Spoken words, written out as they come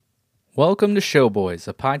Welcome to Showboys,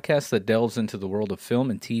 a podcast that delves into the world of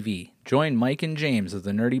film and TV. Join Mike and James of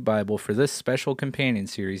the Nerdy Bible for this special companion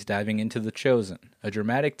series diving into The Chosen, a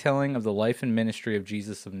dramatic telling of the life and ministry of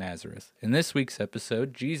Jesus of Nazareth. In this week's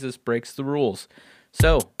episode, Jesus breaks the rules.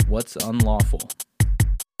 So, what's unlawful?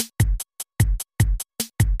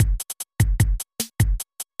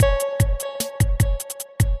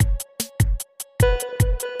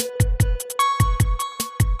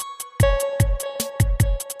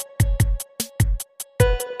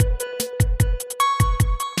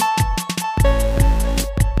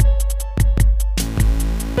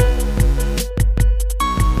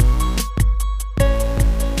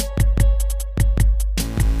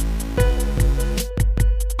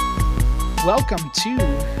 Welcome to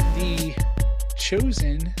the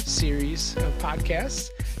Chosen series of podcasts.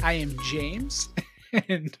 I am James,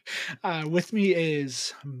 and with me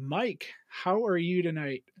is Mike. How are you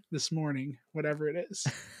tonight, this morning, whatever it is?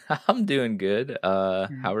 I'm doing good.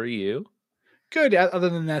 How are you? Good. Other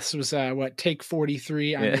than this was, take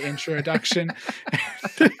 43 on the introduction.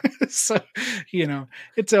 So,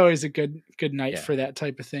 it's always a good night for that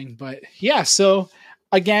type of thing. But yeah, so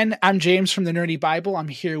again, I'm James from the Nerdy Bible. I'm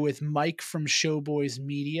here with Mike from Showboys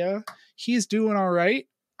Media. He's doing all right.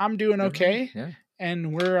 I'm doing okay. Yeah.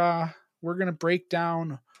 And we're gonna break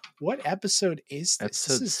down what episode is this?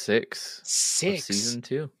 Episode 6. 6. Of season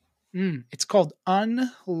 2. It's called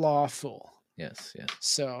Unlawful. Yes.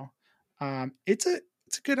 So it's a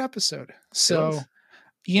good episode. So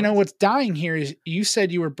you know what's dying here is you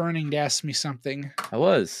said you were burning to ask me something. I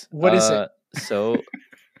was. What is it? So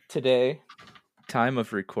today, time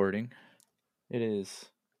of recording, it is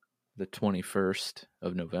the 21st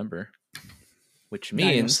of November, which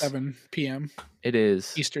means 7 p.m. it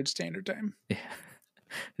is Eastern Standard Time. Yeah,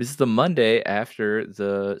 this is the Monday after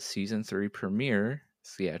the season 3 premiere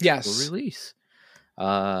theatrical release.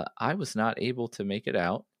 I was not able to make it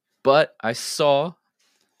out, but I saw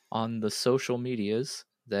on the social medias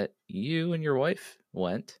that you and your wife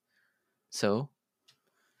went. So,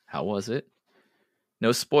 how was it?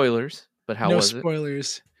 No spoilers, but how was it? No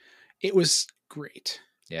spoilers. It was great.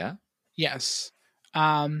 Yeah? Yes.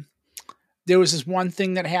 There was this one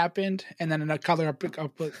thing that happened, and then another couple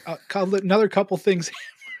things.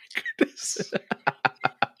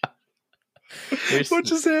 What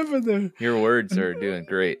just happened there? Your words are doing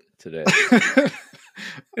great today.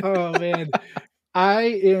 Oh, man.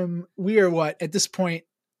 We are what, at this point,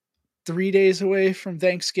 3 days away from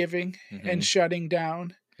Thanksgiving and shutting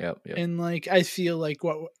down. Yep. And I feel like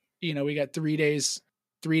we got 3 days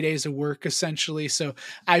of work essentially. So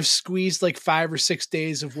I've squeezed 5 or 6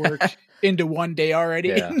 days of work into one day already.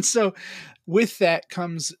 Yeah. And so with that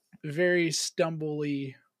comes very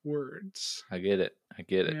stumbly words. I get it.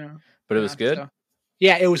 Yeah. But it was good. So,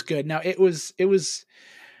 yeah, it was good. Now it's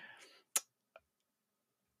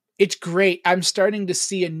great. I'm starting to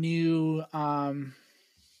see a new,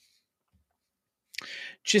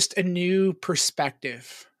 just a new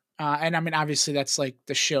perspective. And I mean, obviously that's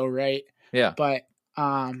the show, right? Yeah. But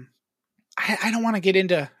I don't want to get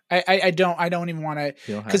into. I don't even want to,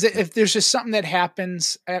 because if there's just something that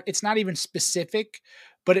happens, it's not even specific,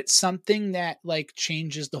 but it's something that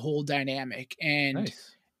changes the whole dynamic, and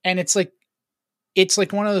nice. And it's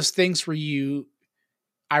one of those things where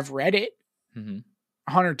I've read it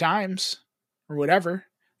 100 times or whatever,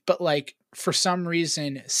 but for some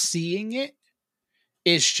reason seeing it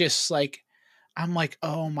is just I'm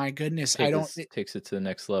oh my goodness, It takes it to the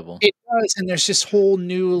next level. It does, and there's this whole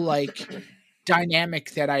new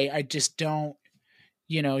dynamic that I just don't.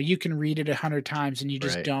 You can read it 100 times and you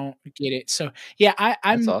just don't get it. So yeah,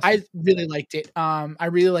 awesome. I really liked it. I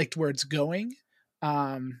really liked where it's going.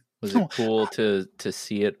 Was it cool to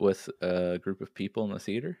see it with a group of people in the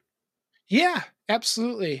theater? Yeah,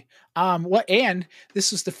 absolutely. And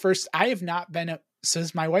this was the first. I have not been.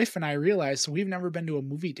 Says my wife and I realized we've never been to a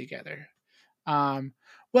movie together.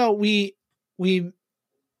 Well, we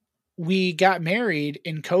got married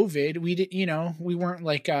in COVID. We did, we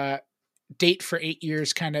weren't a date for 8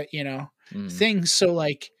 years kind of, thing. So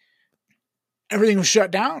everything was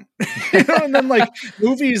shut down, and then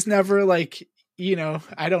movies never I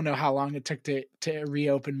don't know how long it took to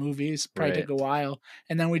reopen movies. Probably took a while,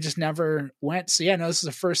 and then we just never went. So yeah, no, this is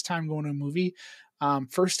the first time going to a movie.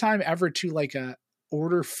 First time ever to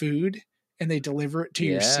order food and they deliver it to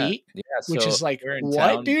your seat. Yeah, which is what,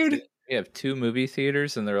 town, dude? We have 2 movie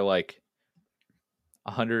theaters, and they're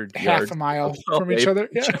 100 half yards a mile from each other.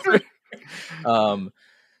 Yeah.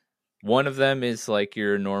 One of them is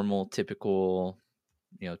your normal, typical,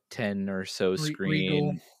 10 or so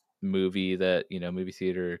screen movie that movie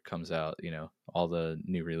theater comes out. All the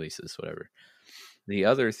new releases, whatever. the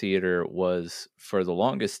other theater was, for the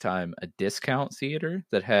longest time, a discount theater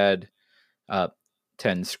that had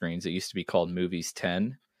 10 screens. It used to be called Movies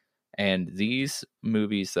 10. And these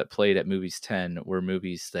movies that played at Movies 10 were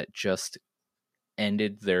movies that just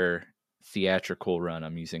ended their theatrical run.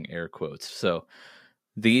 I'm using air quotes. So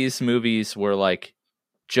these movies were like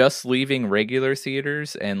just leaving regular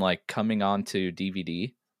theaters and like coming onto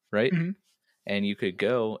DVD, right? Mm-hmm. And you could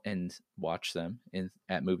go and watch them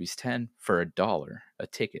at Movies 10 for $1 a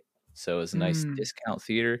ticket. So it was a nice discount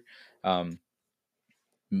theater.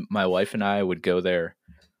 My wife and I would go there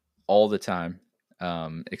all the time.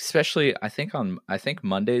 Especially I think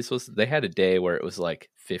Mondays they had a day where it was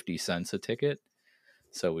like 50 cents a ticket.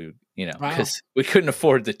 So we, because we couldn't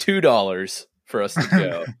afford the $2 for us to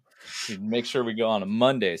go. We'd make sure we go on a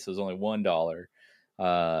Monday. So it was only $1.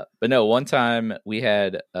 But no, one time we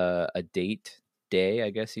had a date day, I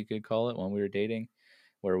guess you could call it, when we were dating,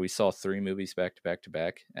 where we saw 3 movies back to back to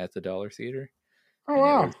back at the Dollar Theater. Oh, and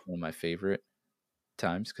wow. It was one of my favorite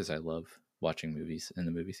times because I love watching movies in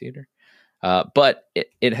the movie theater. But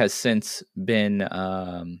it has since been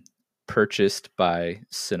purchased by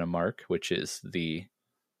Cinemark, which is the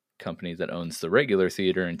company that owns the regular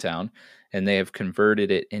theater in town, and they have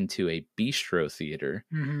converted it into a bistro theater.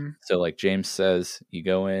 Mm-hmm. So like James says, you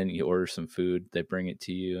go in, you order some food, they bring it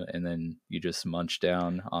to you, and then you just munch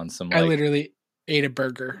down on some. I literally ate a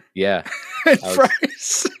burger. Yeah.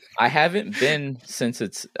 Fries. I haven't been since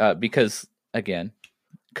it's because again,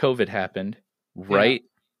 COVID happened right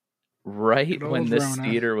when this Rona.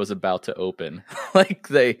 theater was about to open. Like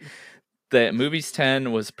the Movies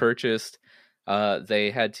 10 was purchased.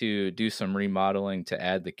 They had to do some remodeling to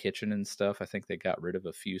add the kitchen and stuff. I think they got rid of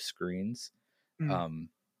a few screens.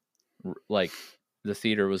 Like the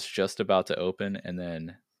theater was just about to open, and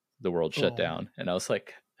then the world shut down. And I was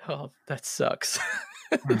like, oh, that sucks.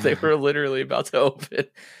 They were literally about to open.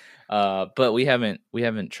 But we haven't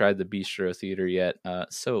tried the bistro theater yet.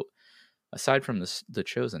 So aside from the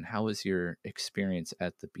Chosen, how was your experience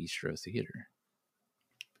at the bistro theater?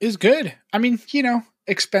 It's good. I mean,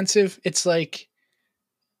 expensive. It's like,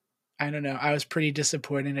 I don't know. I was pretty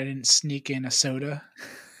disappointed I didn't sneak in a soda.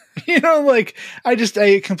 Like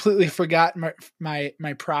I completely forgot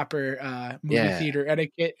my proper movie theater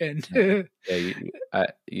etiquette. And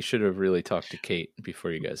you should have really talked to Kate before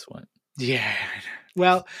you guys went. Yeah.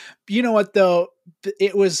 Well, you know what though?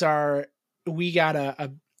 It was we got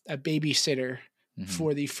a babysitter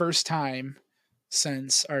for the first time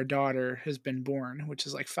since our daughter has been born, which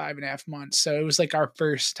is like 5.5 months. So it was like our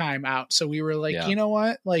first time out. So we were like, you know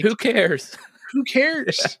what? Like, who cares? Who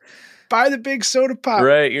cares? Yeah. Buy the big soda pop.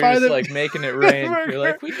 Right. You're just like making it rain. You're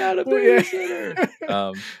like, we got a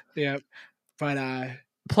babysitter. Yeah. But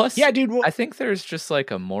plus, yeah, dude. I think there's just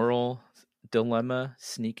like a moral dilemma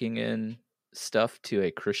sneaking in stuff to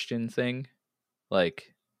a Christian thing.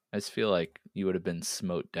 Like, I just feel like you would have been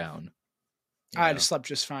smote down. I'd have slept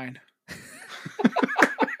just fine.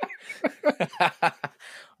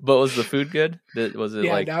 But was the food good? Was it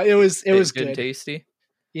it was good, tasty?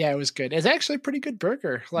 Yeah, it was good. It's actually a pretty good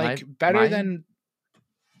burger. Like better than.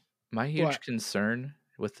 My huge concern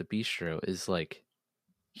with the bistro is like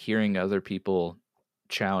hearing other people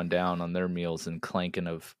chowing down on their meals and clanking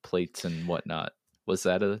of plates and whatnot. Was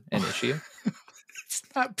that an issue? It's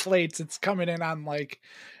not plates. It's coming in on like,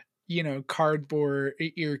 cardboard,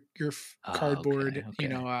 your cardboard,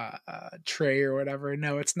 okay. Tray or whatever.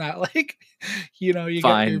 No, it's not like, you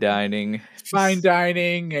fine dining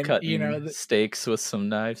and cutting steaks with some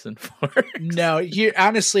knives and forks. No,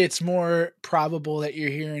 honestly, it's more probable that you're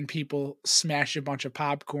hearing people smash a bunch of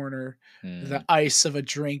popcorn or the ice of a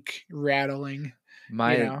drink rattling.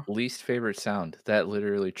 My least favorite sound that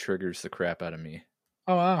literally triggers the crap out of me.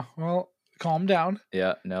 Oh wow! Well, calm down.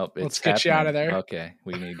 Yeah, nope. Let's get you out of there. Okay,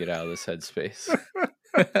 we need to get out of this headspace.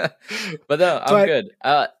 But no, I'm good.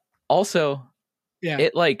 Also,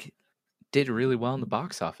 it like did really well in the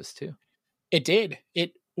box office too. It did.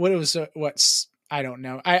 What's I don't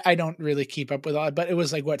know. I don't really keep up with all, but it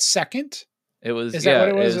was like what, second? It was. Is that what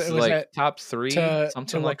it was? It was like top 3, something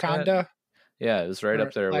to like Wakanda? That. Yeah, it was right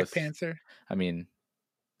up there Black with Panther. I mean,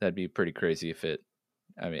 that'd be pretty crazy if it.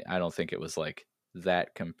 I mean, I don't think it was like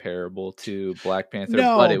that comparable to Black Panther,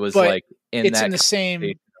 but it was like in the same.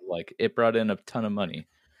 Like it brought in a ton of money.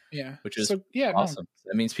 Yeah, which is awesome.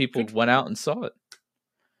 No. That means people went out and saw it.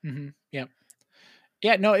 Mm-hmm. Yeah,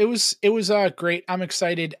 yeah. No, it was great. I'm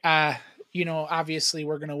excited. Obviously,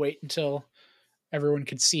 we're gonna wait until everyone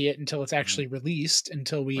could see it, until it's actually released,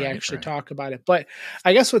 until we actually talk about it. But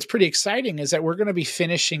I guess what's pretty exciting is that we're going to be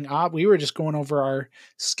finishing up. We were just going over our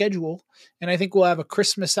schedule, and I think we'll have a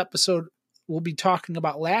Christmas episode we'll be talking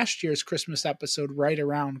about last year's Christmas episode right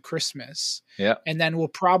around Christmas. Yeah. And then we'll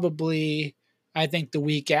probably, I think the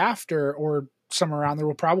week after or somewhere around there,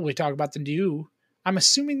 we'll probably talk about the new. I'm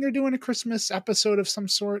assuming they're doing a Christmas episode of some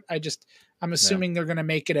sort. I'm assuming they're going to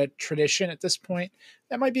make it a tradition at this point.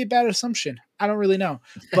 That might be a bad assumption. I don't really know.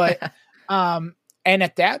 But, and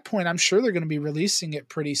at that point, I'm sure they're going to be releasing it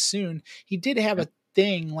pretty soon. He did have a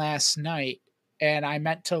thing last night, and I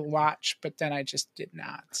meant to watch, but then I just did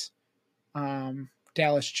not.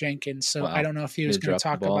 Dallas Jenkins. So I don't know if he was going to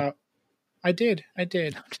talk about. I did,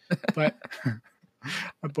 but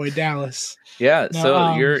my boy Dallas. Yeah. No,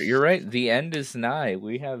 so you're right. The end is nigh.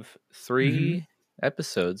 We have 3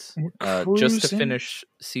 episodes just to finish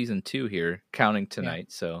season 2 here, counting tonight.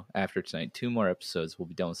 Yeah. So after tonight, 2 more episodes, we'll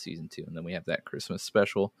be done with season 2, and then we have that Christmas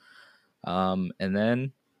special. And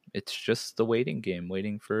then it's just the waiting game,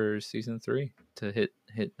 waiting for season 3 to hit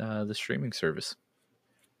the streaming service.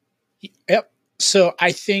 Yep. So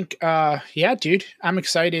I think, dude, I'm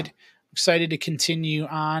excited to continue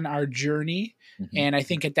on our journey. Mm-hmm. And I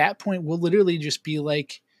think at that point, we'll literally just be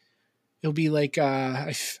like, it'll be like,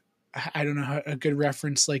 I don't know, a good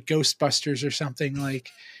reference, like Ghostbusters or something, like,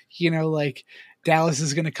 like Dallas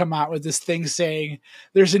is going to come out with this thing saying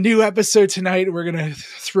there's a new episode tonight. We're going to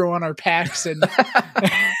throw on our packs and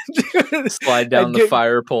slide down the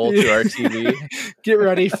fire pole to our TV. Get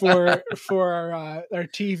ready for our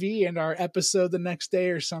TV and our episode the next day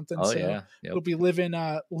or something. Oh, so yeah. Yep. We'll be living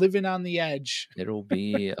on the edge. It'll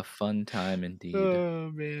be a fun time indeed. Oh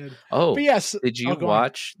man. Oh, but yes. Did you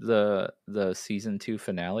watch the season 2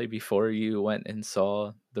 finale before you went and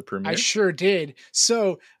saw the premiere? I sure did.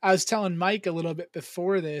 So I was telling Mike a little bit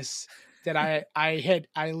before this that I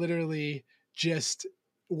literally just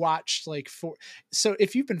watched like 4. So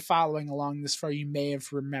if you've been following along this far, you may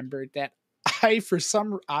have remembered that I, for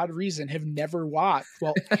some odd reason, had never watched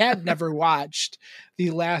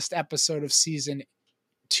the last episode of season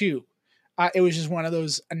 2. It was just one of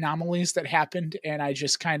those anomalies that happened, and I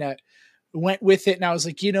just kind of went with it, and I was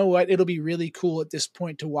like, you know what, it'll be really cool at this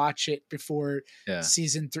point to watch it before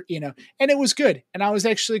season 3, and it was good. And I was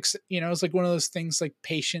actually, it was like one of those things, like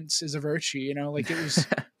patience is a virtue, like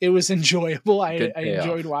it was enjoyable. I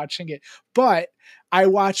enjoyed watching it, but I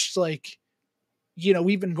watched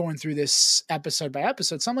we've been going through this episode by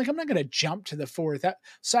episode. So I'm like, I'm not going to jump to the 4th.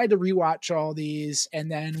 So I had to rewatch all these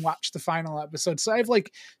and then watch the final episode. So I have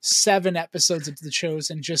 7 episodes of the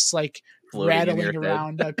Chosen just rattling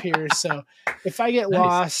around up here. So if I get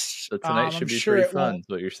lost, so tonight should I'm be sure pretty it fun, won't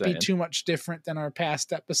what you're saying. Be too much different than our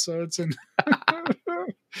past episodes. And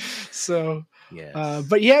so, yes.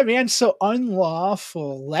 But yeah, man, so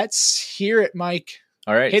Unlawful. Let's hear it, Mike.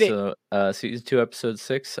 All right, so season 2, episode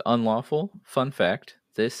 6, Unlawful. Fun fact,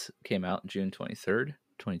 this came out June 23rd,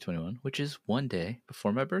 2021, which is one day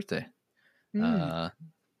before my birthday.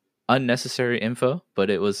 Unnecessary info, but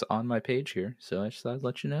it was on my page here, so I just thought I'd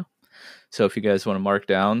let you know. So if you guys want to mark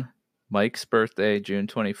down Mike's birthday, June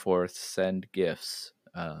 24th, send gifts.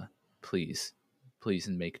 Please,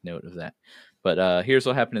 and make note of that. But here's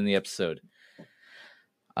what happened in the episode.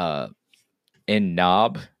 In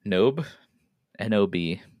Nob,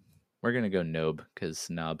 N-O-B. We're going to go Nob because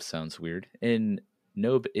Nob sounds weird. In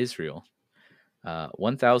Nob, Israel,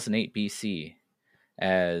 1008 BC,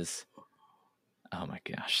 as... Oh my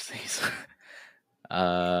gosh, these...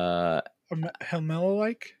 Himelech?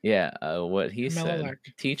 Yeah, what he said.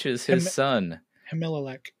 Teaches his son...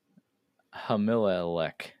 Himelech.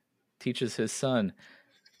 Teaches his son,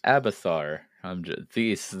 Abathar.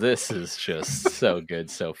 This is just so good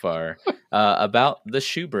so far. About the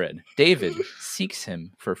shewbread. David seeks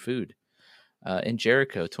him for food. In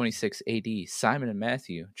Jericho, 26 AD, Simon and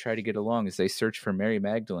Matthew try to get along as they search for Mary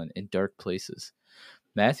Magdalene in dark places.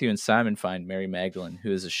 Matthew and Simon find Mary Magdalene,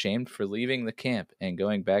 who is ashamed for leaving the camp and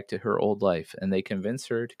going back to her old life, and they convince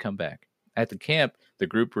her to come back. At the camp, the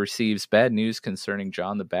group receives bad news concerning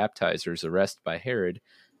John the Baptizer's arrest by Herod,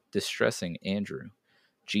 distressing Andrew.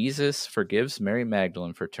 Jesus forgives Mary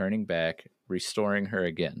Magdalene for turning back, restoring her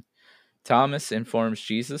again. Thomas informs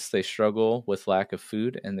Jesus they struggle with lack of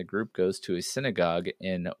food, and the group goes to a synagogue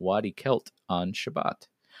in Wadi Kelt on Shabbat.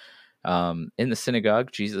 In the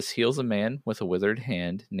synagogue, Jesus heals a man with a withered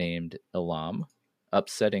hand named Elam,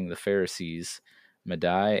 upsetting the Pharisees,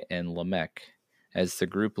 Madai and Lamech. As the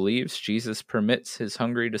group leaves, Jesus permits his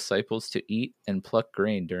hungry disciples to eat and pluck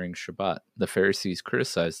grain during Shabbat. The Pharisees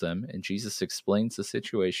criticize them, and Jesus explains the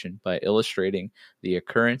situation by illustrating the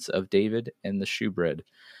occurrence of David and the shewbread,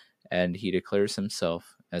 and he declares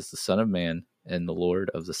himself as the Son of Man and the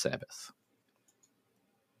Lord of the Sabbath.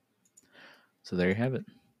 So there you have it.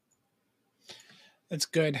 That's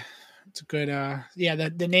good. It's a good. Yeah,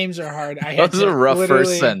 the names are hard. I had a rough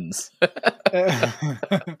first sentence.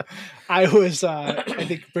 I was. I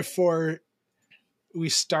think before we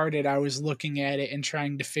started, I was looking at it and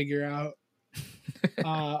trying to figure out.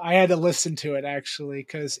 I had to listen to it actually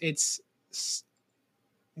because it's.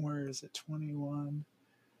 Where is it? 21.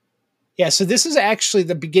 Yeah, so this is actually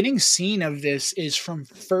the beginning scene of this is from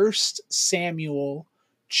 1 Samuel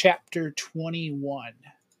chapter 21.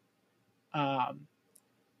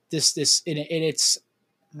 It's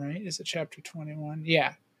right. Is it chapter 21?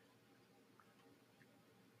 Yeah.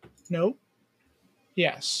 Nope.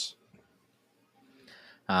 Yes.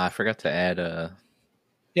 I forgot to add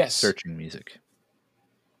yes searching music.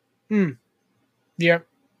 Yep.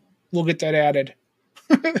 We'll get that added.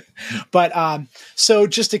 But so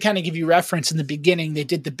just to kind of give you reference, in the beginning they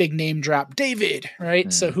did the big name drop, David,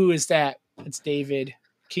 right? So who is that? It's David,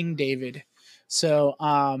 King David. So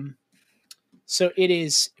so it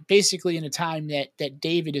is basically in a time that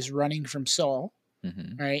David is running from Saul,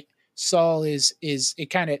 right? Saul is it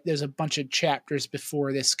kind of, there's a bunch of chapters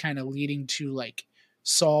before this kind of leading to like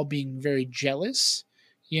Saul being very jealous,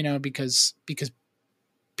 you know, because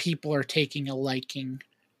people are taking a liking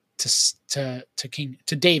to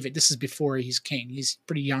David. This is before he's king. He's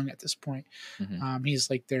pretty young at this point. He's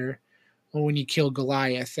like when you kill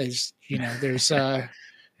Goliath, there's there's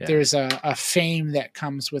there's a fame that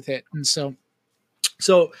comes with it, and so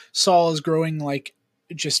Saul is growing like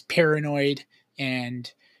just paranoid,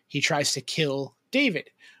 and he tries to kill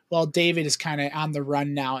David. Well, David is kind of on the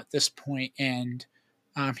run now at this point, and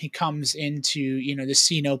he comes into, the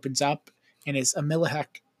scene opens up, and it's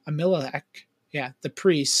Ahimelech, the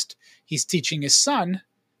priest. He's teaching his son,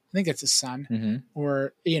 I think it's his son,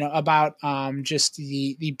 or about just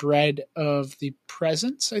the bread of the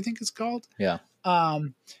presence, I think it's called. Yeah.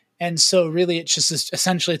 And so really it's just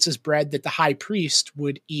essentially it's this bread that the high priest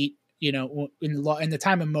would eat. In the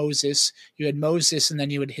time of Moses, you had Moses, and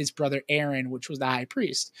then you had his brother Aaron, which was the high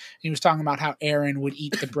priest. And he was talking about how Aaron would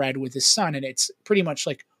eat the bread with his son, and it's pretty much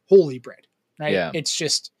like holy bread, right? Yeah. It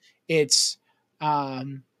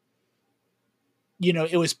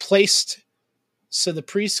was placed. So the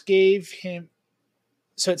priest gave him.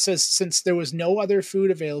 So it says, since there was no other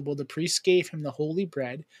food available, the priest gave him the holy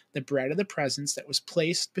bread, the bread of the presence that was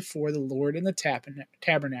placed before the Lord in the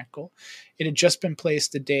tabernacle. It had just been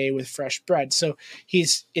placed a day with fresh bread. So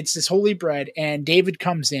it's this holy bread, and David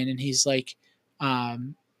comes in and he's like, I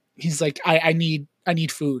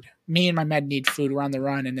need food. Me and my men need food. We're on the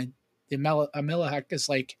run. And then Ahimelech is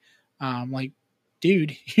like,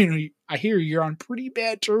 dude, I hear you're on pretty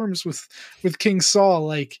bad terms with King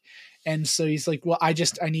Saul. And so he's like, well, I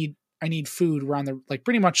need food. We're on the,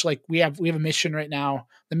 pretty much we have a mission right now.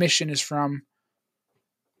 The mission is from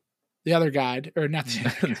the other god, or not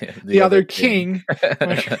the other king.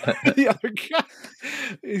 The other god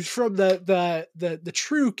is from the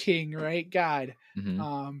true king, right? God.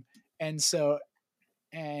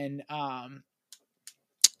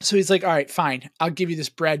 So he's like, all right, fine. I'll give you this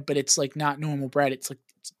bread, but it's not normal bread. It's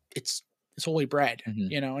it's holy bread,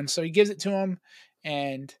 And so he gives it to him,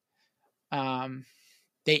 and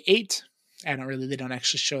they ate. They don't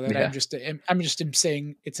actually show that. Yeah. I'm just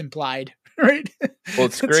saying it's implied, right? Well,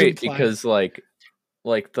 it's great because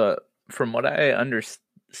from what I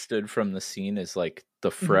understood from the scene is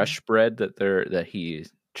the fresh bread that he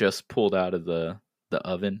just pulled out of the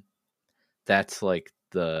oven. That's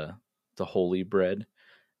the holy bread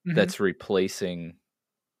that's replacing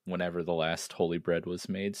whenever the last holy bread was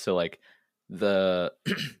made. So the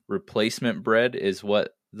replacement bread is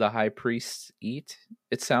what the high priests eat,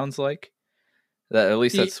 it sounds like. That, at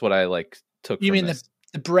least that's what I took. You mean this.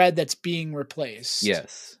 The bread that's being replaced?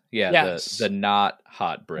 Yes. Yeah. Yes. The not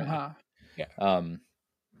hot bread. Yeah.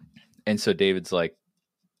 And so David's like,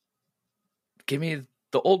 give me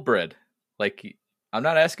the old bread. I'm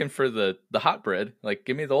not asking for the hot bread.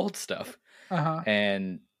 Give me the old stuff.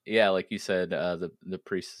 And yeah, like you said, the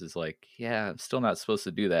priest is like, yeah, I'm still not supposed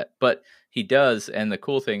to do that, but he does. And the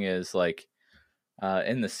cool thing is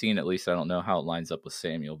in the scene, at least, I don't know how it lines up with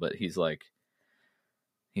Samuel, but he's like,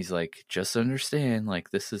 just understand,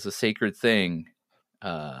 this is a sacred thing,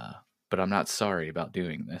 but I'm not sorry about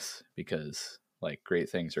doing this, because great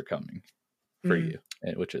things are coming for you,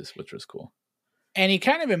 which was cool. And he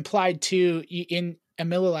kind of implied too in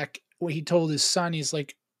Ahimelech, what he told his son, he's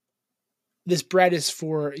like, this bread is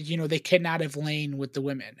for, they cannot have lain with the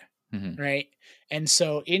women. Right. And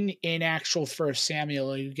so in actual 1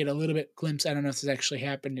 Samuel, you get a little bit glimpse. I don't know if this actually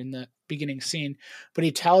happened in the beginning scene, but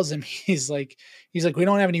he tells him, he's like, we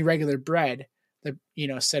don't have any regular bread, that,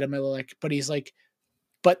 said Ahimelech, but he's like,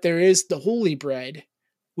 but there is the holy bread,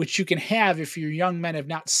 which you can have if your young men have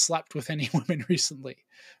not slept with any women recently.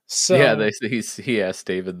 So yeah, he asked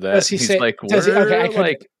David that. He's like, we're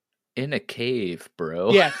like in a cave,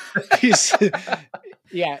 bro. Yeah, he's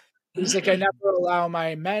like, I never allow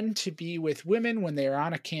my men to be with women when they are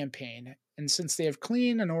on a campaign, and since they have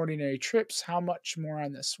clean and ordinary trips, how much more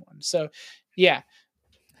on this one? So, yeah,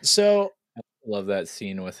 so I love that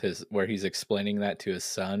scene with where he's explaining that to his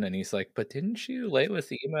son, and he's like, "But didn't you lay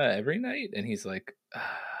with Ema every night?" And he's like,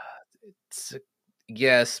 "It's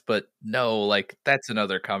yes, but no. Like that's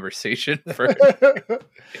another conversation for."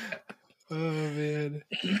 Oh man,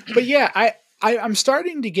 but yeah, I'm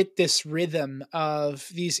starting to get this rhythm of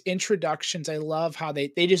these introductions. I love how they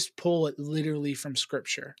just pull it literally from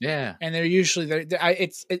scripture. Yeah, and they're usually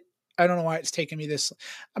I don't know why it's taken me this.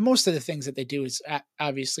 Most of the things that they do is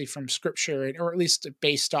obviously from scripture, or at least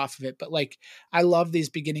based off of it. But like, I love these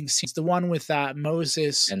beginning scenes. The one with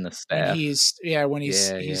Moses and the staff when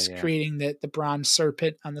he's creating the bronze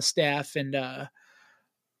serpent on the staff, and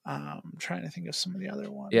I'm trying to think of some of the other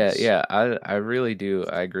ones. Yeah. I really do.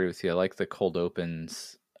 I agree with you. I like the cold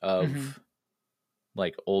opens of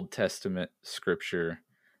like Old Testament scripture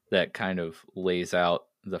that kind of lays out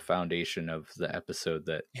the foundation of the episode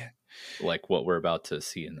that like what we're about to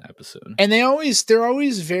see in the episode. And they're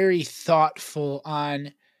always very thoughtful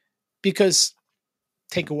on, because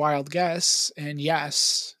take a wild guess, and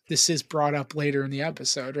yes, this is brought up later in the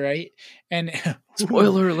episode, right? And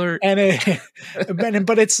spoiler alert.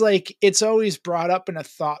 But it's like, it's always brought up in a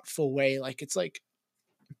thoughtful way. Like, it's like,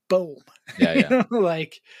 boom. Yeah.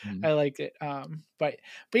 Like, I like it. But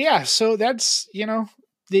yeah, so that's,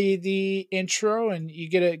 the intro, and you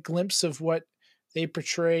get a glimpse of what they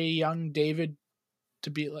portray young David to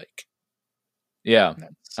be like. Yeah.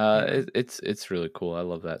 It's really cool. I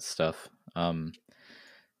love that stuff.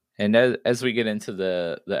 And as we get into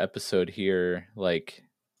the episode here, like,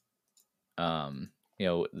 the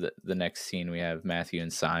next scene, we have Matthew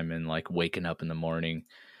and Simon like waking up in the morning,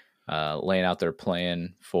 laying out their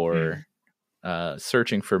plan for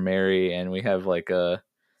searching for Mary, and we have like a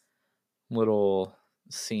little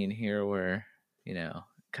scene here where it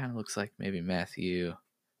kind of looks like maybe Matthew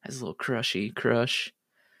has a little crush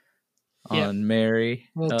on Mary,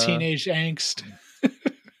 a little teenage angst.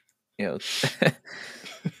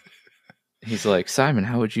 He's like, Simon,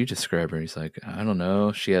 how would you describe her? He's like, I don't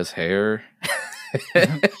know. She has hair.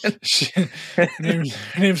 Her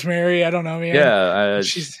name's Mary. I don't know, man. Yeah,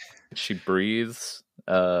 she breathes.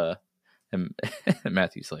 And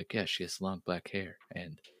Matthew's like, yeah, she has long black hair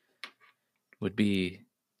and would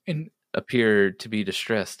appear to be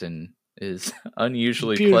distressed and is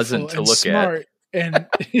unusually pleasant to look smart at. And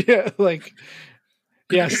like,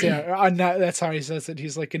 yes, yeah, that's how he says it.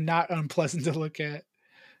 He's like, not unpleasant to look at.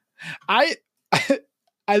 I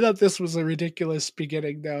thought this was a ridiculous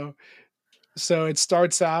beginning though. So it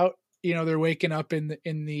starts out, they're waking up in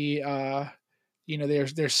the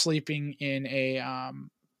they're sleeping in a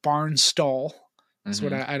barn stall. That's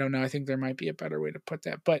what I don't know. I think there might be a better way to put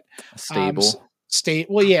that, but stable.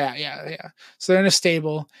 Well, yeah. So they're in a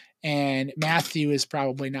stable, and Matthew is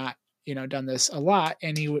probably not, done this a lot,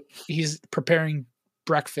 and he's preparing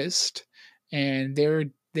breakfast, and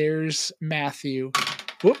there's Matthew.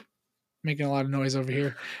 Whoop. Making a lot of noise over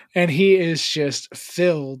here, and he is just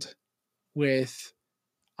filled with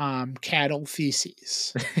cattle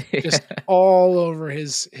feces, just all over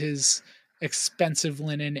his expensive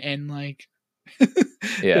linen, and like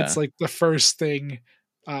it's like the first thing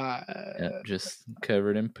just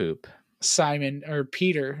covered in poop. Simon, or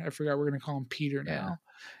Peter, I forgot we're gonna call him Peter now.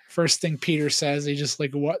 First thing Peter says, he just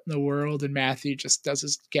like, what in the world? And Matthew just does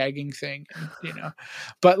his gagging thing,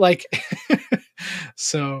 but like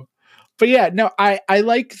so. But yeah, no, I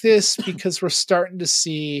like this because we're starting to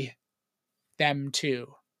see them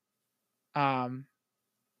too. I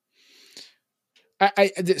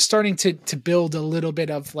starting to build a little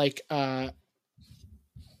bit of like a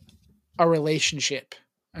relationship.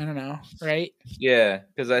 I don't know, right? Yeah,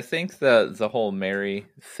 because I think the whole Mary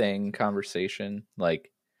thing conversation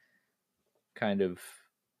like kind of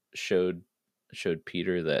showed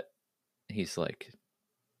Peter that he's like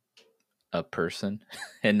a person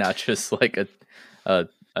and not just like a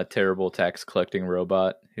terrible tax collecting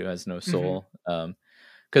robot who has no soul.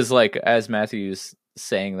 Because like as Matthew's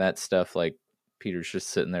saying that stuff, like Peter's just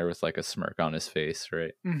sitting there with like a smirk on his face,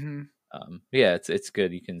 right? Yeah, it's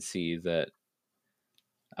good. You can see that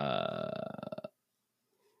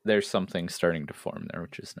there's something starting to form there,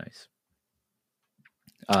 which is nice.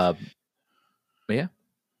 But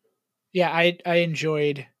yeah, I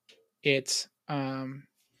enjoyed it.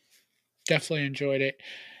 Definitely enjoyed it.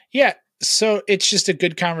 Yeah, So it's just a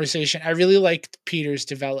good conversation. I really liked Peter's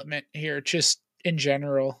development here, just in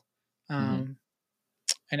general. And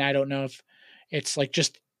I don't know if it's like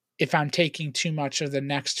just if I'm taking too much of the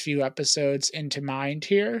next few episodes into mind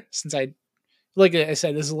here, since like I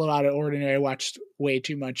said, this is a little out of ordinary. I watched way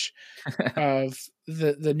too much of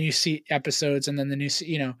the new episodes and then the new,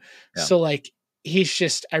 so like he's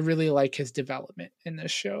just, I really like his development in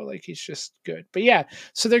this show. Like he's just good. But yeah,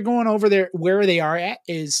 so they're going over there. Where they are at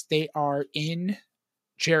is they are in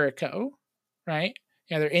Jericho, right?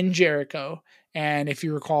 Yeah, they're in Jericho. And if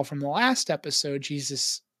you recall from the last episode,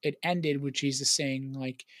 it ended with Jesus saying,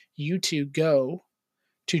 like, you two go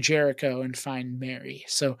to Jericho and find Mary.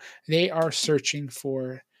 So they are searching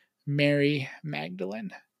for Mary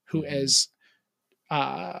Magdalene, who has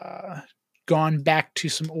gone back to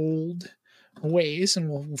some old ways, and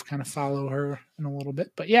we'll kind of follow her in a little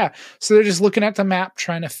bit. But yeah, so they're just looking at the map,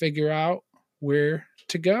 trying to figure out where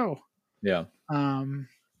to go. Yeah.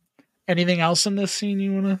 Anything else in this scene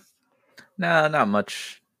you want to? No, not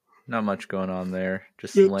much. Not much going on there.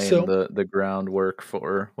 Just laying the groundwork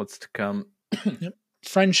for what's to come. Yep.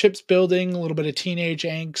 Friendships building, a little bit of teenage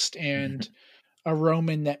angst, and a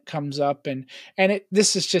Roman that comes up, and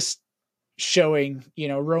this is just showing,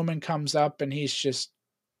 Roman comes up and he's just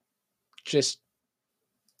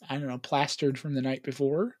I don't know, plastered from the night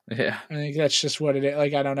before. Yeah, I think that's just what it is.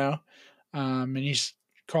 Like, I don't know. And he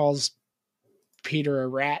calls Peter a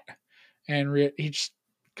rat, and he just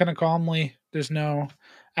kind of calmly.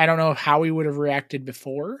 I don't know how he would have reacted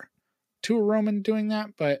before to a Roman doing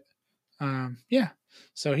that, but yeah.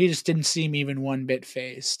 So he just didn't seem even one bit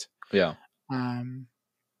phased. Yeah.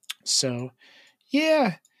 So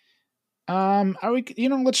yeah.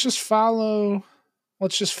 Let's just follow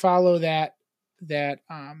that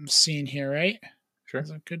scene here, right? Sure. Is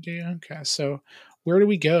that good to you? Okay. So where do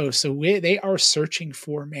we go? So they are searching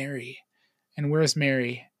for Mary. And where's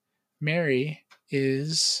Mary? Where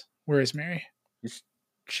is Mary? Just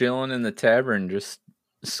chilling in the tavern, just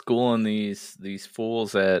schooling these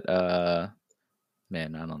fools at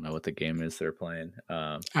man, I don't know what the game is they're playing.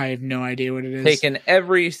 I have no idea what it is. Taking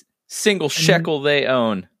every single shekel they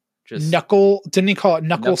own. Just didn't he call it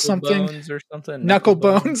knuckle something? Bones or something? Knuckle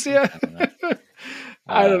bones, yeah.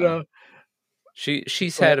 I don't know.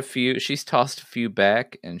 She's had a few. She's tossed a few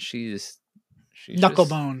back, and she's knuckle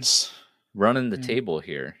bones running the table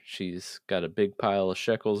here. She's got a big pile of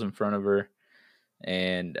shekels in front of her,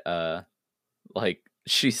 and like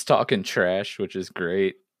she's talking trash, which is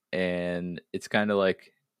great, and it's kind of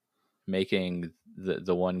like making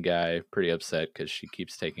the one guy pretty upset because she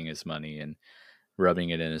keeps taking his money and rubbing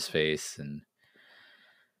it in his face, and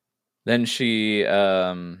then she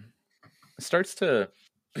starts to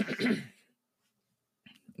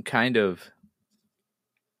kind of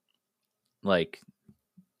like,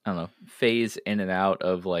 I don't know, phase in and out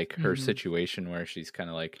of like her situation where she's kind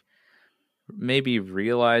of like maybe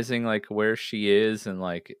realizing like where she is and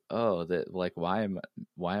like, oh, that like why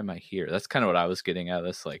am I here? That's kind of what I was getting at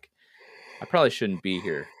this, like I probably shouldn't be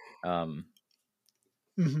here.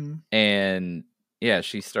 And yeah,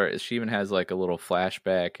 she even has like a little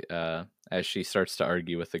flashback as she starts to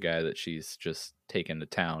argue with the guy that she's just taken to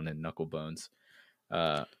town in Knucklebones.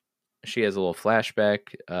 She has a little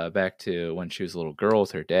flashback back to when she was a little girl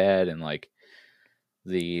with her dad, and like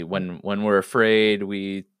when we're afraid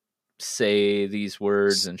we say these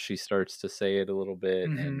words, and she starts to say it a little bit,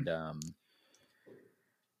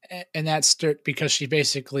 and that's because she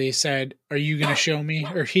basically said, "Are you going to show me?"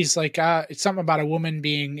 Or he's like, "It's something about a woman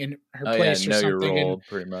being in her place or something." Know your role, and,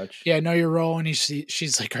 pretty much. Yeah, know your role. And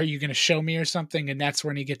she's like, "Are you going to show me or something?" And that's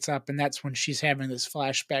when he gets up, and that's when she's having this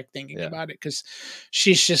flashback thinking about it, because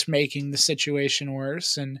she's just making the situation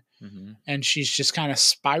worse, and she's just kind of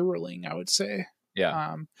spiraling, I would say.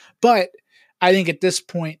 Yeah. But I think at this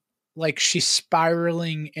point, like, she's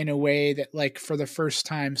spiraling in a way that, like, for the first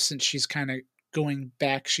time since she's kind of going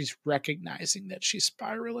back, she's recognizing that she's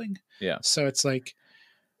spiraling. Yeah. So it's like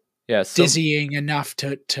dizzying enough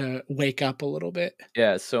to wake up a little bit.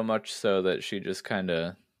 Yeah, so much so that she just kind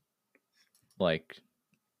of like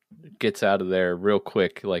gets out of there real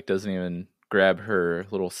quick, like doesn't even grab her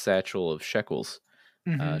little satchel of shekels.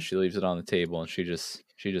 She leaves it on the table, and she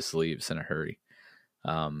just leaves in a hurry.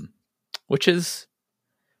 Which is,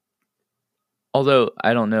 although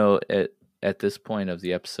I don't know at this point of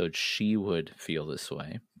the episode she would feel this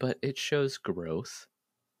way, but it shows growth,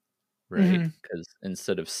 right? Because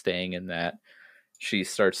instead of staying in that, she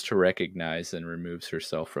starts to recognize and removes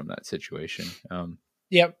herself from that situation.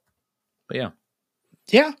 Yep. But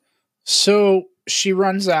yeah. So she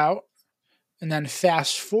runs out, and then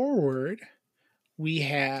fast forward, we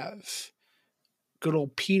have good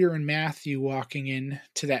old Peter and Matthew walking in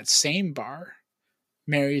to that same bar.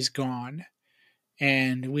 Mary's gone.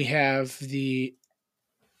 And we have the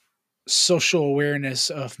social awareness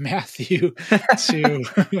of Matthew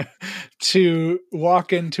to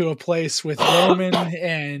walk into a place with Roman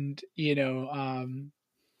and, I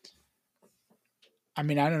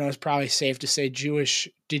mean, I don't know, it's probably safe to say Jewish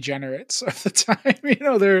degenerates of the time.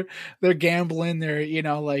 They're gambling,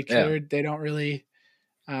 they don't really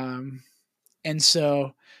and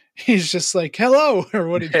so he's just like, hello, or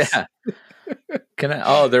what did you say?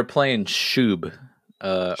 They're playing Shub.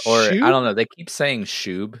 Shub? I don't know. They keep saying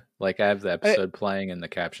Shub. Like I have the episode playing and the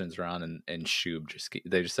captions are on, and Shub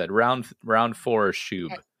they just said round 4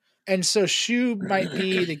 Shub. And so Shub might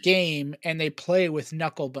be the game, and they play with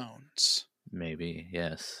Knucklebones. Maybe,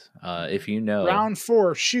 yes. If you know, round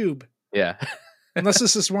 4 Shub. Yeah. Unless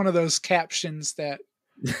this is one of those captions that.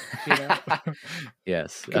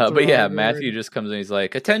 Yes. But yeah, Matthew just comes in. He's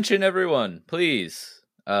like, "Attention, everyone, please.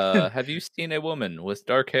 Have you seen a woman with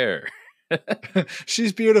dark hair?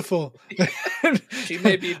 She's beautiful. She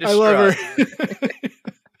may be distraught. I love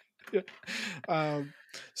her."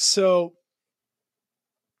 So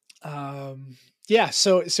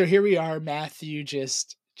here we are, Matthew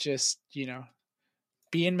just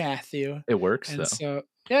being Matthew. It works, and though. So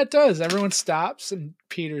yeah, it does. Everyone stops, and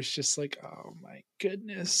Peter's just like, "Oh my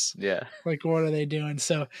goodness, yeah, like what are they doing?"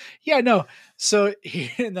 So yeah, no. So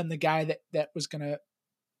and then the guy that was gonna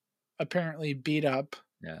apparently beat up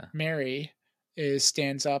Mary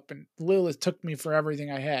stands up, and Lilith took me for everything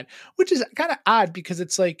I had, which is kind of odd because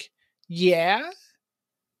it's like, yeah,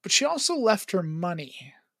 but she also left her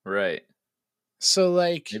money, right? So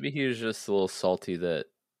like maybe he was just a little salty that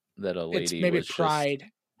a lady maybe was pride,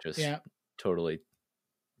 just totally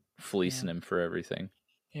fleecing him for everything.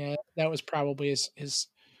 Yeah, that was probably his.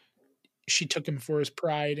 She took him for his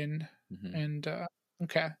pride, and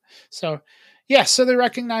okay, so so they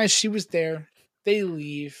recognize she was there. They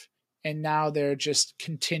leave, and now they're just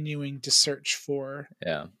continuing to search for.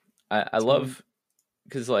 Yeah, I love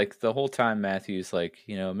because like the whole time Matthew's like,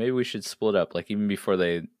 maybe we should split up. Like even before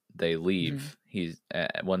they leave, he's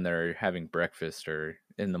when they're having breakfast or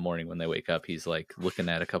in the morning when they wake up, he's like looking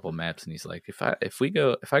at a couple maps and he's like, if I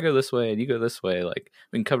go this way and you go this way, like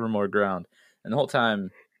we can cover more ground. And the whole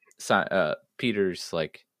time Peter's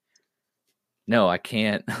like, no, I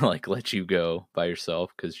can't like let you go by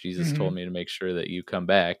yourself because Jesus told me to make sure that you come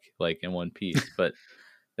back like in one piece. But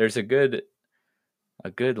there's a good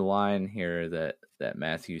line here that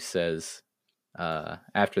Matthew says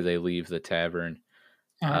after they leave the tavern.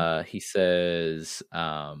 He says,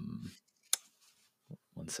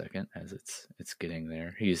 one second, as it's getting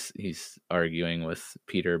there. He's arguing with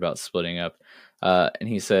Peter about splitting up, and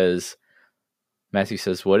he says, Matthew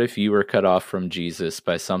says, "What if you were cut off from Jesus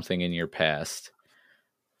by something in your past?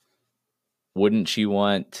 Wouldn't you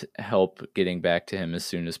want help getting back to him as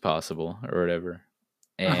soon as possible, or whatever?"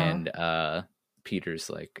 And Peter's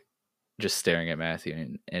like, just staring at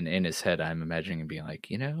Matthew, and in his head, I'm imagining him being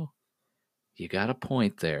like, you got a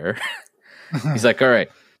point there. He's like, all right,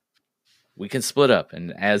 we can split up.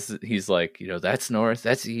 And as he's like, that's north,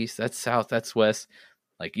 that's east, that's south, that's west.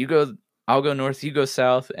 Like you go, I'll go north, you go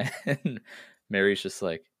south. And Mary's just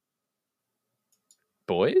like,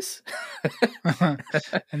 boys?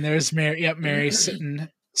 And there's Mary. Yep, Mary sitting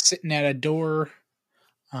at a door,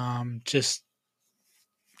 just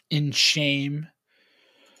in shame.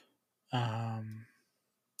 And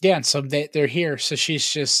so they're here. So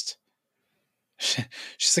she's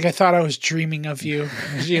like, I thought I was dreaming of you.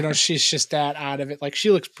 She's just that out of it. Like she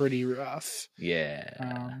looks pretty rough.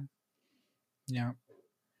 Yeah. Yeah.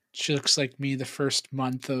 She looks like me the first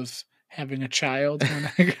month of having a child.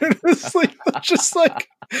 When I go to sleep, just like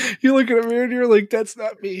you look in a mirror and you're like, that's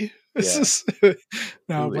not me. This is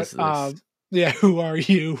no, who but is this? Yeah, who are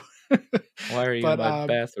you? Why are you in my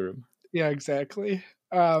bathroom? Yeah, exactly.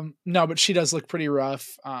 No, but she does look pretty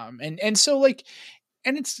rough. And so like,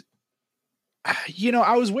 and it's,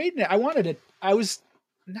 I was waiting. I was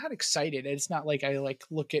not excited. It's not like I like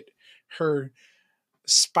look at her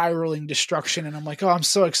spiraling destruction and I'm like, oh, I'm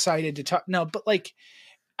so excited to talk. No, but like,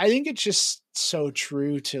 I think it's just so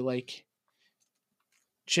true to like,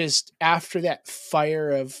 just after that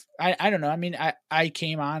fire of, I don't know. I mean, I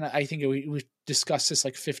came on, I think we've discussed this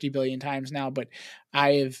like 50 billion times now, but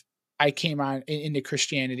I came on into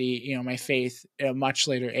Christianity, my faith at a much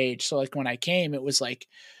later age. So like when I came, it was like,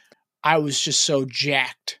 I was just so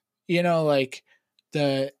jacked, like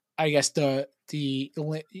I guess the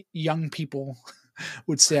young people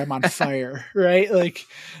would say I'm on fire, right? Like,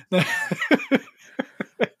 but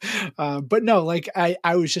no, like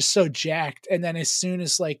I was just so jacked. And then as soon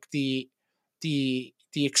as like the the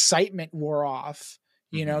excitement wore off.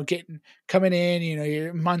 You know, coming in, you know, you're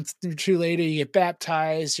a month or two later, you get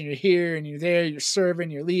baptized and you're here and you're there, you're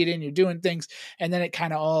serving, you're leading, you're doing things. And then it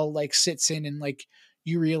kind of all like sits in and like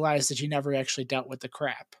you realize that you never actually dealt with the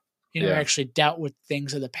crap. You never actually dealt with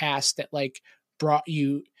things of the past that like brought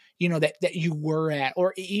you, you know, that you were at,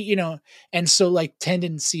 or, you know, and so like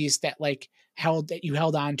tendencies that like you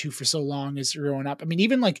held on to for so long as growing up. I mean,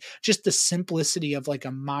 even like just the simplicity of like a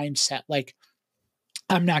mindset, like,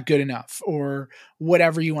 I'm not good enough or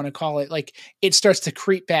whatever you want to call it. Like it starts to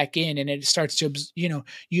creep back in and it starts to, you know,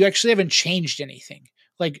 you actually haven't changed anything.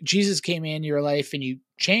 Like Jesus came in your life and you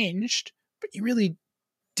changed, but you really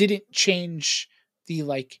didn't change the,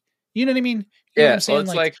 like, you know what I mean? You know what I'm saying?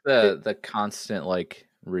 Well, it's like the constant like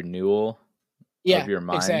renewal of your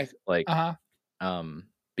mind. Exactly. Like,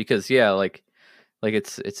 because like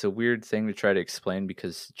it's a weird thing to try to explain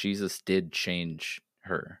because Jesus did change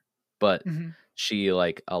her, but she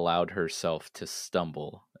like allowed herself to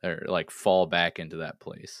stumble or like fall back into that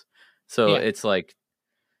place. So it's like,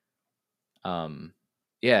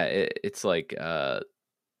 it's like a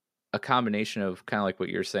combination of kind of like what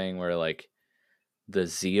you're saying, where like the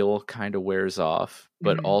zeal kind of wears off,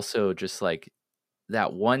 but also just like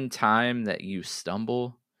that one time that you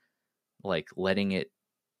stumble, like letting it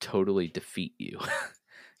totally defeat you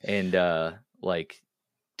and like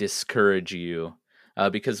discourage you.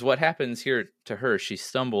 Because what happens here to her, she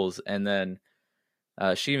stumbles, and then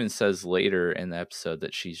she even says later in the episode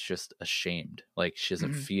that she's just ashamed. Like she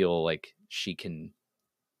doesn't feel like she can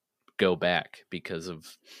go back because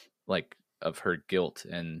of like of her guilt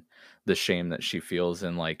and the shame that she feels,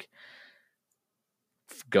 and like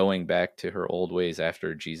going back to her old ways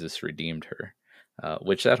after Jesus redeemed her.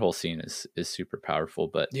 Which that whole scene is super powerful.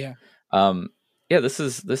 But this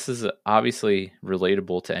is obviously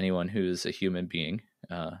relatable to anyone who's a human being,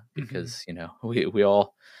 because you know we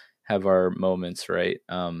all have our moments, right?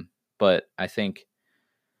 But I think,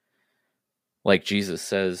 like Jesus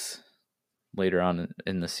says later on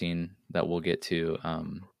in the scene that we'll get to,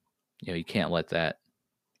 you know, you can't let that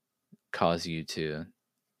cause you to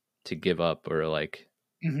give up or like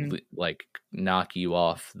like knock you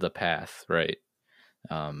off the path, right?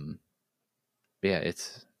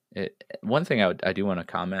 It's one thing I do want to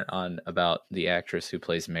comment on about the actress who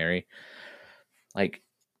plays Mary. Like,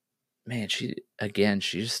 man, she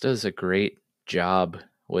just does a great job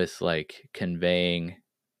with like conveying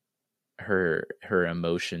her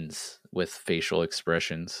emotions with facial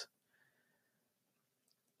expressions.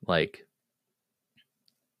 Like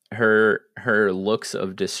her looks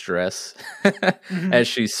of distress as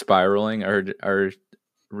she's spiraling are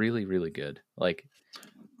really, really good. Like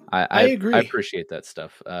I agree. I appreciate that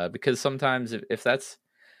stuff, because sometimes if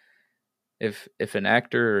an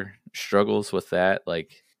actor struggles with that,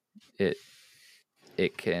 like it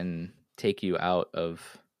can take you out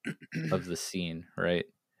of the scene, right?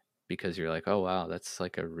 Because you're like, oh wow, that's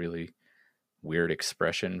like a really weird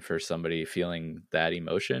expression for somebody feeling that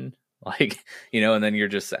emotion, like, you know, and then you're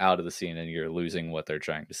just out of the scene and you're losing what they're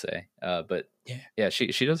trying to say. But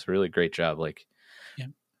she does a really great job. Like,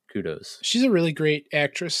 kudos. She's a really great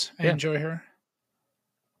actress. I enjoy her.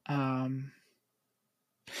 I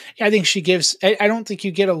think she gives. I don't think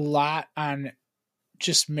you get a lot on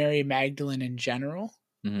just Mary Magdalene in general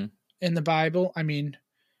in the Bible. I mean,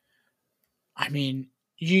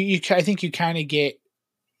 you I think you kind of get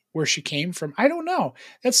where she came from. I don't know.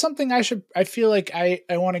 That's something I feel like I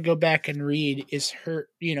want to go back and read, is her,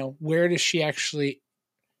 you know, where does she actually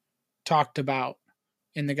talked about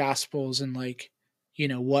in the Gospels, and like, you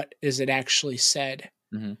know, what is it actually said?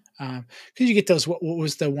 Because you get those, what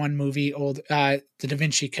was the one movie, old, the Da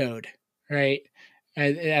Vinci Code, right?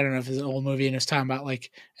 I don't know if it's an old movie, and it's talking about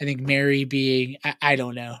like, I think Mary being, I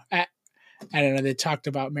don't know. I don't know. They talked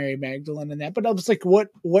about Mary Magdalene and that, but I was like,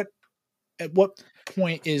 at what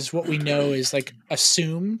point is what we know is like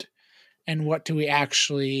assumed, and what do we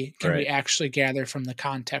actually, we actually gather from the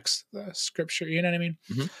context of the scripture? You know what I mean?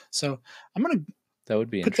 So I'm going to, that would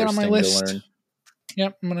be put that on my list.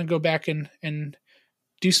 Yep. I'm going to go back and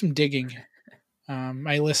do some digging.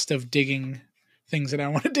 My list of digging things that I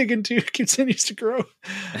want to dig into continues to grow.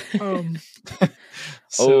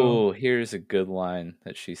 Oh, here's a good line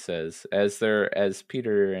that she says as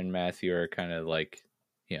Peter and Matthew are kind of like,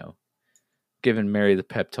 you know, giving Mary the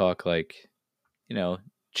pep talk, like, you know,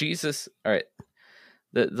 Jesus. All right,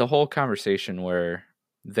 the whole conversation where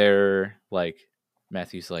they're like,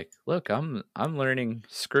 Matthew's like, look, I'm learning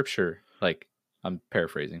scripture. Like, I'm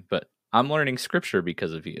paraphrasing, but I'm learning scripture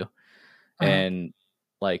because of you. And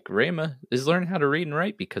like, Rhema is learning how to read and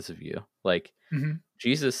write because of you. Like,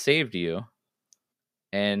 Jesus saved you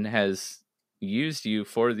and has used you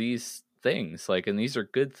for these things, like, and these are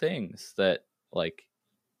good things that, like,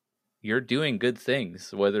 you're doing good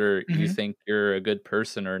things, whether you Mm-hmm. think you're a good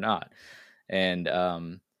person or not. And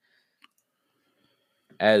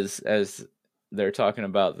as they're talking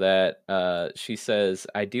about that, she says,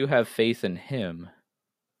 "I do have faith in him,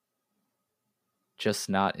 just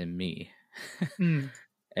not in me." Mm.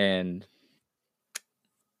 And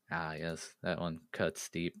yes, that one cuts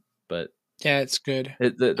deep, but Yeah, it's good.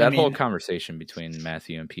 that whole conversation between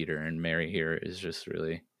Matthew and Peter and Mary here is just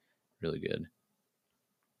really, really good.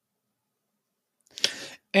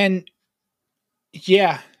 And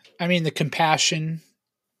yeah, I mean, the compassion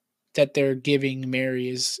that they're giving Mary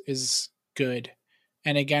is good.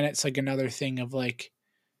 And again, it's like another thing of like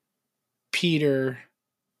Peter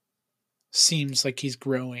seems like he's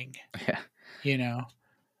growing. Yeah. You know.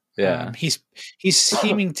 Yeah. He's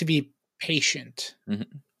seeming to be patient.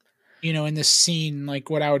 Mm-hmm. You know, in this scene, like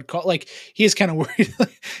what I would call, like, he's kind of worried,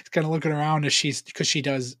 he's kind of looking around as because she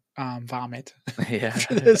does vomit Yeah.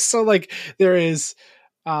 after this. So like there is,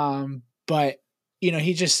 but you know,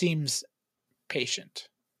 he just seems patient.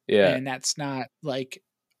 Yeah. And that's not like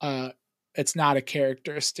it's not a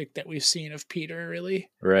characteristic that we've seen of Peter, really.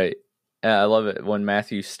 Right. I love it when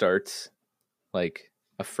Matthew starts like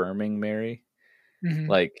affirming Mary. Mm-hmm.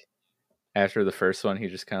 Like after the first one, he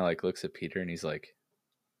just kind of like looks at Peter and he's like,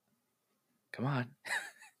 "Come on,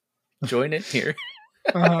 join in here."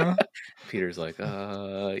 Uh-huh. Peter's like,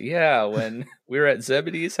 yeah, when we were at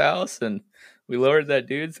Zebedee's house and we lowered that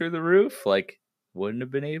dude through the roof, like, wouldn't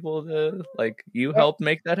have been able to, like, you helped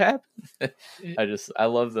make that happen." I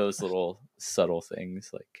love those little subtle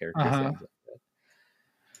things, like character things like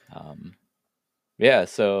that. Yeah,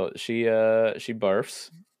 so she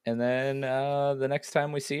barfs, and then the next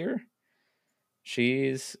time we see her,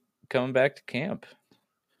 she's coming back to camp.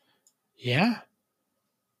 Yeah.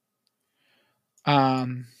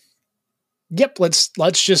 Yep, let's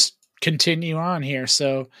just continue on here.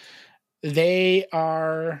 So they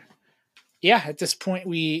are, yeah, at this point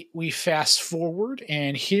we fast forward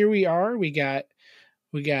and here we are. We got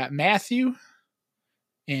Matthew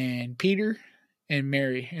and Peter and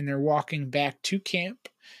Mary, and they're walking back to camp.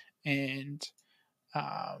 And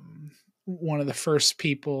one of the first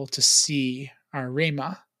people to see are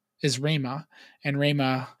Rama, and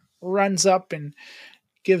Rama runs up and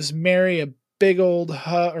gives Mary a big old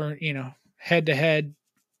hug, or you know, head to head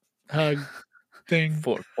hug thing.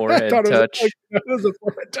 Forehead touch. It was a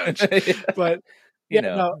forehead touch. Yeah. But you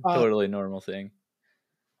know, totally normal thing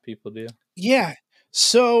people do. Yeah.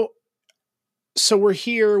 So we're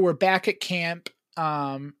here. We're back at camp.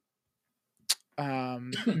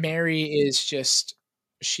 Mary is just,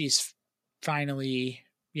 she's finally,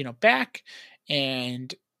 you know, back,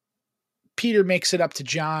 and Peter makes it up to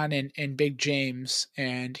John and Big James,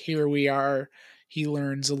 and here we are. He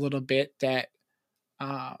learns a little bit that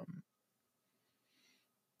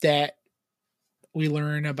that we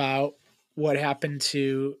learn about what happened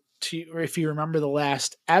to, or if you remember the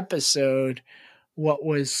last episode, what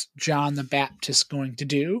was John the Baptist going to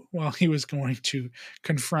do? Well, he was going to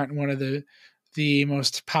confront one of the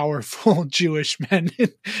most powerful Jewish men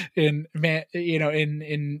in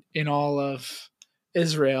all of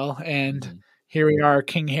Israel. And here we are,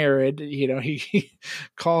 King Herod. You know, he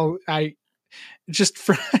called, I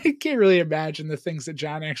can't really imagine the things that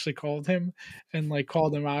John actually called him and like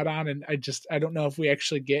called him out on. And I don't know if we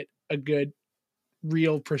actually get a good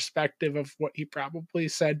real perspective of what he probably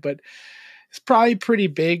said, but it's probably pretty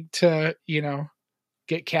big to, you know,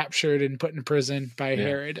 get captured and put in prison by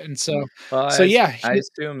Herod. And so, I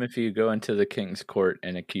assume if you go into the king's court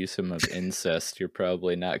and accuse him of incest, you're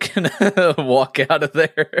probably not gonna walk out of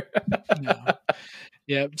there. No.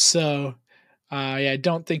 Yep. So, I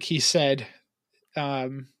don't think he said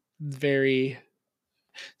said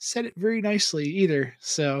it very nicely either.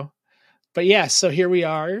 So, but yeah, so here we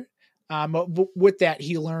are. With that,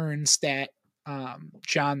 he learns that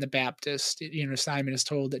John the Baptist, you know, Simon is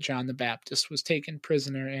told that John the Baptist was taken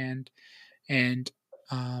prisoner, and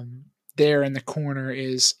there in the corner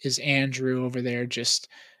is Andrew over there, just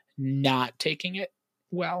not taking it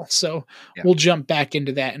well. So we'll jump back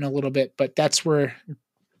into that in a little bit, but that's where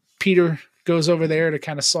Peter goes over there to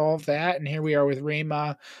kind of solve that. And here we are with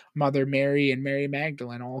Rama, Mother Mary, and Mary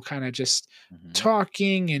Magdalene, all kind of just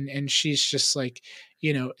talking. And she's just like,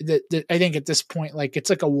 you know, I think at this point, like, it's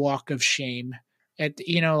like a walk of shame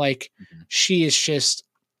like she is just,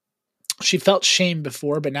 she felt shame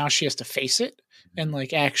before, but now she has to face it and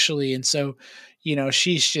like actually. And so, you know,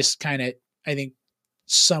 she's just kind of, I think,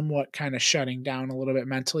 somewhat kind of shutting down a little bit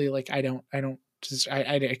mentally. Like, I can't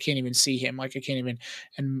even see him. Like, I can't even,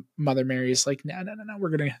 and Mother Mary is like, no, we're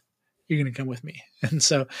going to, you're going to come with me. And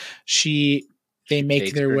so they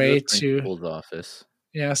make their way to the principal's office.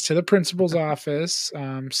 Yes, to the principal's office,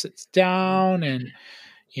 sits down and,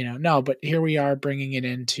 no, but here we are bringing it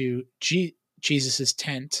into Jesus's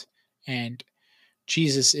tent, and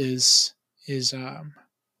Jesus is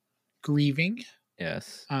grieving.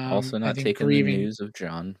 Yes. Also not taking the news of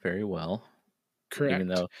John very well. Correct. Even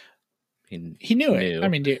though he knew it. I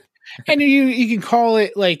mean, dude, and you can call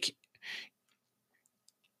it like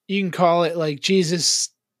Jesus,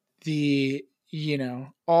 the,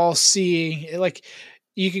 all seeing, like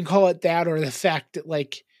you can call it that, or the fact that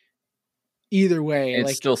like either way, it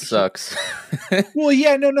like still sucks. Well,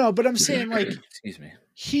 yeah, no, but I'm saying like, excuse me.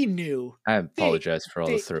 He knew. I apologize for all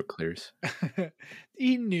the throat clears.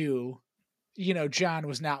 He knew, John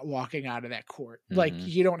was not walking out of that court. Mm-hmm. Like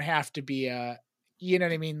you don't have to be you know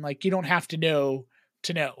what I mean? Like you don't have to know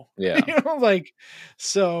to know. Yeah. Like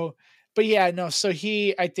so. But yeah, no. So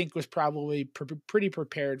he, I think, was probably pretty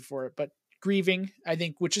prepared for it, but grieving, I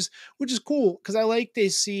think, which is cool because I like they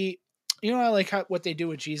see, I like what they do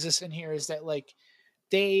with Jesus in here is that like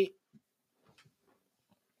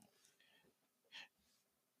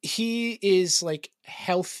he is like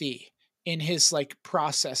healthy in his like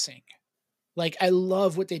processing. Like I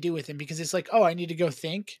love what they do with him because it's like, oh, I need to go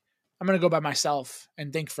think. I'm going to go by myself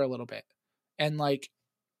and think for a little bit. And like,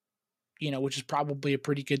 which is probably a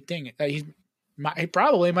pretty good thing. He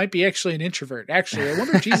probably might be actually an introvert. Actually, I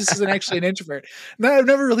wonder if Jesus isn't actually an introvert. No, I've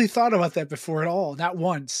never really thought about that before at all. Not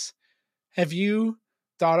once. Have you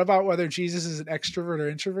thought about whether Jesus is an extrovert or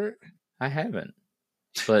introvert? I haven't,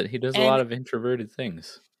 but he does a lot of introverted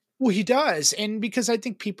things. Well, he does. And because I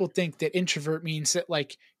think people think that introvert means that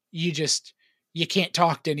like, you can't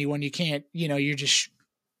talk to anyone. You can't, you're just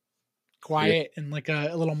quiet and like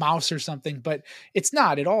a little mouse or something, but it's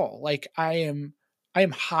not at all. Like I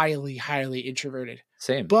am highly, highly introverted.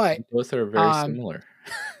 Same. But both are very similar.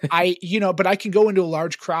 but I can go into a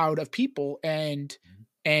large crowd of people and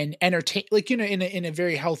entertain, like, in a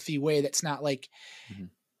very healthy way. That's not like,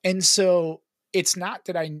 and so it's not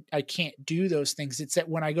that I can't do those things. It's that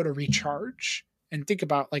when I go to recharge and think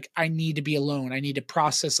about like, I need to be alone. I need to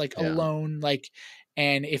process like alone. Like,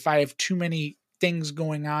 and if I have too many things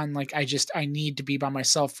going on, like I need to be by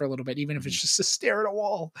myself for a little bit, even if it's just to stare at a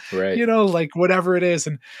wall, right? Like whatever it is.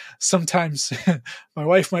 And sometimes my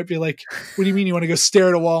wife might be like, what do you mean you want to go stare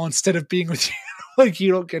at a wall instead of being with you? Like,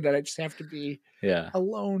 you don't get that. I just have to be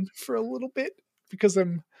alone for a little bit because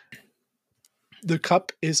the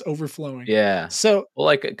cup is overflowing. Yeah. So, well,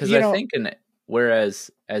 like, because I think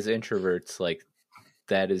whereas as introverts, like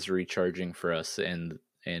that is recharging for us, and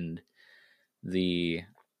the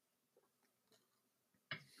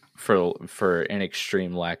for an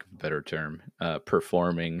extreme lack of a better term,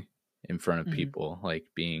 performing in front of people, like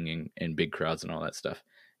being in big crowds and all that stuff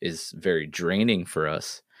is very draining for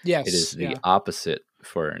us. Yes. It is the opposite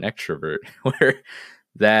for an extrovert, where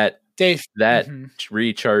that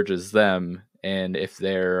recharges them. And if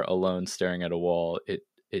they're alone staring at a wall,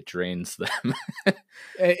 it drains them.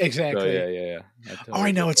 Exactly. So, yeah.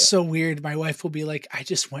 I know. It's so weird. My wife will be like, I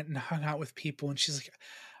just went and hung out with people. And she's like,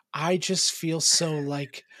 I just feel so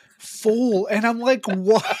like full. And I'm like,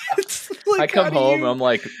 what? Like, I come home and I'm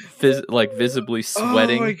like, visibly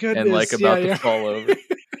sweating and like about to fall over.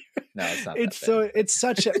 No, it's not. It's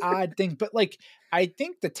such an odd thing. But like, I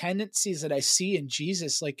think the tendencies that I see in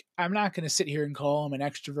Jesus, like, I'm not going to sit here and call him an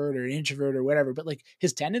extrovert or an introvert or whatever, but like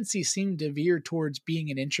his tendencies seem to veer towards being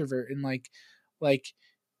an introvert. And like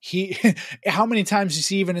he, how many times you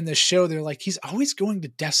see even in this show, they're like, he's always going to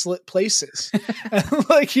desolate places.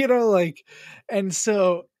 Like, and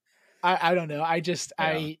so I don't know. I just,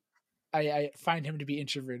 I find him to be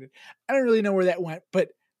introverted. I don't really know where that went, but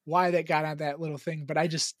why that got on that little thing, but I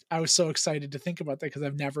was so excited to think about that because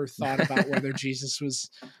I've never thought about whether Jesus was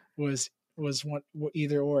one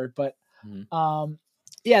either or. But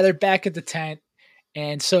they're back at the tent,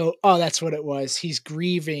 and so that's what it was. He's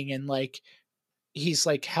grieving and like he's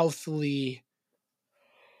like healthily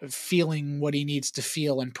feeling what he needs to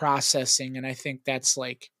feel and processing, and I think that's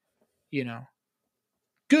like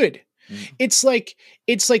good. It's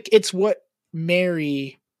what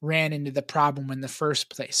Mary ran into the problem in the first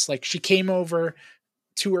place. Like she came over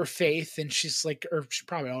to her faith and she's like, or she's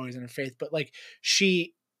probably always in her faith, but like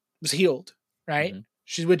she was healed, right?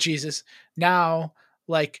 She's with Jesus. Now,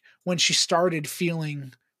 like when she started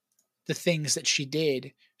feeling the things that she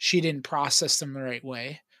didn't process them the right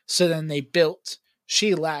way. So then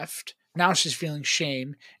she left. Now she's feeling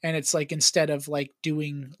shame. And it's like, instead of like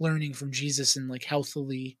learning from Jesus and like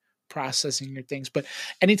healthily processing your things. But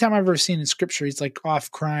anytime I've ever seen in scripture, he's like off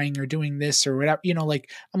crying or doing this or whatever, like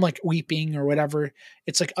I'm like weeping or whatever.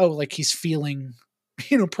 It's like, oh, like he's feeling,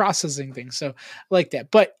 processing things. So I like that.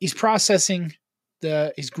 But he's processing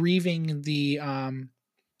he's grieving the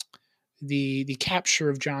capture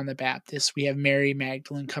of John the Baptist. We have Mary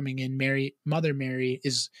Magdalene coming in. Mother Mary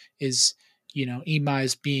is Ema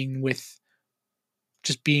is being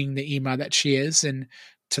the Ema that she is, and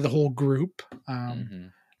to the whole group.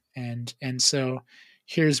 And so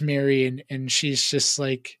here's Mary, and she's just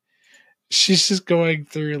going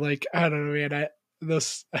through, like, I don't know, man.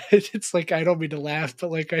 It's like, I don't mean to laugh,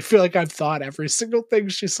 but like I feel like I've thought every single thing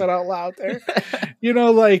she said out loud there.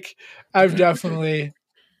 Like I've definitely.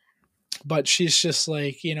 But she's just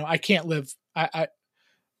like, I can't live.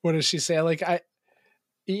 What does she say? Like,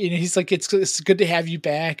 he's like, it's good to have you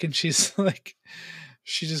back. And she's like,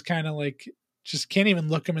 she just kind of like, just can't even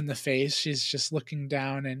look him in the face. She's just looking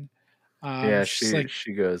down, and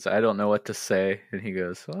she goes, I don't know what to say. And he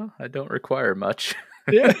goes, well, I don't require much.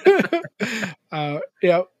 Yeah.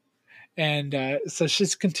 Yeah. And so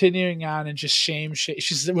she's continuing on and just shame.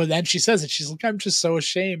 Then she says it. She's like, I'm just so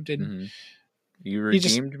ashamed. And you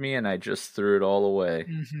redeemed me, and I just threw it all away.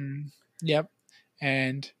 Yep.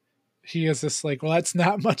 And he is this like, well, that's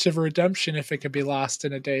not much of a redemption if it could be lost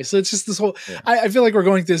in a day. So it's just this whole. Yeah. I feel like we're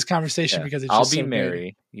going through this conversation because it's. I'll just be so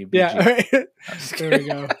Mary. You be right. There we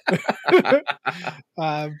go.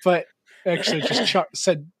 But actually, just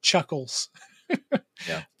said chuckles.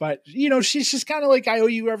 Yeah. But she's just kind of like, I owe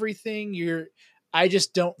you everything. I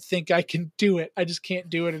just don't think I can do it. I just can't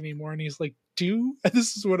do it anymore. And he's like,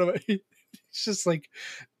 this is what it's just like,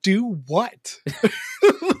 do what?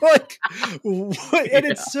 Like, what? And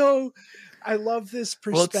it's so, I love this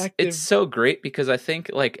perspective. Well, it's so great because I think,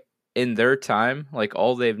 like, in their time, like,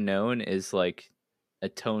 all they've known is like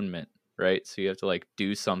atonement, right? So you have to like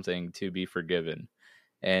do something to be forgiven.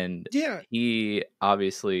 And he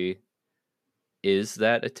obviously is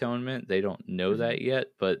that atonement. They don't know that yet,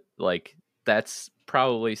 but like, that's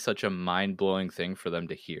probably such a mind-blowing thing for them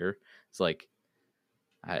to hear. It's like,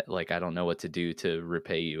 I don't know what to do to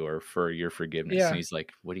repay you or for your forgiveness. Yeah. And he's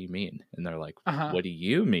like, what do you mean? And they're like, what do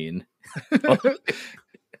you mean?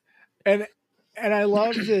 And I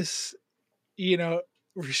love this, where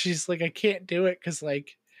she's like, I can't do it. Cause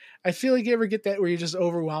like, I feel like you ever get that where you're just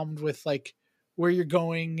overwhelmed with like where you're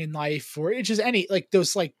going in life, or it's just any, like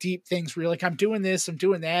those like deep things where you're like, I'm doing this, I'm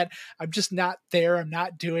doing that. I'm just not there. I'm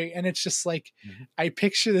not doing. And it's just like, I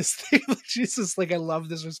picture this thing. Like, Jesus, like, I love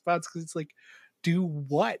this response. Cause it's like, do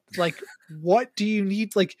what? Like, what do you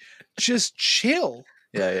need? Like, just chill.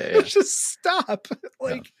 Yeah. Just stop.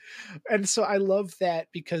 Like, and so I love that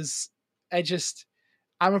because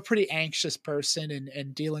I'm a pretty anxious person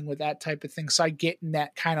and dealing with that type of thing. So I get in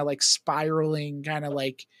that kind of like spiraling, kind of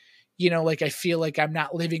like, like I feel like I'm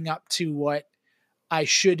not living up to what I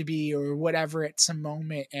should be or whatever at some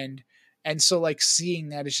moment. And so like seeing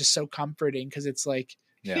that is just so comforting because it's like,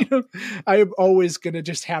 I'm always going to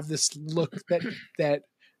just have this look that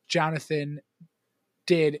Jonathan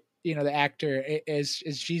did, the actor, as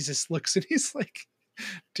Jesus looks and he's like,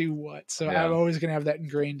 do what? So I'm always going to have that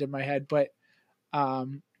ingrained in my head. But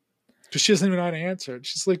because she doesn't even know how to answer it.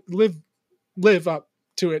 She's like, live up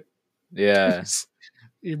to it. Yeah.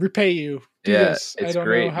 Repay you. Do this. It's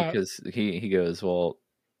great because he goes, well,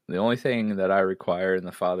 the only thing that I require and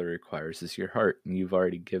the Father requires is your heart, and you've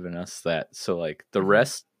already given us that. So like the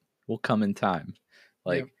rest will come in time,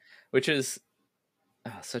 like, which is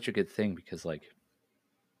such a good thing because like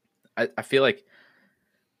I feel like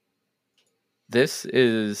this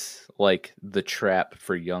is like the trap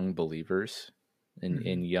for young believers and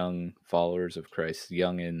in young followers of Christ,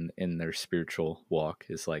 young in their spiritual walk,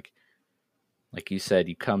 is like you said,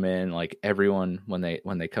 you come in, like everyone when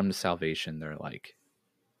they come to salvation, they're like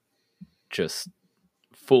just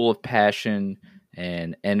full of passion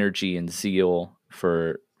and energy and zeal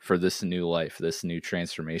for this new life, this new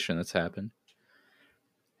transformation that's happened.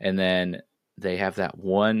 And then they have that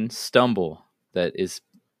one stumble that is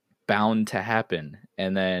bound to happen.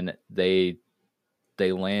 And then they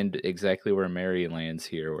land exactly where Mary lands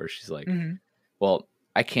here, where she's like, well,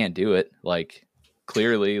 I can't do it. Like,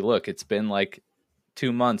 clearly, look, it's been like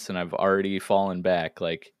 2 months and I've already fallen back.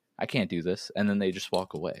 Like, I can't do this. And then they just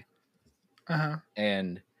walk away.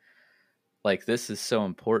 And like, this is so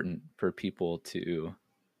important for people to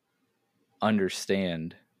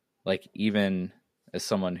understand, like, even as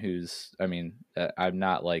someone who's, I'm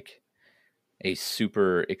not like a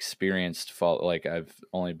super experienced like I've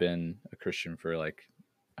only been a Christian for like,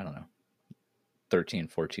 I don't know, 13,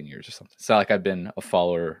 14 years or something. It's not like I've been a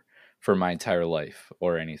follower for my entire life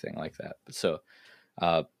or anything like that. So,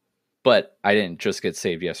 but I didn't just get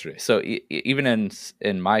saved yesterday. So even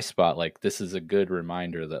in my spot, like, this is a good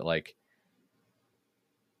reminder that, like,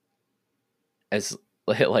 as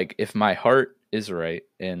like, if my heart is right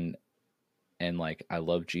and like, I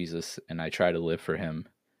love Jesus and I try to live for him,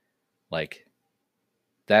 like,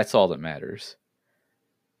 that's all that matters.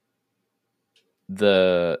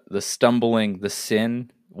 The stumbling, the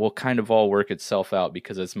sin will kind of all work itself out,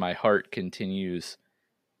 because as my heart continues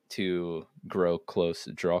to draw close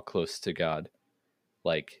to God,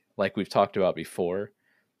 like we've talked about before,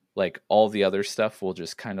 like, all the other stuff will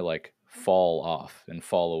just kind of like fall off and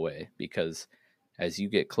fall away, because as you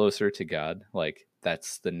get closer to God, like,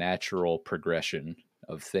 that's the natural progression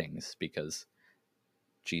of things, because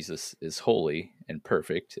Jesus is holy and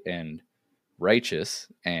perfect and righteous,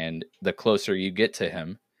 and the closer you get to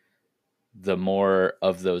him, the more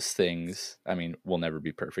of those things, I mean, we'll never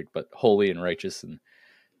be perfect, but holy and righteous, and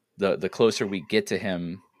the closer we get to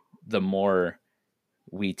him, the more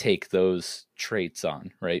we take those traits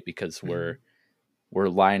on, right? Because we're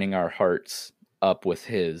lining our hearts up with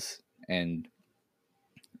his, and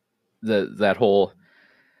that whole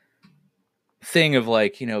thing of,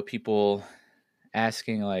 like, people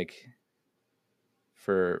asking, like,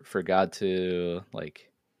 for God to,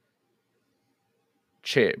 like,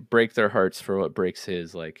 break their hearts for what breaks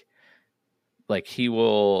his, like he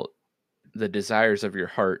will, the desires of your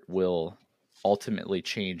heart will ultimately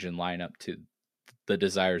change and line up to the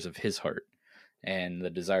desires of his heart, and the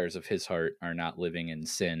desires of his heart are not living in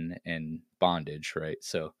sin and bondage, right?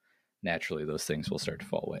 So naturally those things will start to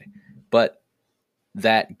fall away. But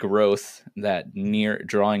that growth, that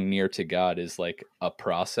drawing near to God, is like a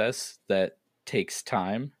process that takes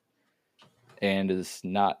time and is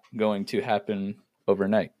not going to happen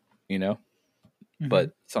overnight,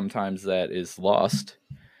 but sometimes that is lost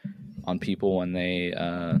on people when they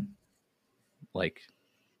like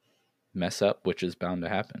mess up, which is bound to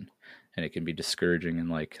happen, and it can be discouraging, and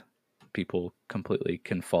like people completely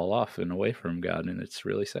can fall off and away from God, and it's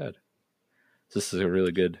really sad. This is a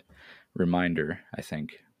really good reminder, I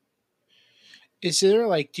think. Is there,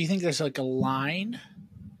 like, do you think there's like a line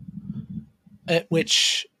at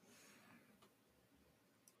which,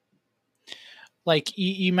 like,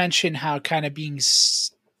 you mentioned how kind of you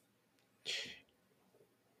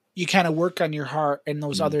kind of work on your heart and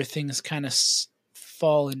those other things kind of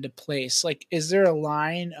fall into place. Like, is there a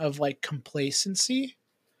line of like complacency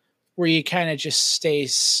where you kind of just stay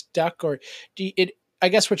stuck, or I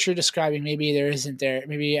guess what you're describing, maybe there isn't there.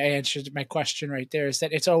 Maybe I answered my question right there, is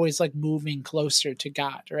that it's always like moving closer to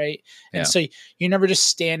God, right? And so you're never just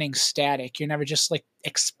standing static. You're never just like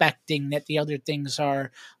expecting that the other things are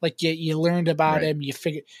like, you learned about him, you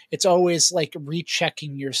figure, it's always like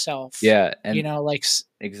rechecking yourself. Yeah. And like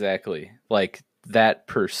exactly, like that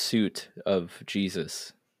pursuit of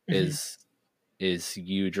Jesus is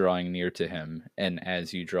you drawing near to him. And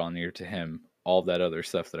as you draw near to him, all that other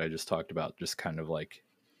stuff that I just talked about just kind of like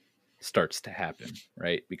starts to happen,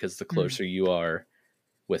 right? Because the closer you are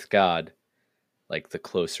with God, like the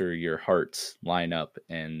closer your hearts line up,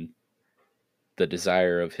 and the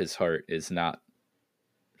desire of his heart is not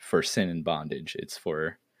for sin and bondage, it's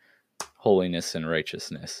for holiness and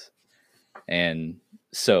righteousness. And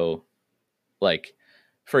so, like,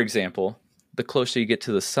 for example, the closer you get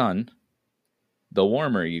to the sun, the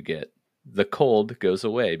warmer you get. The cold goes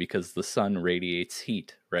away because the sun radiates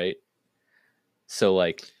heat, right? So,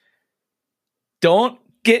 like, don't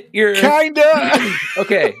get your kinda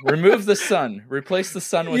okay. Remove the sun. Replace the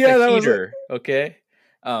sun with a heater. Okay.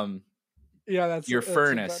 That's your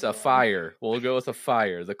furnace, a fire. We'll go with a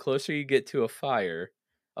fire. The closer you get to a fire,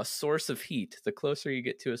 a source of heat. The closer you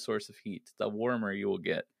get to a source of heat, the warmer you will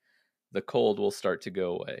get. The cold will start to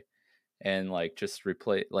go away, and like just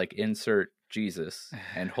replace, like insert Jesus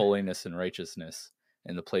and holiness and righteousness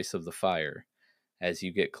in the place of the fire. As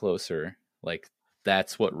you get closer, like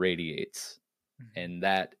that's what radiates, and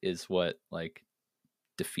that is what like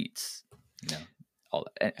defeats, all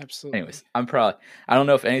that. Absolutely. Anyways, I don't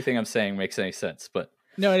know if anything I'm saying makes any sense, but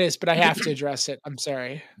no, it is. But I have to address it. I'm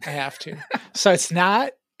sorry, I have to. So it's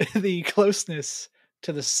not the closeness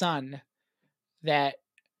to the sun that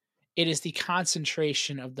it is the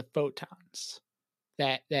concentration of the photons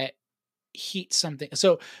that heat something.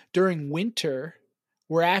 So during winter,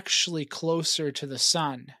 we're actually closer to the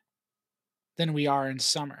sun than we are in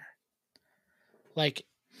summer. Like,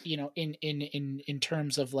 in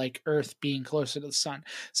terms of like Earth being closer to the sun.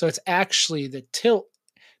 So it's actually the tilt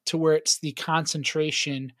to where it's the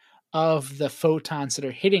concentration of the photons that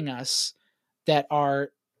are hitting us that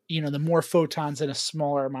are, the more photons in a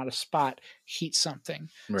smaller amount of spot heat something.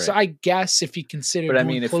 Right. So I guess if you consider, but I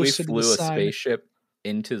mean, if we flew a spaceship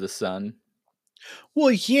into the sun.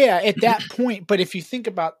 Well, yeah, at that point, but if you think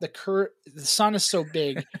about the sun is so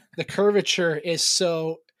big, the curvature is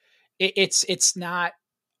so it's not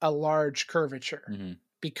a large curvature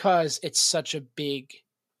because it's such a big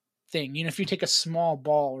thing. If you take a small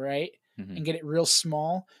ball, right, and get it real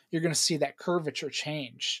small, you're going to see that curvature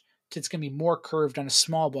change. It's going to be more curved on a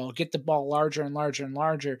small ball. Get the ball larger and larger and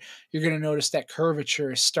larger, you're going to notice that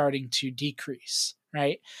curvature is starting to decrease,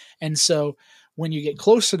 right? And so when you get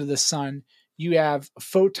closer to the sun, you have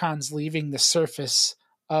photons leaving the surface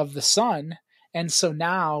of the sun. And so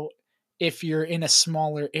now if you're in a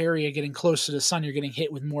smaller area getting closer to the sun, you're getting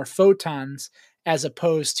hit with more photons, as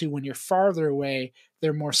opposed to when you're farther away,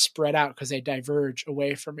 they're more spread out because they diverge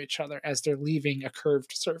away from each other as they're leaving a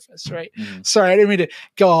curved surface, right? Sorry, I didn't mean to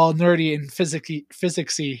go all nerdy and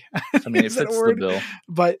physicsy. I mean, it fits the bill.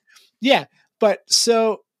 But yeah,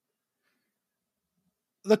 so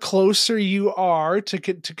the closer you are to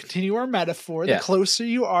continue our metaphor, the closer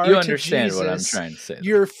you are to understand Jesus, what I'm trying to say.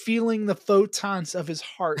 You're feeling the photons of his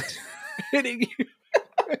heart hitting you.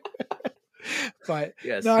 But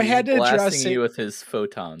yes, no, I had to address you with his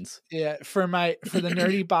photons. Yeah, for the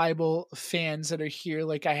nerdy Bible fans that are here,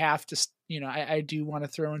 like I have to, I do want to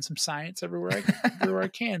throw in some science everywhere I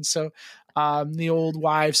can. So, the old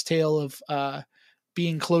wives' tale of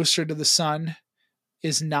being closer to the sun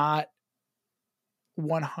is not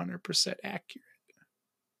 100% accurate.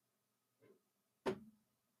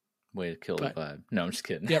 Way to kill the vibe. No, I'm just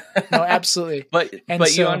kidding. Yep. No, absolutely. but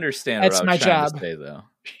you understand what I was trying to say, though.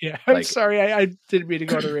 Yeah, I'm sorry. I didn't mean to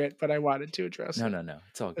go to rant, but I wanted to address it. No.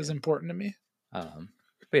 It's all good. It's important to me. But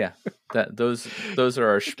yeah, those are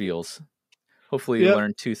our spiels. Hopefully you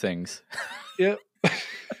learned 2 things. Yep.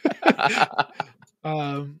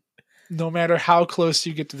 No matter how close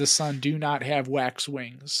you get to the sun, do not have wax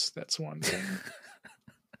wings. That's one thing.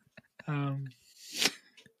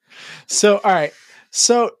 So, all right.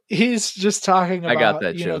 So he's just talking about. I got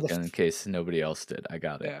that joke in case nobody else did. I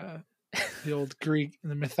got it. Yeah. The old Greek,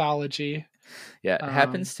 the mythology. Yeah, it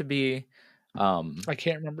happens to be. I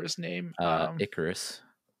can't remember his name. Icarus.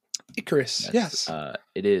 Icarus. Yes.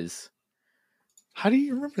 It is. How do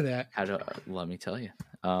you remember that? Let me tell you.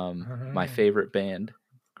 My favorite band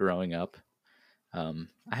growing up. I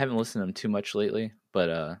haven't listened to them too much lately,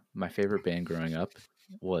 but my favorite band growing up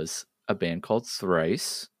was a band called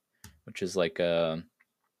Thrice, which is like I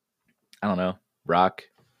don't know, rock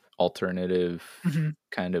alternative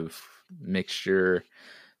kind of mixture.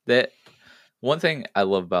 That one thing I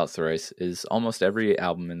love about Thrice is almost every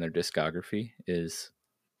album in their discography is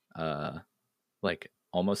like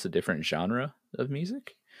almost a different genre of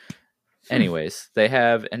music. Anyways, they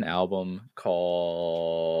have an album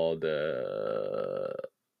called I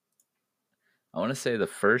want to say the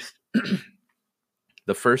first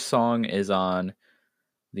the first song is on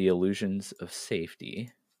The Illusions of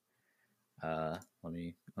Safety. Let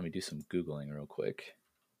me do some Googling real quick.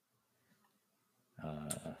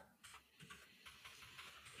 I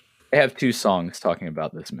have 2 songs talking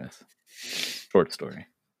about this myth. Short story.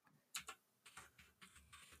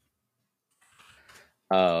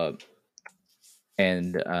 And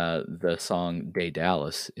the song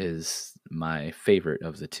Daedalus is my favorite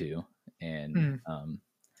of the 2. And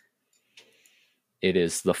it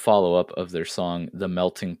is the follow-up of their song The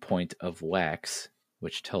Melting Point of Wax,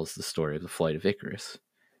 which tells the story of the flight of Icarus.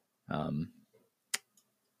 But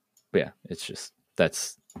yeah, it's just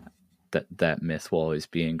that myth will always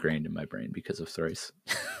be ingrained in my brain because of Thrice.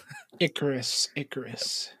 Icarus.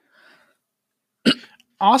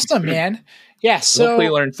 Awesome, man. Yeah, so hopefully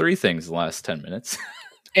you learned 3 things in the last 10 minutes.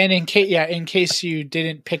 And in case you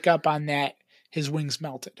didn't pick up on that, his wings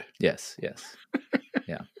melted. Yes.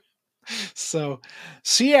 Yeah. So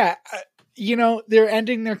yeah, they're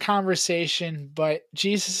ending their conversation, but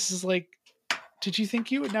Jesus is like, "Did you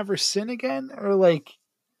think you would never sin again?" Or like,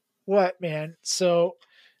 "What, man?" So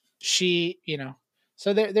she,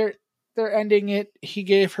 so they're ending it. He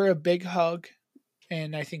gave her a big hug,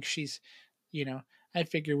 and I think she's, I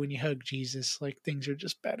figure when you hug Jesus, like things are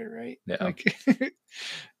just better, right? Yeah. Like,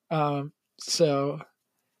 so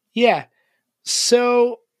yeah.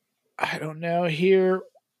 So I don't know here.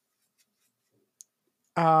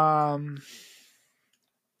 I'm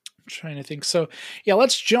trying to think. So yeah,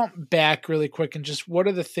 let's jump back really quick and just what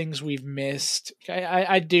are the things we've missed?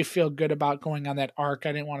 I do feel good about going on that arc.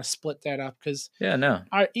 I didn't want to split that up because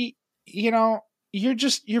you're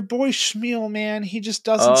just your boy Shmuel, man. He just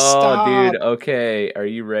doesn't stop. Oh, dude. Okay, are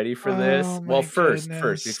you ready for this? Well, first,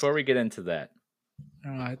 before we get into that,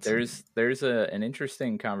 there's an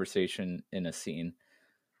interesting conversation in a scene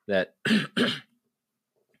that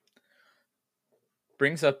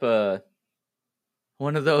brings up a.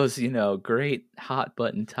 one of those, great hot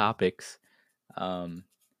button topics.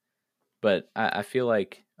 But I feel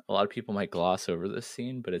like a lot of people might gloss over this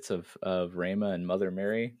scene, but it's of Rhema and Mother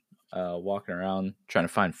Mary walking around trying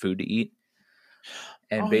to find food to eat.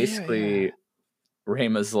 And basically,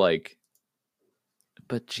 Rhema's like,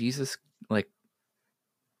 but Jesus, like,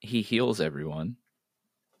 he heals everyone.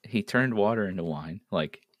 He turned water into wine.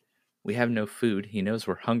 Like, we have no food. He knows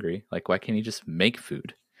we're hungry. Like, why can't he just make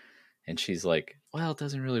food? And she's like, well, it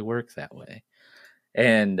doesn't really work that way.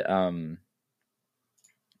 And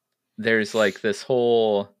there's like this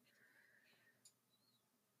whole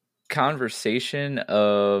conversation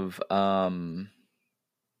of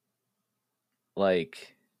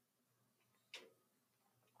like,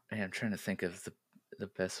 man, I'm trying to think of the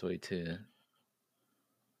best way to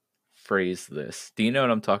phrase this. Do you know what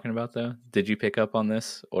I'm talking about though? Did you pick up on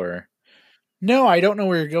this or? No, I don't know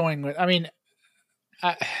where you're going with. I mean,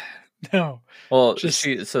 no. Well,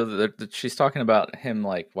 she's talking about him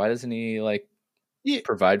like, why doesn't he like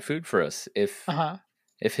provide food for us if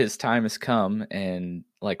his time has come, and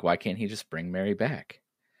like, why can't he just bring Mary back?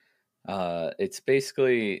 It's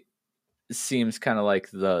basically seems kind of like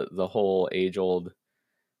the whole age old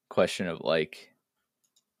question of like,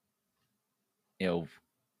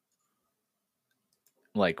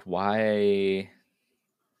 like why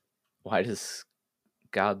does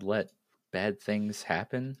God let bad things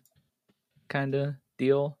happen kind of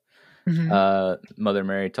deal. Mother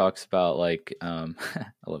Mary talks about like I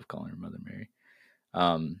love calling her Mother Mary.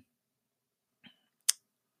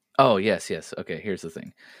 Oh yes okay, here's the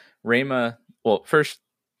thing. Rhema, well, first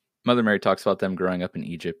Mother Mary talks about them growing up in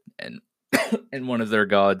Egypt, and and one of their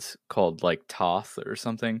gods called like Thoth or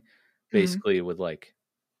something basically would like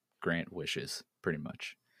grant wishes pretty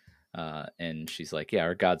much. And she's like, yeah,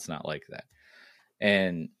 our God's not like that.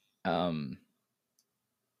 And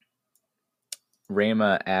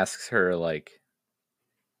Rhema asks her like,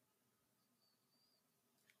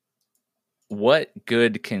 what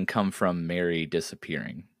good can come from Mary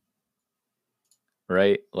disappearing?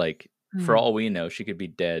 Right? Like, for all we know, she could be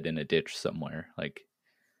dead in a ditch somewhere. Like,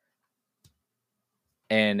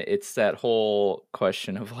 and it's that whole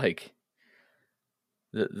question of like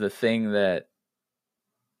the thing that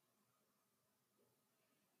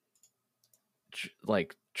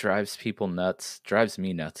like drives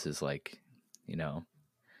me nuts is like,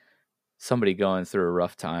 somebody going through a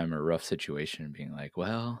rough time or a rough situation and being like,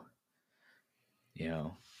 well,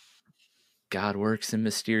 God works in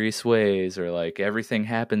mysterious ways, or like everything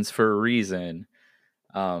happens for a reason.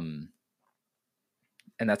 And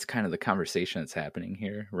that's kind of the conversation that's happening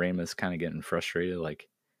here. Rhema's kind of getting frustrated, like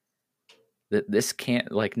this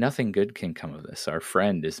can't, like, nothing good can come of this. Our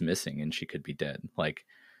friend is missing and she could be dead. Like,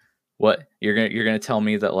 what, you're gonna tell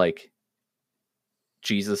me that like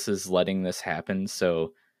Jesus is letting this happen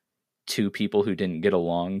so two people who didn't get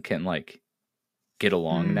along can like get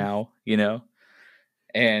along now,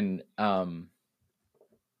 And I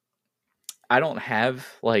don't have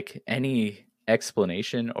like any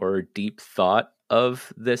explanation or deep thought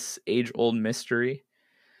of this age-old mystery.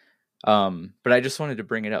 But I just wanted to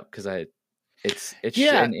bring it up because it's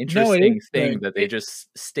an interesting thing that they just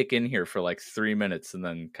stick in here for like 3 minutes and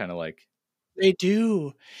then kind of like they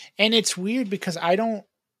do. And it's weird because I don't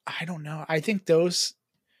know. I think those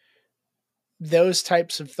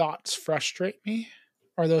types of thoughts frustrate me,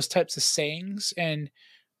 or those types of sayings. And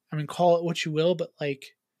I mean, call it what you will, but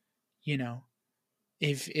like,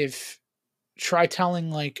 if try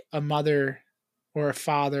telling like a mother or a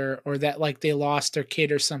father, or that like they lost their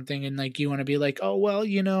kid or something, and like you want to be like, oh well,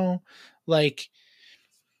 like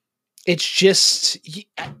it's just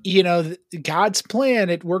God's plan,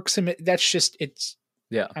 it works in it. That's just, it's,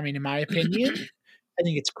 yeah, I mean, in my opinion, I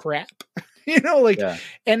think it's crap. And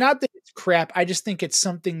not that it's crap, I just think it's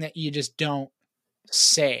something that you just don't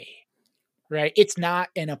say, right? It's not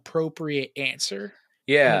an appropriate answer.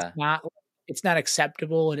 Yeah. It's not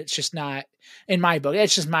acceptable, and it's just not in my book.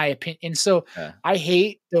 It's just my opinion. So I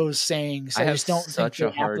hate those sayings. I just don't think such a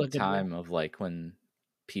hard applicable. Time of like when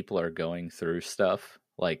people are going through stuff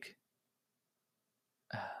like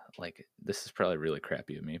this is probably really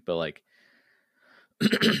crappy of me, but like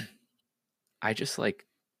I just like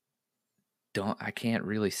I can't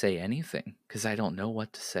really say anything because I don't know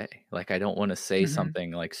what to say. Like, I don't want to say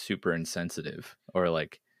something like super insensitive or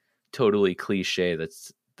like totally cliche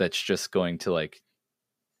that's just going to like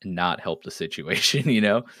not help the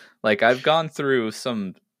situation, Like, I've gone through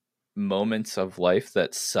some moments of life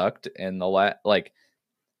that sucked, and like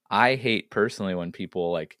I hate personally when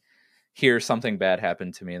people like hear something bad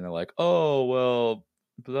happen to me and they're like, oh well,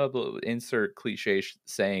 blah blah, insert cliche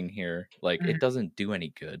saying here. Like, it doesn't do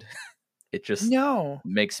any good. it just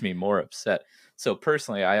makes me more upset. So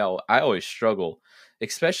personally, I always struggle,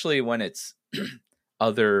 especially when it's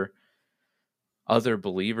other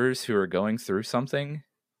believers who are going through something.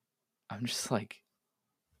 I'm just like,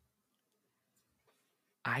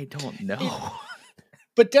 I don't know.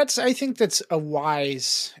 But I think that's a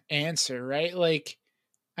wise answer, right? Like,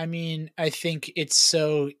 I mean, I think it's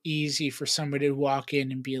so easy for somebody to walk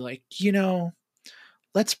in and be like,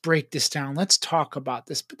 let's break this down. Let's talk about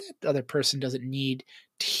this. But that other person doesn't need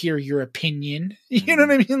to hear your opinion. You know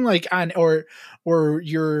what I mean? Like or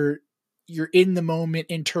your in the moment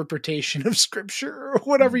interpretation of scripture or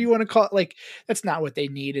whatever you want to call it. Like, that's not what they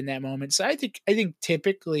need in that moment. So I think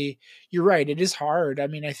typically you're right. It is hard. I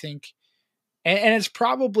mean, I think, and it's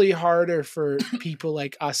probably harder for people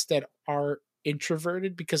like us that are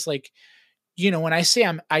introverted, because like, when I say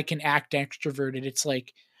I can act extroverted, it's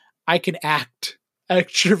like I can act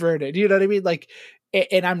extroverted. You know what I mean? Like,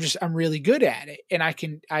 and I'm really good at it. And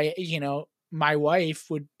my wife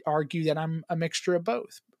would argue that I'm a mixture of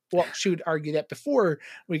both. Well, she would argue that before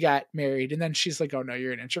we got married, and then she's like, "Oh no,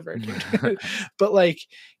 you're an introvert." But like,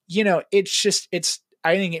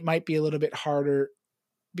 I think it might be a little bit harder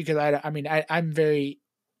because I think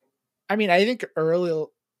a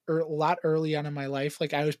lot early on in my life,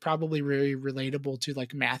 like I was probably very relatable to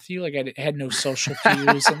like Matthew. Like I had no social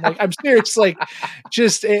cues, and like I'm serious, like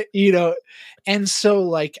just and so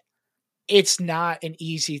like it's not an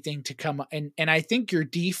easy thing to come up. And I think your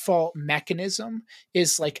default mechanism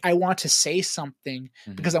is like, I want to say something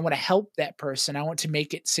because I want to help that person. I want to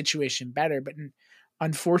make it situation better. But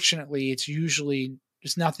unfortunately, it's usually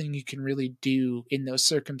there's nothing you can really do in those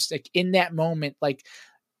circumstances. Like in that moment, like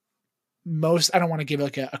I don't want to give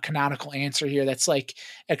like a canonical answer here that's like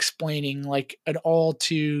explaining like an all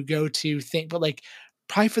to go to thing, but like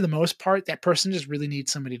probably for the most part, that person just really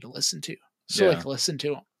needs somebody to listen to. So like listen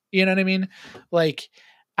to them. You know what I mean? Like,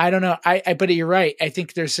 I don't know. But you're right. I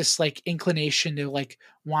think there's this like inclination to like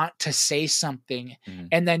want to say something.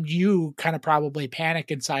 And then you kind of probably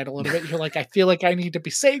panic inside a little bit. You're like, I feel like I need to be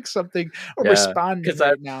saying something or responding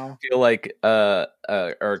right now. I feel like,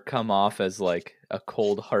 or come off as like a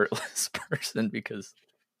cold, heartless person because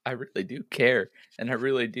I really do care. And I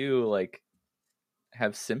really do like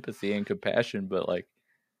have sympathy and compassion, but like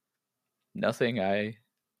nothing I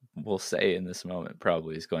will say in this moment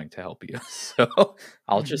probably is going to help you. So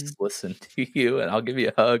I'll just listen to you and I'll give you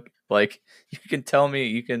a hug. Like you can tell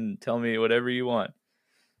me whatever you want.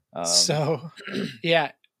 So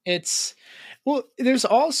yeah, there's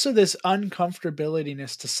also this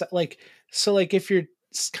uncomfortability-ness to like, so like if you're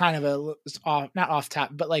kind of not off top,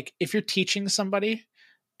 but like if you're teaching somebody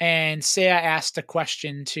and say I asked a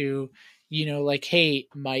question to, like, hey,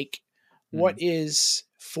 Mike, what is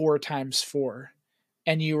 4 times 4?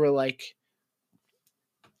 And you were like,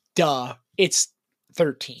 duh, it's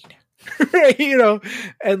 13.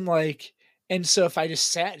 And like, and so if I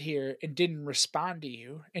just sat here and didn't respond to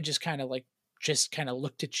you and just kind of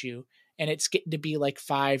looked at you, and it's getting to be like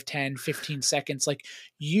 5, 10, 15 seconds, like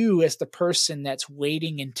you as the person that's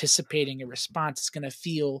waiting, anticipating a response is going to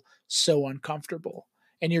feel so uncomfortable.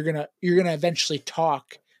 And you're going to eventually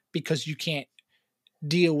talk because you can't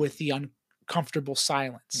deal with the uncomfortable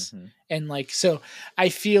silence. And like, so I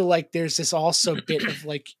feel like there's this also bit of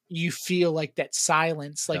like, you feel like that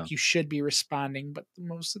silence, like you should be responding, but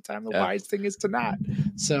most of the time the wise thing is to not.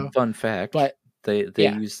 So fun fact, but they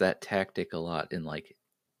use that tactic a lot in like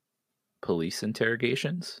police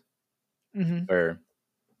interrogations, or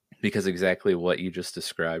because exactly what you just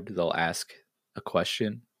described, they'll ask a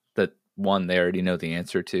question that they already know the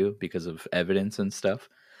answer to because of evidence and stuff.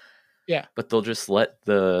 Yeah. But they'll just let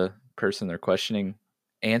the person they're questioning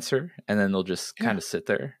answer, and then they'll just kind of sit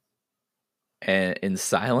there and in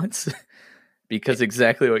silence because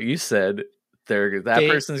exactly what you said,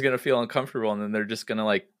 person's going to feel uncomfortable, and then they're just going to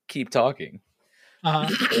like keep talking.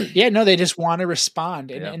 Yeah, no, they just want to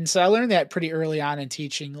respond. And so I learned that pretty early on in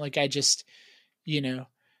teaching. Like I just, you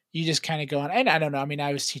just kind of go on, and I don't know. I mean,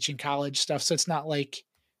 I was teaching college stuff, so it's not like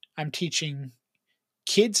I'm teaching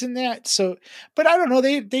kids in that. So, but I don't know.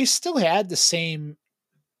 They still had the same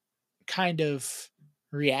kind of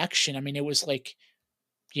reaction. I mean, it was like,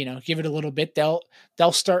 give it a little bit. They'll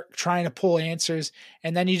start trying to pull answers,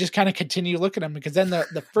 and then you just kind of continue to look at them, because then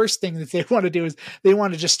the first thing that they want to do is they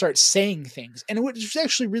want to just start saying things. And it was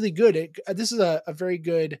actually really good. This is a very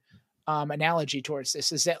good analogy towards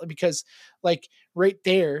this, is that because like right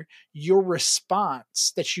there, your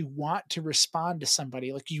response that you want to respond to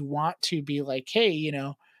somebody, like you want to be like, hey,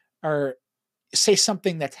 or say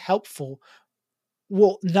something that's helpful.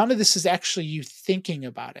 Well, none of this is actually you thinking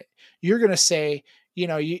about it. You're going to say,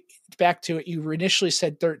 you back to it, you initially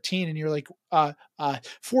said 13 and you're like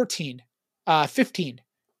 14, 15,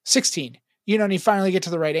 16, and you finally get to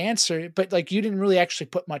the right answer, but like you didn't really actually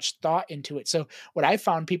put much thought into it. So what I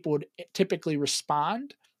found, people would typically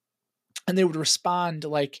respond, and they would respond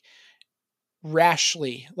like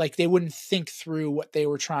rashly, like they wouldn't think through what they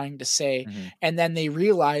were trying to say. Mm-hmm. And then they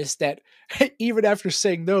realized that even after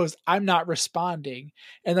saying those, I'm not responding.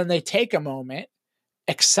 And then they take a moment,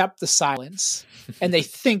 accept the silence, and they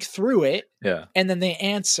think through it. Yeah. And then they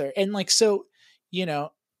answer. And like, so,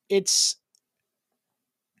 it's,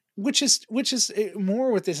 which is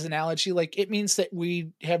more with this analogy, like it means that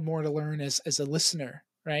we have more to learn as a listener,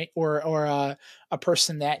 right? Or a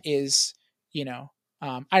person that is,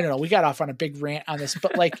 I don't know. We got off on a big rant on this,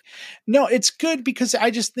 but like, no, it's good because I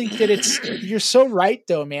just think that you're so right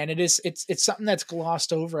though, man. It's something that's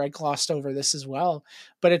glossed over. I glossed over this as well,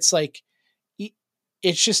 but it's like,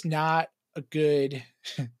 it's just not a good,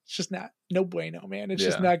 it's just not, no bueno, man. It's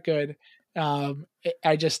just not good.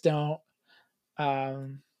 I just don't, that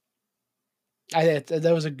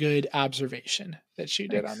was a good observation that you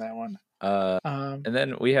did on that one. And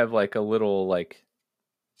then we have like a little, like,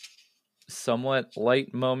 somewhat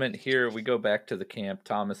light moment here. We go back to the camp.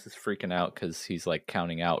 Thomas is freaking out because he's like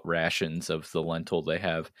counting out rations of the lentil they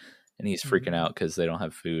have, and he's freaking out because they don't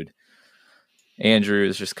have food. Andrew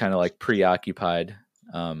is just kind of like preoccupied.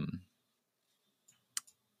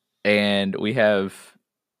 And we have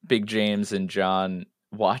Big James and John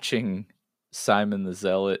watching Simon the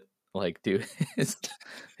Zealot like do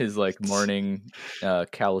his like morning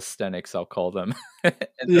calisthenics, I'll call them. And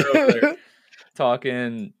they're over there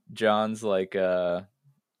talking. John's like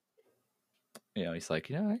he's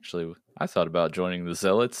like, actually I thought about joining the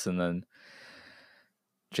Zealots, and then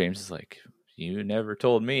James is like, you never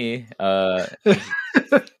told me.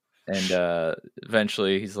 And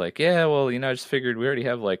eventually he's like, yeah, well, I just figured we already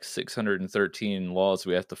have like 613 laws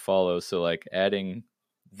we have to follow, so like adding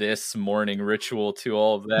this morning ritual to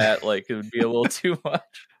all of that, like it would be a little too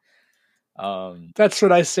much. That's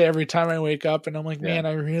what I say every time I wake up, and I'm like, man,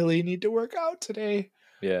 I really need to work out today.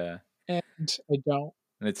 Yeah. And I don't.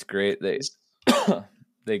 And it's great. They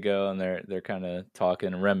go and they're kind of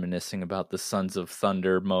talking and reminiscing about the Sons of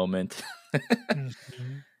Thunder moment.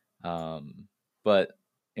 But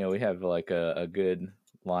we have like a good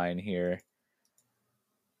line here,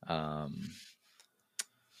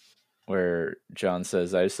 where John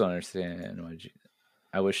says, I just don't understand.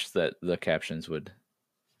 I wish that the captions would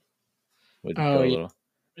go a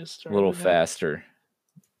little faster,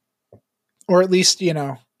 or at least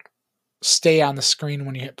stay on the screen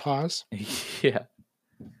when you hit pause. Yeah.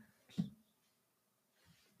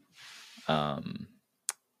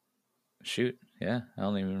 Shoot. Yeah, I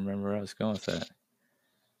don't even remember where I was going with that.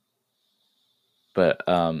 But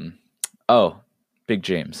Big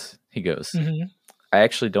James, he goes, I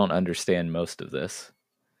actually don't understand most of this.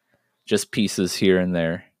 Just pieces here and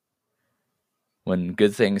there. When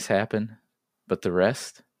good things happen, but the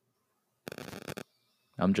rest,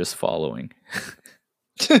 I'm just following.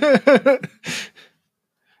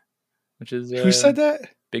 Which is who said that?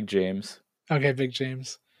 Big James. Okay, Big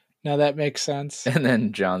James. Now that makes sense. And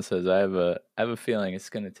then John says, I have a feeling it's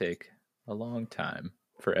going to take a long time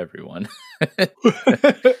for everyone.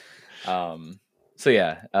 So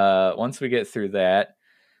yeah, once we get through that,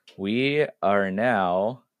 we are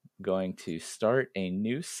now going to start a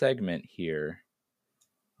new segment here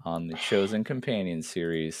on the Chosen Companion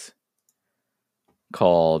series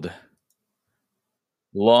called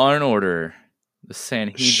Law and Order, the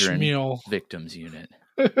Sanhedrin Victims Unit.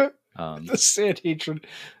 The Sanhedrin.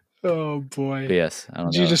 Oh boy. But yes, I don't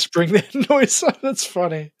know. Did you just bring that noise up? That's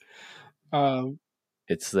funny.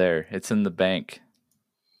 It's there. It's in the bank.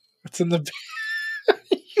 It's in the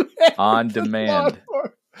on demand.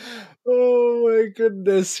 Oh my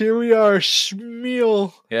goodness. Here we are.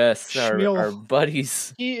 Shmuel. Yes, our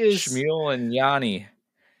buddies. He is Shmuel and Yanni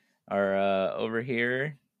are over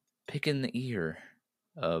here picking the ear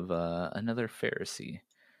of another Pharisee.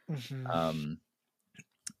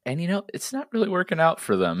 And it's not really working out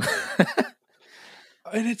for them.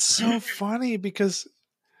 And it's so funny because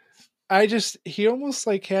he almost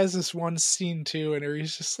like has this one scene too, and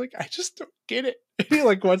he's just like, I just don't get it. And he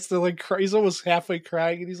like wants to like cry. He's almost halfway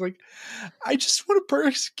crying, and he's like, I just want to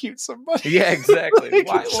persecute somebody. Yeah, exactly. Like,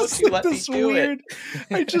 why won't you let me do it?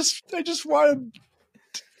 I just want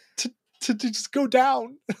him to just go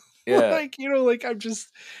down. Yeah. I'm just,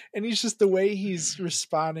 and he's just, the way he's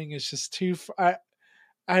responding is just too. I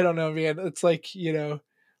don't know, man. It's like,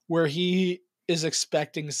 where he is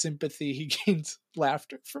expecting sympathy, he gains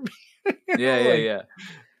laughter from me. Yeah.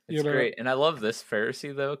 It's great. And I love this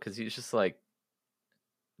Pharisee, though, because he's just like,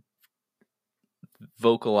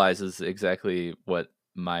 vocalizes exactly what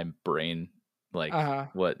my brain, like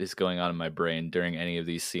what is going on in my brain during any of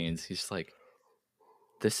these scenes. He's like,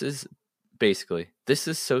 this is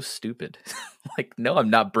so stupid. Like, no, I'm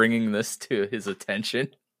not bringing this to his attention.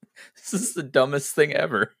 This is the dumbest thing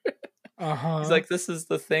ever. He's like, this is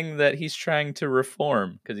the thing that he's trying to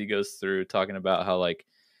reform, because he goes through talking about how, like,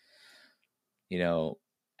 you know,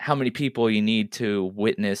 how many people you need to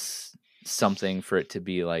witness something for it to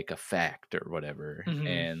be like a fact or whatever.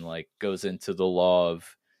 And like goes into the law of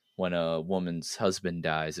when a woman's husband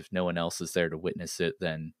dies, if no one else is there to witness it,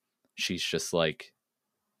 then she's just like,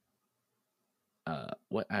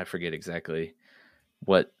 what, I forget exactly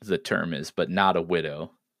what the term is, but not a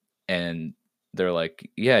widow. And they're like,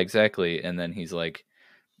 yeah, exactly. And then he's like,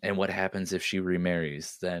 and what happens if she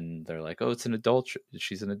remarries? Then they're like, oh, it's an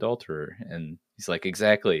she's an adulterer. And he's like,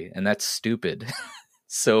 exactly. And that's stupid.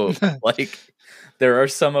 So like, there are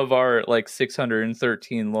some of our like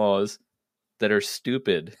 613 laws that are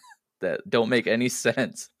stupid, that don't make any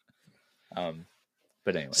sense. But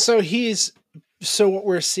anyway. So what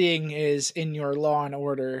we're seeing is, in your Law and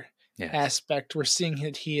Order aspect, we're seeing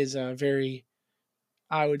that he is a very,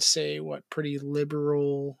 I would say, pretty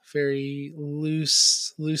liberal, very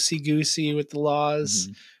loosey-goosey with the laws.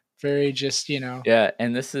 Very just, Yeah,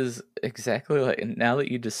 and this is exactly like, now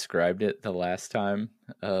that you described it the last time,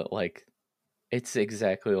 like, it's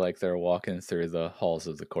exactly like they're walking through the halls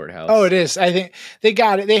of the courthouse. Oh, it is. I think they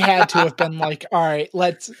got it. They had to have been like, all right,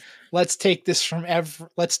 let's take this from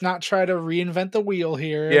let's not try to reinvent the wheel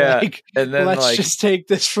here. Yeah, like, and then let's just take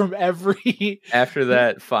this from every. after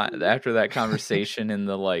that conversation in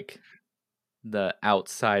the like the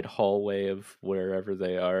outside hallway of wherever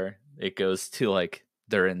they are, it goes to like,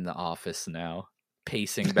 they're in the office now,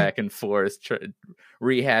 pacing back and forth,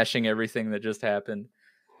 rehashing everything that just happened.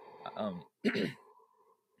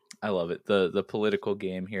 I love it. The political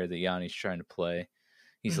game here that Yanni's trying to play.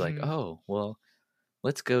 He's like, oh, well,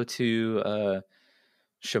 let's go to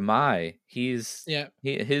Shammai. His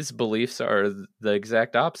beliefs are the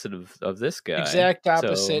exact opposite of this guy. Exact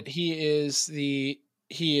opposite. So,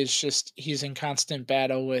 he's in constant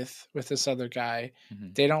battle with this other guy.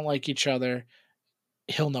 They don't like each other.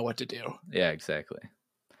 He'll know what to do. Yeah, exactly.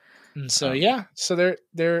 And so so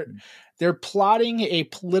they're plotting a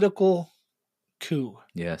political coup.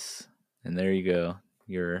 Yes. And there you go.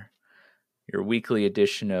 Your weekly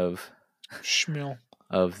edition of Schmiel.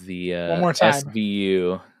 Of the one more time.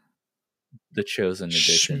 SVU, the Chosen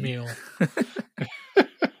edition. Schmiel.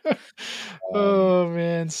 Oh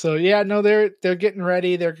man. So they're getting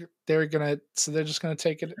ready. They're just gonna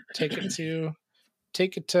take it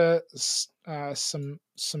to some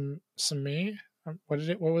me.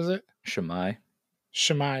 What was it? Shammai.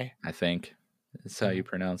 I think that's how you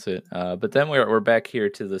pronounce it. But then we're back here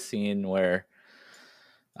to the scene where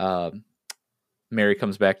Mary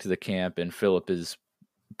comes back to the camp, and Philip is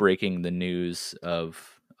breaking the news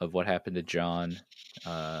of what happened to John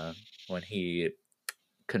when he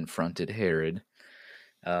confronted Herod.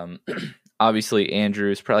 Obviously,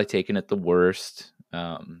 Andrew's probably taking it the worst,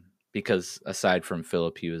 because aside from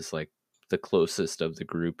Philip, he was like the closest of the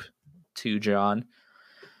group to John.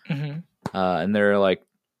 And they're like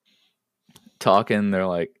talking. They're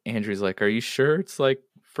like, Andrew's like, "Are you sure it's like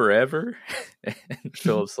forever?" And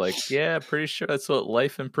Philip's like, "Yeah, pretty sure that's what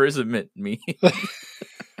life imprisonment means."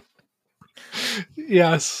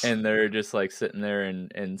 Yes. And they're just like sitting there,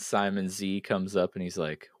 and Simon Z comes up, and he's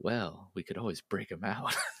like, "Well, we could always break him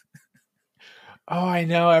out." Oh, I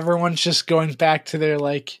know. Everyone's just going back to their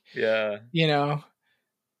like, He's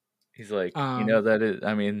like, that is,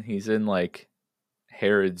 I mean, he's in like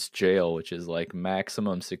Herod's jail, which is like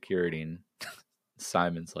maximum security. And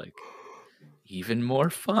Simon's like, even more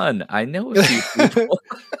fun. I know a few people.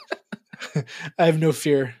 I have no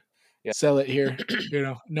fear. Yeah. Sell it here.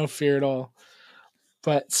 No fear at all.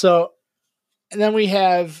 But so, and then we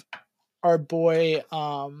have our boy,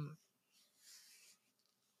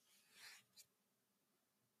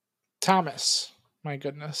 Thomas. My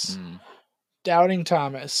goodness. Doubting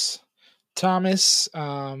Thomas. Is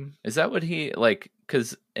that what he like?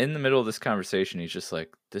 Because in the middle of this conversation, he's just like,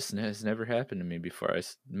 "This has never happened to me before I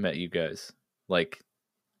met you guys." Like,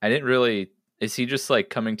 I didn't really. Is he just like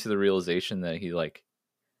coming to the realization that he's like,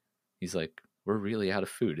 we're really out of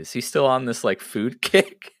food? Is he still on this like food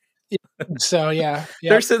kick? So yeah.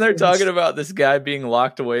 They're sitting there talking about this guy being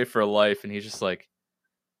locked away for life, and he's just like,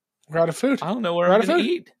 "We're out of food. I don't know where I'm going to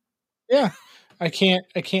eat." Yeah. I can't,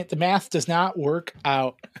 the math does not work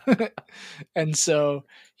out. And so,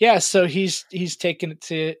 so he's taking it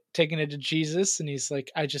to Jesus, and he's like,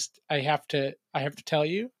 I have to tell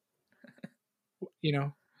you,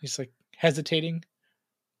 he's like hesitating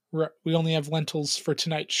we only have lentils for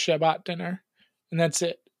tonight's Shabbat dinner, and that's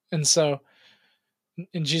it. And so,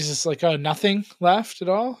 and Jesus is like, oh, nothing left at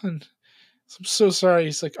all? And I'm so sorry.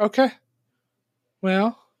 He's like, okay,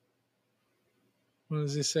 well, what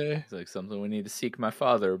does he say? It's like something we need to seek my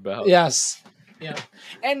Father about. Yes. Yeah.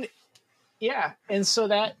 And yeah. And so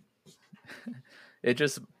that it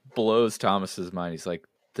just blows Thomas's mind. He's like,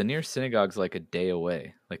 the nearest synagogue's like a day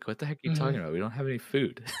away. Like, what the heck are you talking about? We don't have any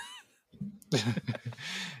food.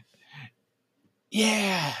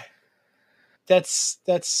 Yeah.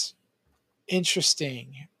 That's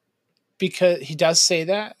interesting. Because he does say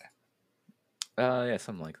that. Yeah,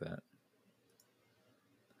 something like that.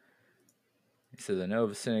 He says, I know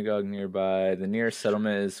of a synagogue nearby. The nearest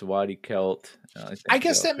settlement is Wadi Kelt. I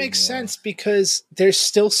guess that makes sense because they're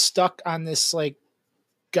still stuck on this, like,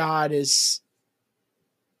 God is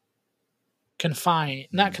confined.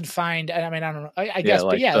 Not confined. I mean, I don't know. I guess,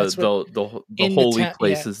 like, but yeah, that's what the holy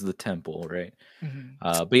place is the temple, right?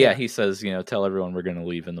 Mm-hmm. But yeah, he says, tell everyone we're going to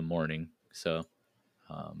leave in the morning. So,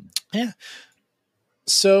 yeah.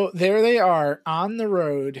 So there they are on the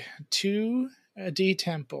road to D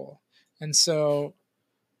Temple. And so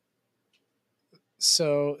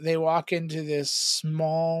they walk into this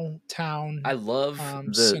small town. I love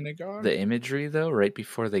synagogue. The imagery, though. Right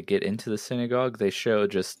before they get into the synagogue, they show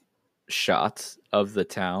just shots of the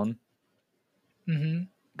town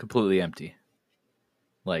completely empty.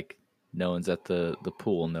 Like, no one's at the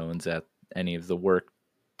pool. No one's at any of the work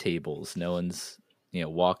tables. No one's,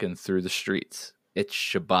 walking through the streets. It's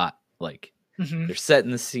Shabbat. Like, they're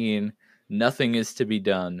setting the scene. Nothing is to be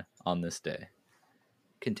done on this day.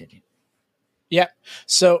 Continue. Yeah.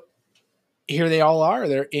 So here they all are.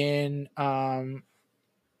 They're in Shabbat.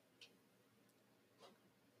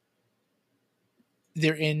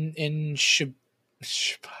 They're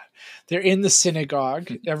in the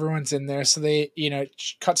synagogue. Everyone's in there. So they, it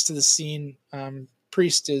cuts to the scene.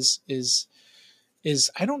 Priest is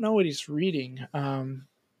I don't know what he's reading.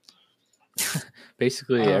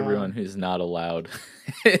 Basically everyone who's not allowed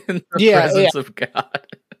in the presence of God.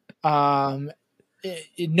 No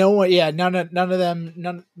one, none of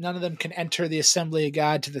them can enter the assembly of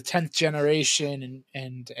God to the 10th generation,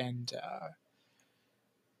 and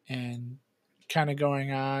kind of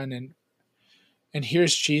going on, and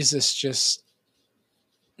here's Jesus just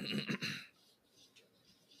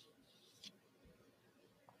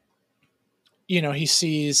he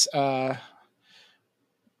sees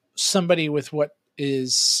somebody with what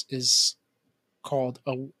is called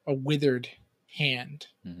a withered hand.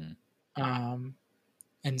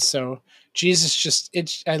 And so Jesus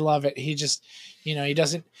I love it. He just, he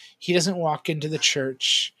doesn't walk into the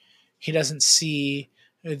church. He doesn't see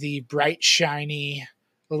the bright, shiny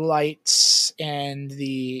lights and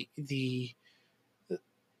the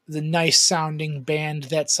nice sounding band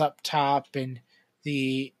that's up top and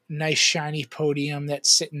the nice shiny podium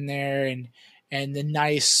that's sitting there and the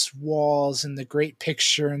nice walls and the great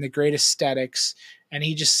picture and the great aesthetics. And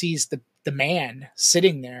he just sees the man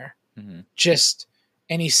sitting there and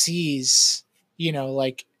he sees, he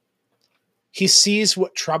sees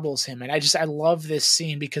what troubles him. And I love this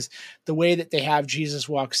scene because the way that they have Jesus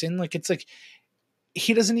walks in, it's like,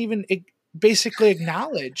 he doesn't even basically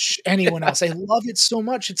acknowledge anyone else. I love it so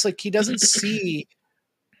much. It's like, he doesn't see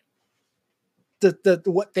the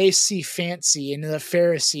what they see fancy and the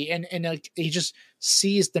Pharisee and like, he just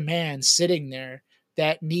sees the man sitting there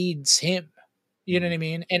that needs him. You know what I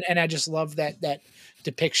mean? And I just love that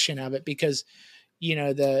depiction of it because,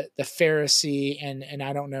 the Pharisee and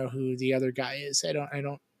I don't know who the other guy is.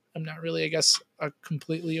 I'm not really, I guess,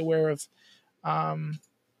 completely aware of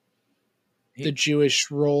the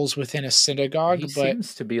Jewish roles within a synagogue. But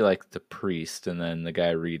seems to be like the priest, and then the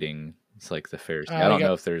guy reading is like the Pharisee. I don't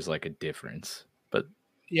know if there's like a difference, but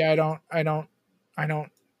yeah, I don't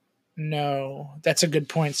know. That's a good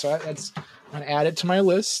point. So I'm gonna add it to my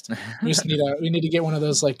list. We need to get one of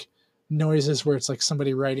those like noises where it's like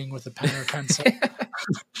somebody writing with a pen or pencil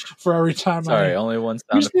for every time. Sorry, only one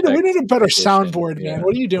sound. We need a better soundboard, man. Yeah.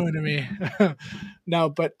 What are you doing to me? No,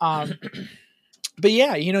 but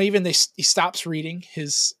yeah, even he stops reading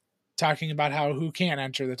his talking about who can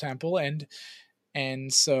enter the temple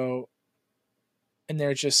and so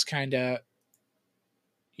they're just kind of,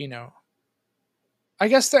 I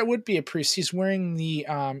guess that would be a priest. He's wearing the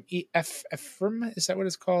ephraim, is that what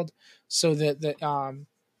it's called? So that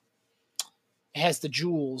it has the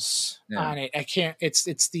jewels on it. I can't.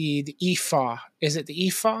 It's the ephah. Is it the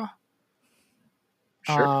ephah?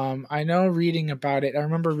 Sure. I know reading about it. I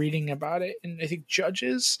remember reading about it in I think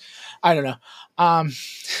Judges. I don't know.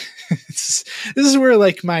 This is where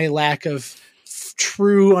like my lack of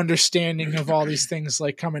true understanding of all these things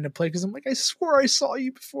like come into play, because I'm like, I swore I saw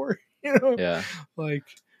you before. Yeah. Like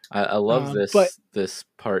I love this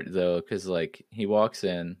part though, because like he walks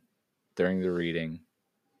in during the reading,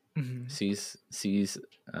 sees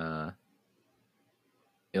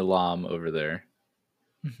Elam over there,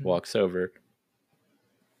 walks over,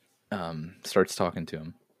 starts talking to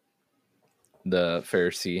him. The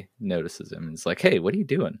Pharisee notices him and is like, "Hey, what are you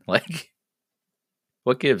doing? Like,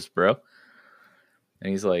 what gives, bro?"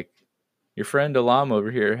 And he's like, "Your friend Elam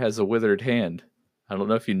over here has a withered hand. I don't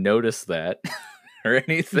know if you noticed that or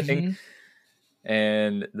anything."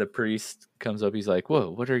 And the priest comes up. He's like,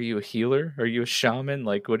 "Whoa, what are you, a healer? Are you a shaman?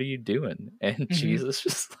 Like, what are you doing?" And Jesus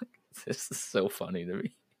just like, this is so funny to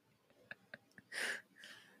me.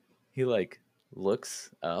 He like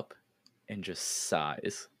looks up and just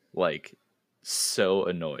sighs, like so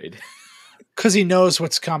annoyed. Because he knows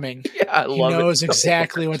what's coming. Yeah, he knows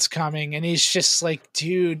exactly what's coming. And he's just like,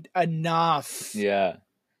 dude, enough. Yeah.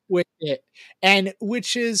 With it. And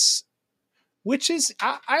which is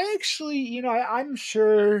I actually, I'm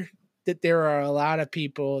sure that there are a lot of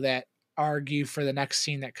people that argue for the next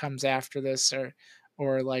scene that comes after this, or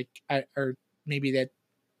maybe that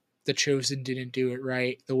The Chosen didn't do it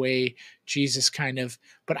right, the way Jesus kind of,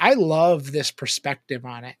 but I love this perspective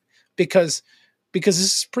on it because this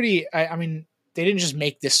is pretty, I mean, they didn't just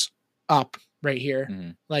make this up right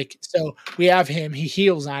here. Like, so we have him, he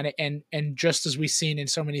heals on it. And just as we've seen in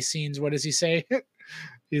so many scenes, what does he say?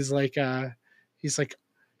 He's like,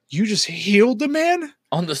 you just healed the man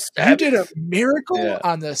on the Sabbath? You did a miracle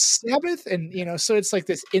on the Sabbath. And, so it's like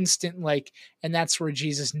this instant, like, and that's where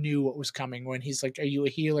Jesus knew what was coming when he's like, are you a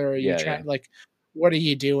healer? Are you trying, like, what are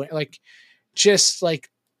you doing? Like, just like,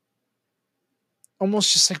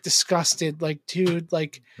 almost just like disgusted, like, dude,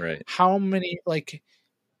 like, how many, like,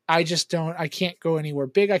 I can't go anywhere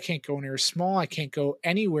big. I can't go anywhere small. I can't go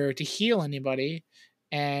anywhere to heal anybody.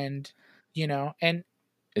 And, and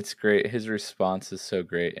it's great. His response is so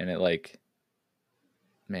great. And it like,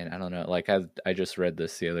 man, I don't know. Like I just read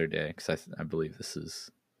this the other day because I believe this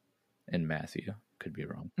is in Matthew. Could be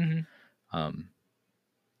wrong.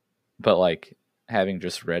 But like having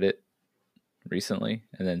just read it recently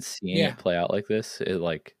and then seeing it play out like this, it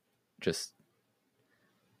like just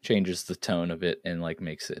changes the tone of it and like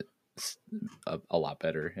makes it a lot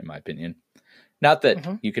better in my opinion. Not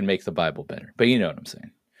that you can make the Bible better, but you know what I'm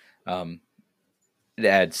saying. It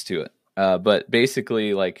adds to it. But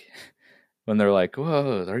basically, like when they're like,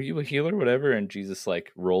 "Whoa, are you a healer?" Whatever, and Jesus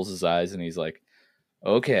like rolls his eyes and he's like,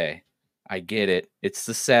 "Okay, I get it. It's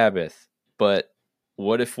the Sabbath, but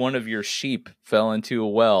what if one of your sheep fell into a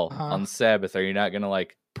well on Sabbath? Are you not gonna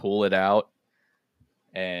like pull it out?"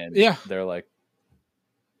 And they're like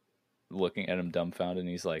looking at him dumbfounded, and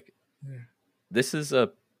he's like, "This is a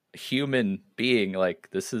human being. Like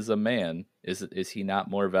this is a man. Is he not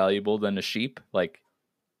more valuable than a sheep?" Like,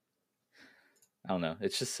 I don't know.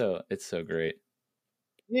 It's just it's so great.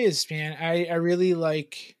 It is, man. I really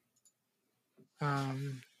like.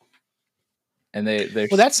 And they're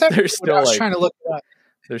that's they're still I was like trying to look it up.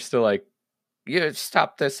 They're still like, "Yeah,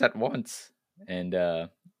 stop this at once." And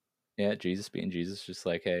Jesus being Jesus, just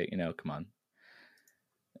like, "Hey, come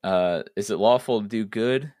on. Is it lawful to do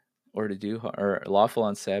good or to do or lawful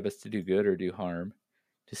on Sabbath to do good or do harm,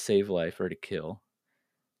 to save life or to kill?"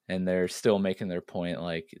 And they're still making their point,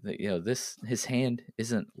 like, his hand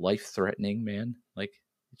isn't life threatening, man. Like,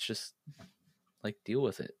 it's just like deal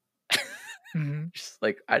with it. Just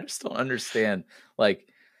like I just don't understand, like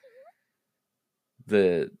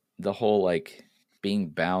the whole like being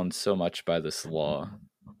bound so much by this law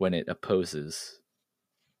when it opposes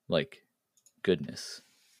like goodness,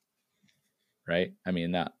 right? I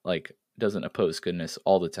mean, not like doesn't oppose goodness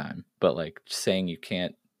all the time, but like saying you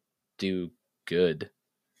can't do good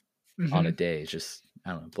on a day is just, I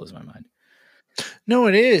don't know, it blows my mind. No,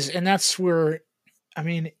 it is. And that's where, I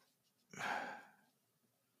mean,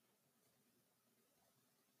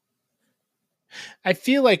 I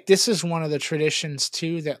feel like this is one of the traditions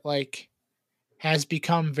too that like has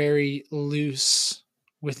become very loose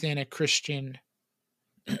within a Christian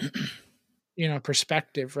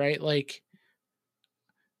perspective, right? Like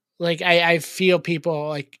I feel people,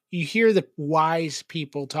 like you hear the wise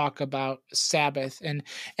people talk about Sabbath and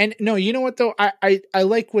no, you know what though? I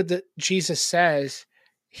like what Jesus says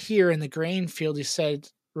here in the grain field. He said,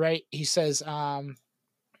 right? He says, hold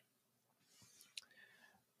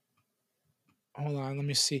on, let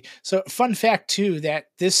me see. So fun fact too, that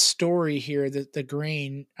this story here, the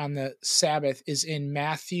grain on the Sabbath, is in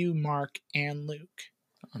Matthew, Mark, and Luke.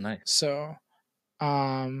 Oh, nice. So,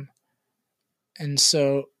 and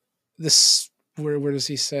so this where does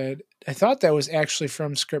he said? I thought that was actually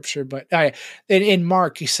from scripture, but in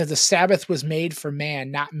Mark, he said the Sabbath was made for man,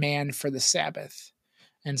 not man for the Sabbath.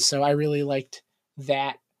 And so I really liked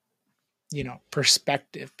that,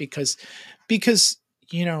 perspective because,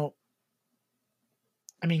 I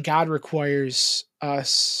mean, God requires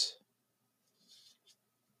us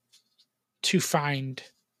to find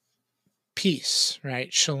peace,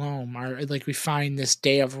 right? Shalom, or like we find this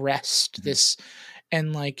day of rest, this,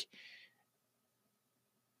 and like,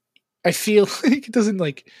 I feel like it doesn't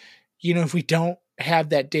if we don't have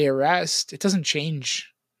that day of rest, it doesn't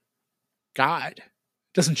change God.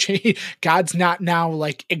 It doesn't change. God's not now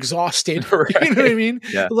like exhausted. Right. You know what I mean?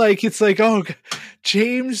 Yeah. Like, it's like, oh,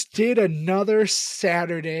 James did another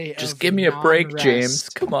Saturday. Just give me a break, James.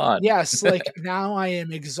 Come on. Yes. Like, now I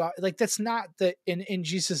am exhausted. Like, that's not in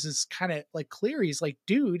Jesus is kind of like clear. He's like,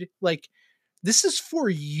 dude, like, this is for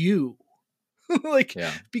you. Like,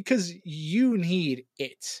 because you need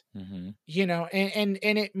it, and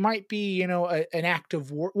it might be, an act of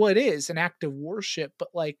well, it is an act of worship, but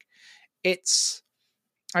like, it's,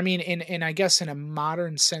 I mean, in I guess in a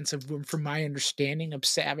modern sense from my understanding of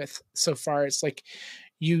Sabbath so far, it's like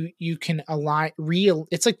you can align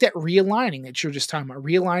it's like that realigning that you're just talking about,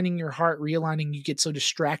 realigning your heart, realigning. You get so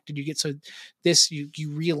distracted, you get so you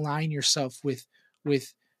realign yourself with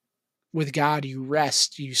God. You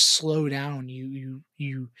rest, you slow down, you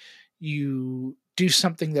do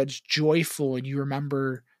something that's joyful, and you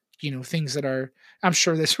remember, things that are, I'm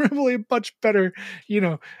sure there's probably a much better,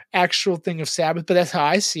 actual thing of Sabbath, but that's how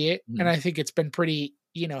I see it. And I think it's been pretty,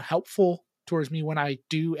 helpful towards me when I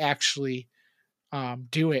do actually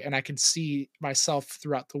do it, and I can see myself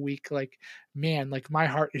throughout the week, like, man, like my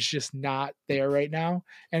heart is just not there right now.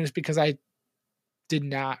 And it's because I did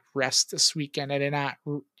not rest this weekend. I did not,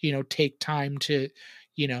 take time to,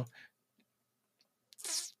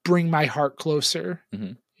 bring my heart closer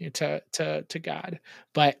to God.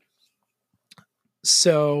 But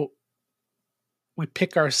so we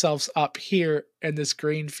pick ourselves up here in this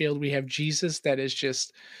grain field. We have Jesus that is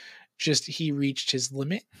just he reached his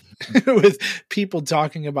limit with people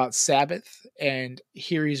talking about Sabbath, and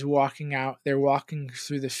here he's walking out. They're walking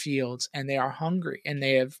through the fields, and they are hungry, and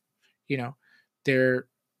they have, they're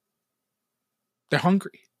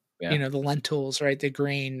hungry. The lentils, right? The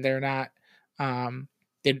grain, they're not,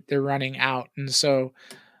 they're running out. And so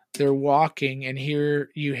they're walking, and here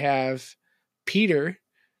you have Peter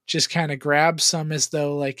just kind of grab some as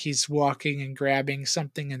though like he's walking and grabbing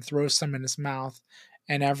something and throws some in his mouth,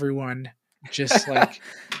 and everyone just like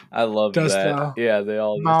I love does that. They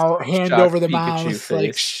all hand over the Pikachu mouth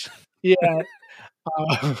face.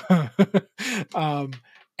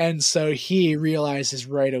 And so he realizes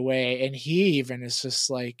right away, and he even is just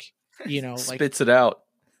like, spits it out.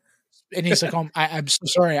 And he's like, "Oh, I'm so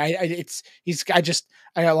sorry. I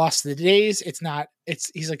got lost in the days. He's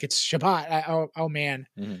like, it's Shabbat. Oh man."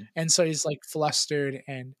 And so he's like flustered,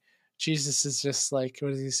 and Jesus is just like, what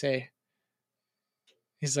does he say?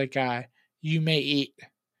 He's like, you may eat.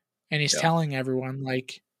 And he's telling everyone,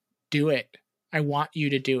 like, do it. I want you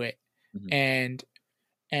to do it. And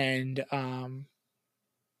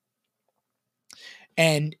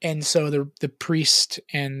so the priest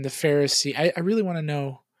and the Pharisee, I really want to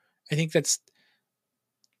know. I think that's,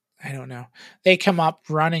 I don't know. They come up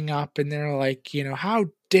running up, and they're like, how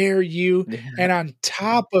dare you? Yeah. And on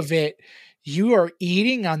top of it, you are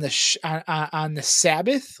eating on the on the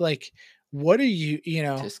Sabbath. Like, what are you,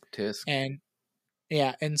 Tisk, tisk. And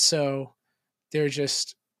and so they're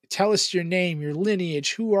just, tell us your name, your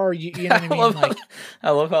lineage. Who are you? You know what I mean?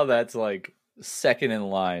 I love how that's like second in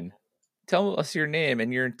line. Tell us your name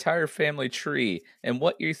and your entire family tree and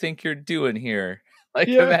what you think you're doing here. Like,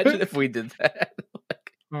 imagine if we did that.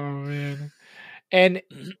 Oh man. And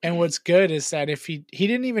what's good is that if he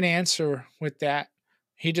didn't even answer with that,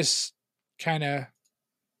 he just kind of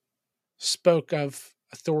spoke of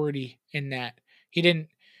authority in that. He didn't,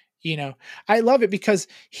 I love it because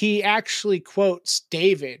he actually quotes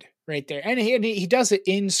David right there. And he does it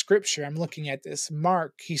in scripture. I'm looking at this.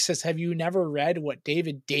 Mark, he says, have you never read what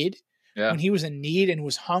David did when he was in need and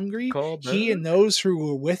was hungry? He and those who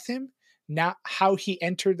were with him, not how he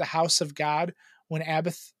entered the house of God when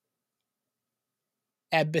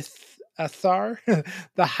Abiathar,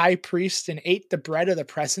 the high priest, and ate the bread of the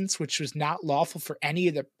presence, which was not lawful for any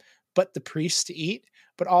of but the priests to eat,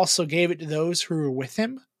 but also gave it to those who were with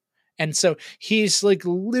him. And so he's like,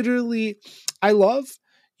 literally, I love,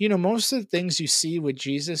 most of the things you see with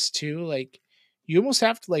Jesus too, like you almost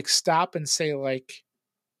have to like stop and say like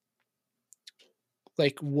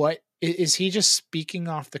what is he just speaking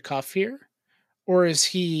off the cuff here, or is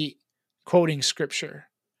he quoting scripture?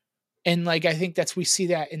 And like, I think we see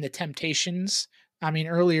that in the temptations. I mean,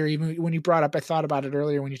 earlier, even when you brought up, I thought about it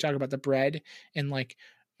earlier when you talk about the bread and like,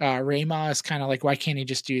 Rama is kind of like, why can't he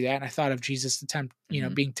just do that? And I thought of Jesus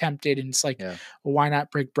being tempted, and it's like, well, why not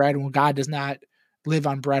break bread? Well, God does not live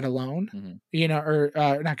on bread alone, or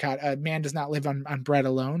not God, man does not live on bread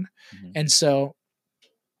alone. And so,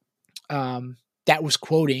 that was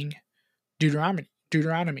quoting Deuteronomy.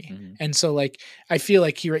 And so like, I feel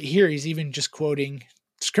like right here, he's even just quoting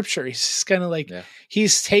scripture. He's just kind of like,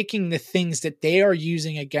 he's taking the things that they are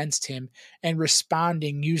using against him and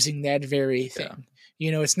responding using that very thing.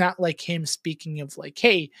 It's not like him speaking of like,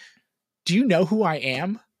 hey, do you know who I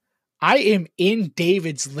am? I am in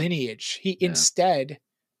David's lineage. He instead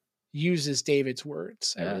uses David's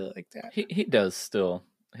words. I really like that. He does still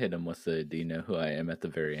hit him with the "Do you know who I am?" at the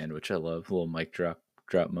very end, which I love. A little mic drop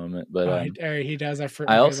moment. But he does.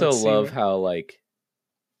 I also love how like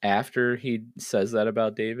after he says that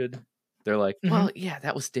about David, they're like, "Well, yeah,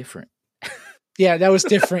 that was different." Yeah, that was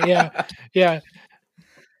different. Yeah, yeah.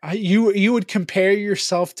 You would compare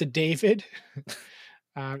yourself to David.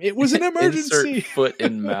 It was an emergency. Insert foot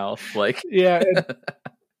in mouth, like yeah.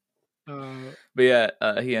 But yeah,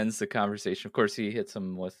 he ends the conversation. Of course, he hits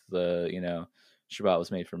him with the Shabbat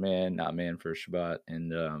was made for man, not man for Shabbat,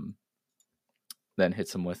 and then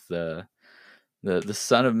hits him with the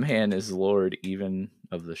Son of Man is Lord even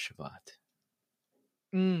of the Shabbat.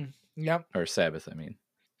 Yep. Or Sabbath, I mean.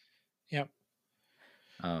 Yep.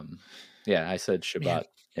 Yeah, I said Shabbat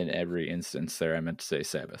in every instance there. I meant to say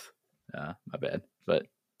Sabbath. My bad. But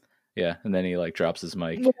yeah, and then he like drops his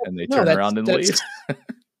mic and they turn around and leave.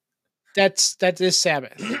 That is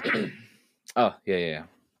Sabbath. Oh, yeah.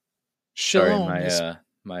 Shalom. Sorry,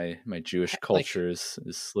 my Jewish culture is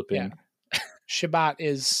slipping. Yeah. Shabbat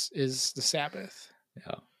is the Sabbath.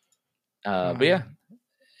 Yeah. But yeah.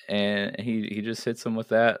 And he just hits him with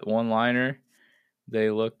that one-liner.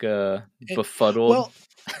 They look befuddled. Well,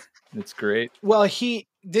 it's great. Well,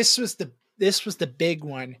 this was the big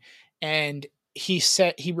one, and he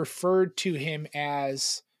referred to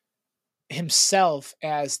himself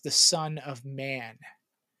as the Son of Man,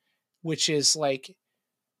 which is like,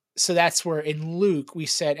 so that's where in Luke we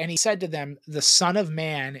said, and he said to them, the Son of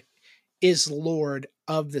Man is Lord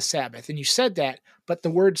of the Sabbath. And you said that, but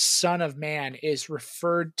the word Son of Man is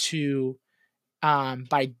referred to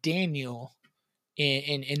by Daniel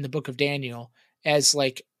in the book of Daniel as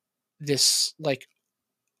like this, like,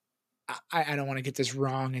 I don't want to get this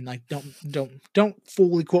wrong, and like don't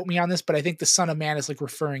fully quote me on this, but I think the Son of Man is like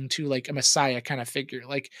referring to like a Messiah kind of figure,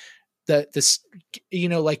 like this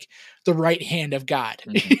like the right hand of God,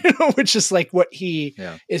 which is like what he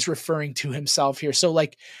is referring to himself here. So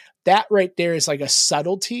like that right there is like a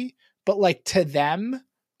subtlety, but like to them,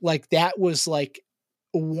 like that was like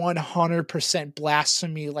 100%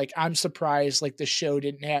 blasphemy. Like I'm surprised like the show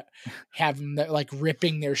didn't have them like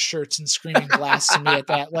ripping their shirts and screaming blasphemy at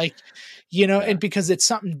that, like and because it's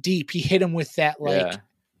something deep, he hit him with that like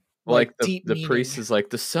the priest is like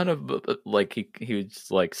the son of, like he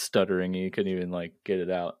was like stuttering, he couldn't even like get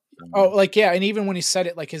it out. Like and even when he said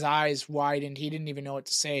it, like his eyes widened, he didn't even know what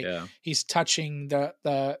to say. He's touching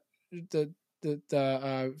the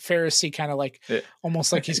Pharisee, kind of like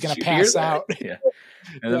almost like he's gonna pass out.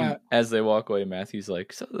 And then as they walk away, Matthew's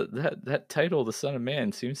like, so that title, the Son of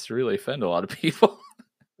Man, seems to really offend a lot of people.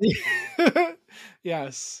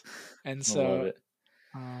 Yes. And so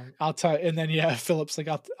I'll tell, and then Philip's like,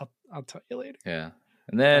 I'll tell you later. Yeah.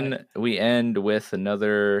 And then we end with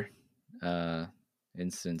another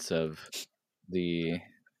instance of the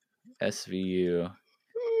SVU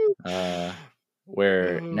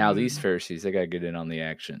where now these Pharisees, they got to get in on the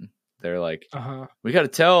action. They're like, we got to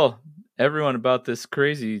tell everyone about this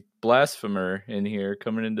crazy blasphemer in here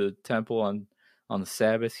coming into the temple on the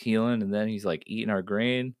Sabbath, healing, and then he's like eating our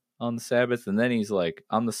grain on the Sabbath, and then he's like,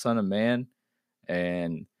 I'm the Son of Man.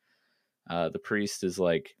 And the priest is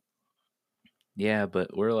like, yeah,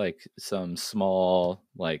 but we're like some small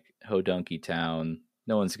like hodunky town.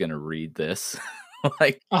 No one's gonna read this.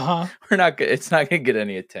 Like, we're not. It's not gonna get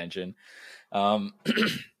any attention. And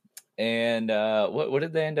what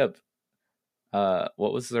did they end up?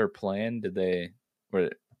 What was their plan?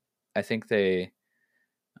 I think they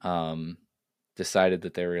decided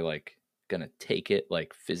that they were like gonna take it,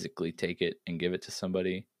 like physically take it and give it to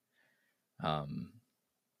somebody. I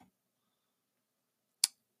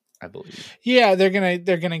believe. Yeah, they're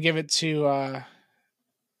gonna give it to.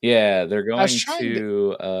 Yeah, they're going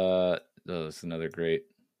to. That's another great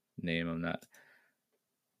name. I'm not.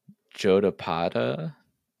 Jotapata,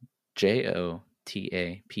 Jotapata.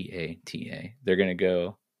 They're gonna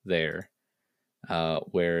go there,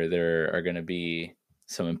 where there are gonna be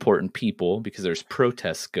some important people because there's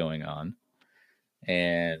protests going on,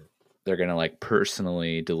 and they're gonna like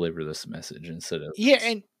personally deliver this message instead of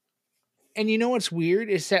and you know what's weird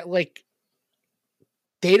is that like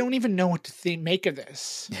they don't even know what to make of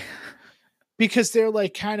this. Because they're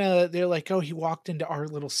like oh, he walked into our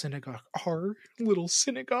little synagogue,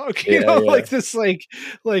 you know, like this, like,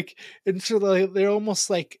 and so they're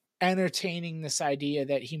almost like entertaining this idea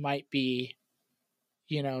that he might be,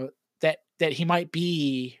 you know, that he might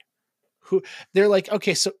be who they're like,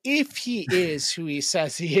 okay, so if he is who he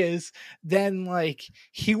says he is, then like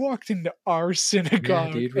he walked into our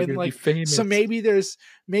synagogue, dude, and like, so maybe there's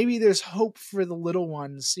hope for the little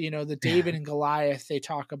ones, you know, the David and Goliath they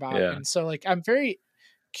talk about. And so like I'm very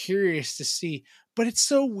curious to see, but it's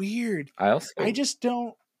so weird. I just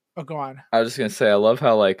don't. Oh, go on. I was just gonna say, I love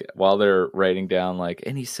how like while they're writing down like,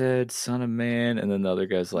 and he said son of man, and then the other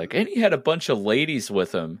guy's like, and he had a bunch of ladies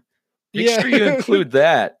with him. Make sure you include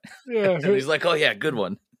that. Yeah. And he's like, oh yeah, good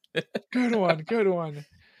one. Good one.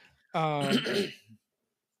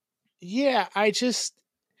 Yeah, it's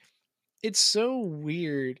so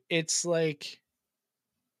weird. It's like,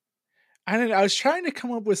 I don't know. I was trying to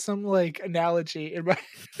come up with some like analogy in my,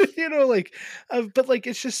 you know, like, but like,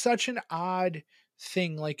 it's just such an odd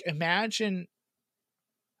thing. Like, imagine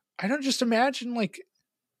like,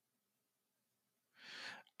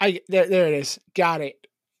 there it is.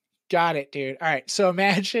 Got it, dude. All right. So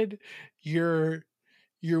imagine you're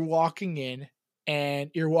walking in and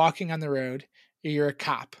you're walking on the road. You're a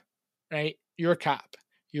cop, right? You're a cop.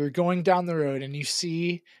 You're going down the road and you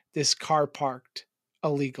see this car parked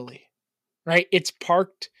illegally, right? It's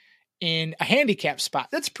parked in a handicap spot.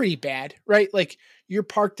 That's pretty bad, right? Like, you're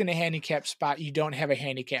parked in a handicap spot. You don't have a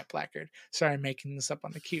handicap placard. Sorry, I'm making this up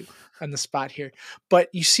on the spot here. But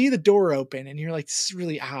you see the door open and you're like, this is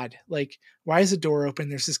really odd. Like, why is the door open?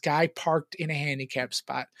 There's this guy parked in a handicap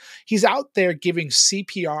spot. He's out there giving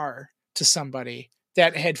CPR to somebody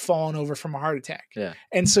that had fallen over from a heart attack. Yeah.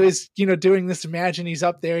 And so he's, you know, doing this. Imagine he's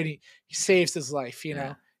up there and he saves his life, you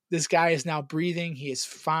know. This guy is now breathing. He is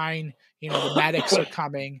fine. You know, the medics are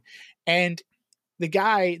coming. And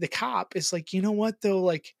the cop is like, you know what though?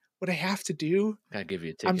 Like, what I have to do, I give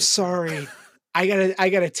you a ticket. I'm sorry. I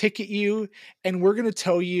gotta ticket you, and we're gonna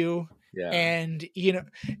tow you. Yeah. And you know,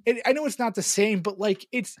 I know it's not the same, but like,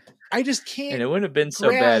 I just can't. And it wouldn't have been so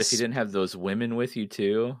bad if you didn't have those women with you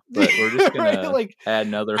too. But we're just gonna like add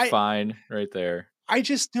another fine right there. I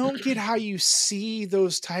just don't get how you see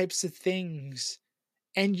those types of things,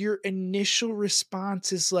 and your initial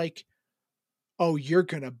response is like, oh, you're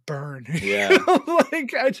gonna burn. Yeah.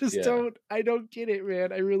 Like, I don't get it,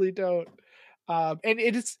 man. I really don't. And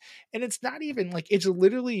it's not even like, it's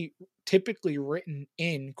literally typically written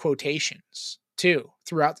in quotations too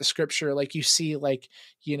throughout the scripture. Like, you see, like,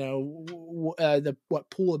 you know, the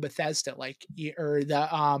pool of Bethesda, like, or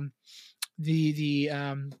the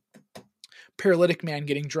paralytic man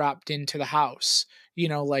getting dropped into the house, you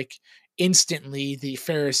know, like, instantly the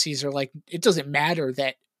Pharisees are like, it doesn't matter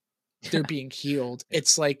that they're being healed.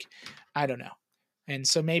 It's like, I don't know. And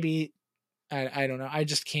so maybe I don't know. I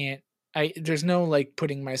just can't. There's no like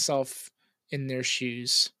putting myself in their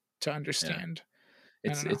shoes to understand.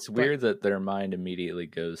 Yeah. It's weird that their mind immediately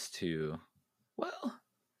goes to, well,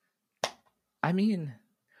 I mean,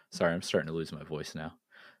 sorry, I'm starting to lose my voice now.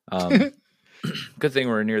 Good thing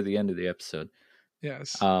we're near the end of the episode.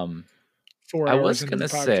 Yes. 4 hours. I was gonna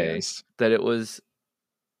say that it was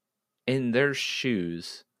in their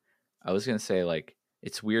shoes. I was going to say, like,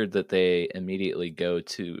 it's weird that they immediately go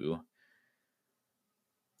to,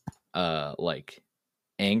 like,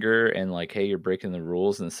 anger and, like, hey, you're breaking the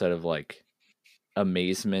rules, instead of, like,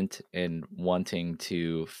 amazement and wanting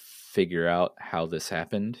to figure out how this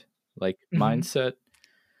happened, like, mindset.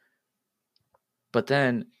 But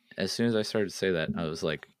then, as soon as I started to say that, I was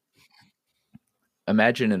like,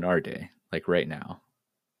 imagine in our day, like right now,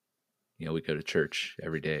 you know, we go to church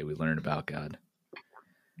every day, we learn about God.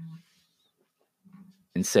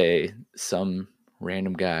 And say some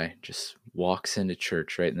random guy just walks into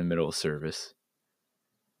church right in the middle of service,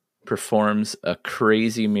 performs a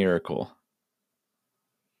crazy miracle,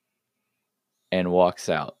 and walks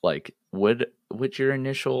out. Like, would your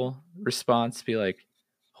initial response be like,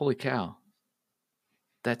 holy cow,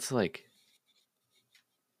 that's like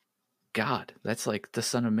God, that's like the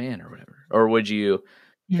Son of Man or whatever? Or would you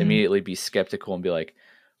immediately be skeptical and be like,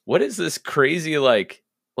 what is this crazy, like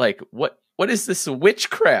what is this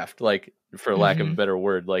witchcraft, like, for lack of a better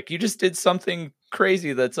word? Like, you just did something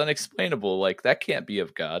crazy that's unexplainable. Like, that can't be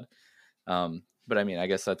of God. But I mean, I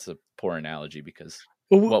guess that's a poor analogy, because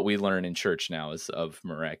what we learn in church now is of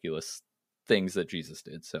miraculous things that Jesus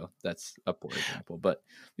did. So that's a poor example, but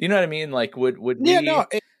you know what I mean? Like, would we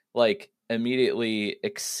like immediately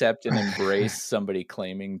accept and embrace somebody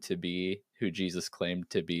claiming to be who Jesus claimed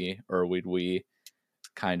to be, or would we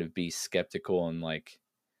kind of be skeptical and like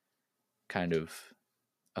kind of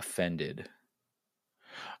offended?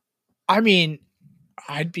 I mean,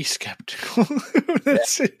 I'd be skeptical.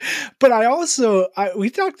 But I also we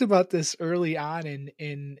talked about this early on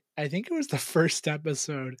in I think it was the first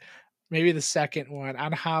episode, maybe the second one,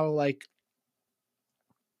 on how like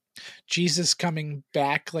Jesus coming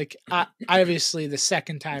back, like obviously the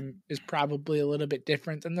second time is probably a little bit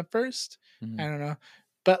different than the first. I don't know,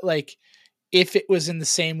 but like if it was in the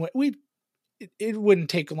same way, it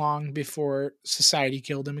wouldn't take long before society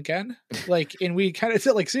killed him again. Like, and we kind of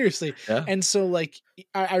felt like seriously. Yeah. And so like,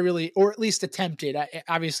 I really, or at least attempted,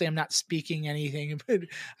 obviously I'm not speaking anything, but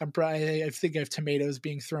I think I have tomatoes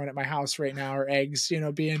being thrown at my house right now, or eggs,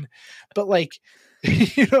 but like,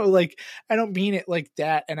 like I don't mean it like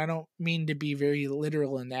that. And I don't mean to be very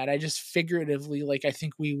literal in that. I just figuratively, like, I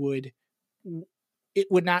think it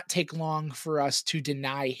would not take long for us to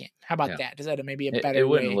deny him. How about that? Is that maybe a better way? It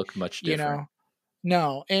wouldn't look much different.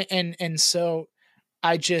 No. And so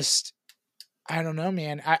I don't know,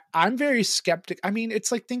 man. I'm very skeptic. I mean, it's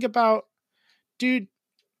like, think about, dude,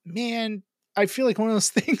 man, I feel like one of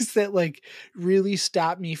those things that like really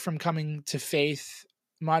stopped me from coming to faith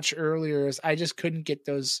much earlier is I just couldn't get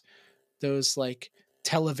those like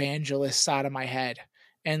televangelists out of my head.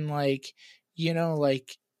 And like,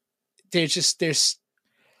 like there's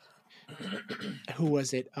who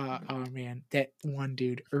was it? Oh man, that one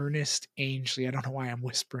dude, Ernest Angley. I don't know why I'm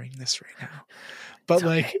whispering this right now, but it's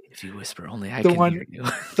like, if you whisper, only I can hear you.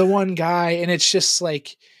 The one guy, and it's just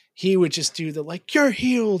like he would just do the like you're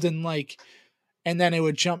healed, and like, and then it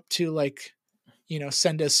would jump to like,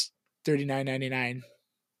 send us $39.99,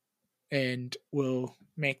 and we'll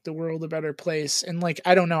make the world a better place. And like,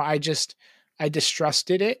 I don't know, I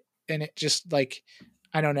distrusted it, and it just like,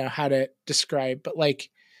 I don't know how to describe, but like.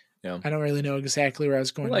 Yeah. I don't really know exactly where I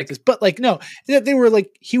was going with this, but like, no, they were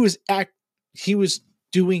like, he was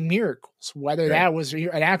doing miracles, whether that was an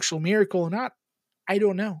actual miracle or not, I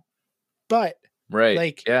don't know. But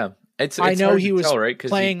like, yeah, it's I know he was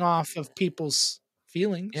playing off of people's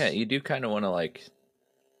feelings. Yeah, you do kind of want to like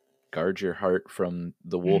guard your heart from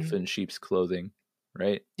the wolf in sheep's clothing,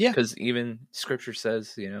 right? Yeah, because even Scripture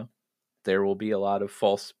says, there will be a lot of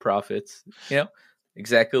false prophets.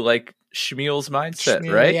 Exactly like Shmuel's mindset,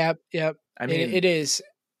 right? Yep. I mean, it is.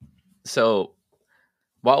 So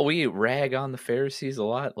while we rag on the Pharisees a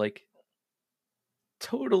lot, like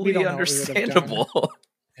totally understandable.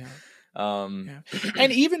 And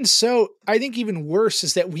even so, I think even worse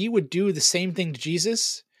is that we would do the same thing to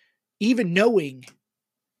Jesus, even knowing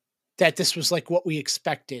that this was like what we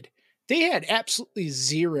expected. They had absolutely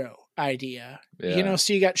zero idea,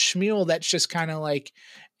 so you got Shmuel that's just kind of like,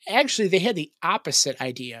 actually, they had the opposite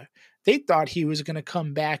idea. They thought he was going to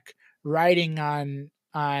come back riding on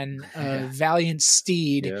a valiant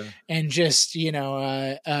steed and just,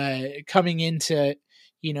 coming into,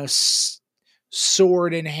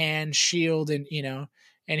 sword in hand, shield, and,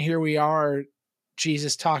 and here we are,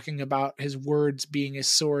 Jesus talking about his words being his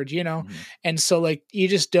sword, and so like, you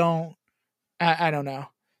just don't, I don't know.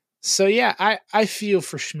 So yeah, I feel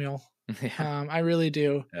for Shmuel. I really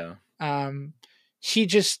do. Yeah. He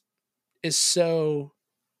just is so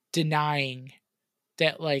denying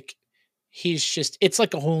that like it's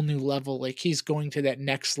like a whole new level. Like he's going to that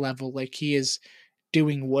next level. Like he is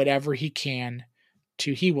doing whatever he can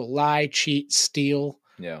he will lie, cheat, steal,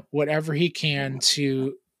 whatever he can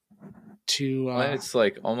to it's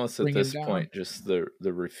like almost at this point, just the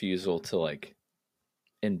refusal to like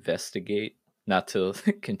investigate, not to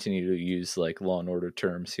continue to use like Law and Order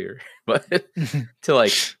terms here, but to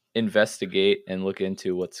like investigate and look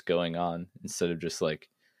into what's going on instead of just like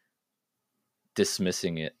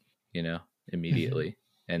dismissing it, immediately.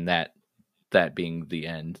 And that being the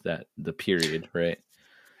end, that the period, right?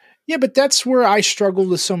 Yeah, but that's where I struggled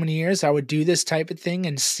with so many years. I would do this type of thing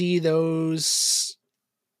and see those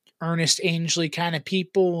Ernest Angley kind of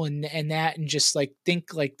people and that, and just like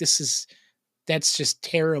think like that's just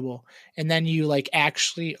terrible. And then you like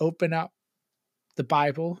actually open up the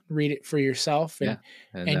Bible, read it for yourself,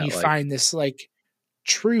 and you find this like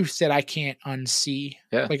truth that I can't unsee.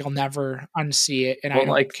 Yeah. Like I'll never unsee it, and I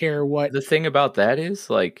don't care what. The thing about that is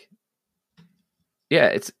like,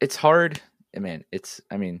 yeah, it's hard. I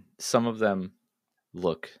mean, some of them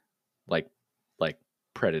look like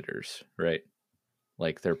predators, right?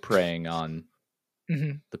 Like they're preying on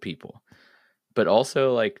the people. But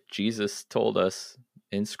also like Jesus told us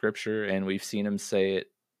in Scripture, and we've seen him say it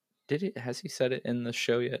has he said it in the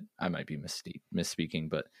show yet? I might be misspeaking,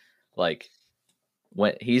 but like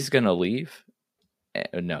when he's gonna leave.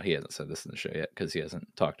 No, he hasn't said this in the show yet because he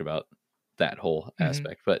hasn't talked about that whole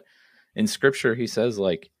aspect. But in scripture, he says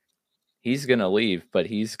like he's gonna leave, but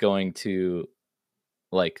he's going to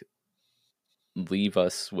like leave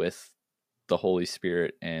us with the Holy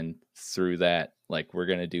Spirit, and through that, like we're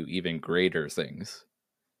gonna do even greater things.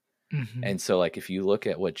 And so, like, if you look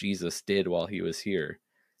at what Jesus did while he was here,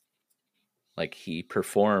 like he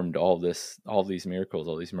performed all these miracles,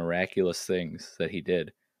 all these miraculous things that he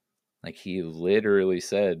did. Like he literally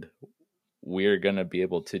said, we're going to be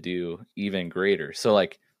able to do even greater. So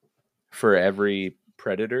like for every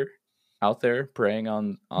predator out there preying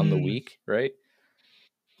on the weak, right?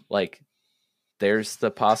 Like there's the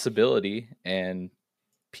possibility, and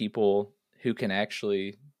people who can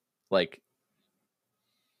actually like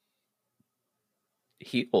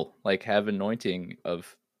heal, like have anointing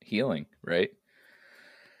of healing, right?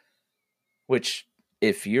 Which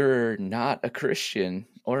if you're not a Christian,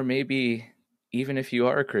 or maybe even if you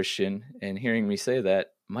are a Christian and hearing me say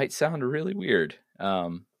that might sound really weird.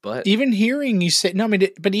 But even hearing you say, no, I mean,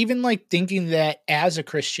 but even like thinking that as a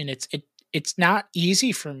Christian, it's not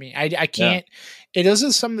easy for me. I can't, it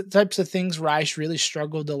does some types of things where I really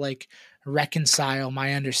struggle to like reconcile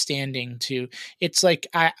my understanding to. It's like,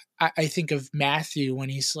 I think of Matthew when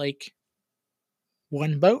he's like,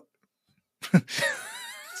 one boat,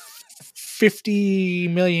 50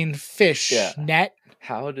 million fish net.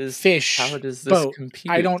 How does this boat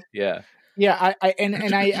compute? I don't. Yeah.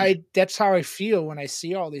 I that's how I feel when I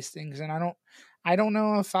see all these things, and I don't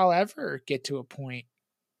know if I'll ever get to a point.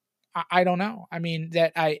 I don't know. I mean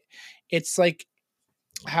it's like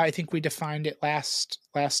how I think we defined it last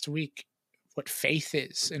week, what faith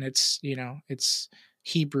is, and it's it's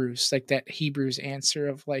Hebrews, like that Hebrews answer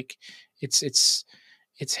of like it's the.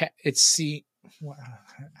 Well,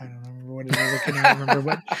 I don't remember what it is. I can't remember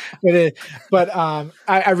what it is. But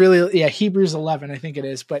I really, Hebrews 11, I think it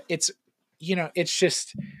is. But it's, it's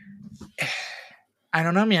just, I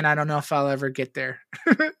don't know, man. I don't know if I'll ever get there.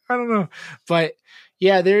 I don't know. But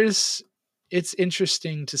yeah, it's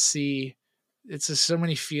interesting to see. It's just so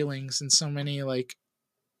many feelings and so many like,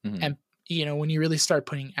 and when you really start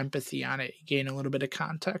putting empathy on it, you gain a little bit of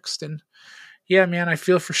context. And yeah, man, I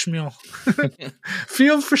feel for Shmuel.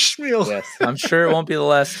 Feel for Shmuel. Yes, I'm sure it won't be the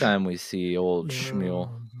last time we see old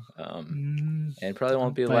Shmuel. And probably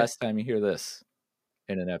won't be the last time you hear this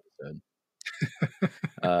in an episode.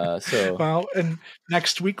 Well, and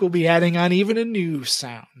next week we'll be adding on even a new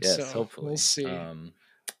sound. Yes, so hopefully. We'll see.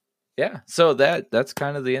 So that's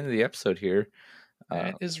kind of the end of the episode here.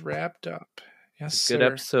 That is wrapped up. Yes, good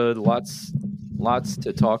episode. Lots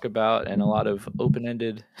to talk about, and a lot of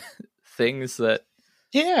open-ended things that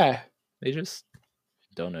they just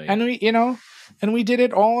don't know yet. And we did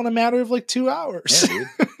it all in a matter of like 2 hours. Yeah,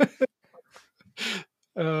 dude.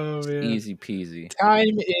 Oh man, easy peasy.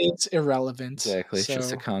 Time is irrelevant. Exactly. It's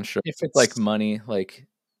just a construct. If it's like money, like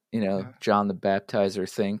John the Baptizer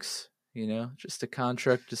thinks, just a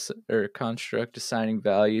construct assigning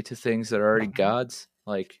value to things that are already God's.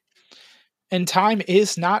 Like, and time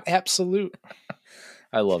is not absolute.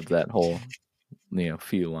 I loved that whole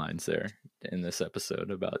few lines there in this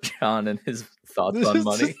episode about John and his thoughts on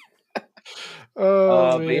money.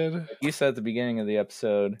 Man. Like you said at the beginning of the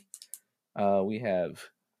episode, we have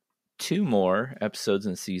 2 more episodes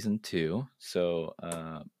in season 2. So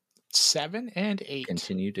 7 and 8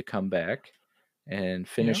 continue to come back and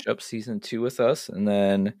finish up season 2 with us. And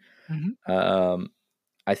then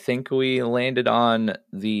I think we landed on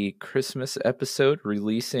the Christmas episode,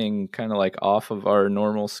 releasing kind of like off of our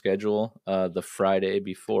normal schedule, the Friday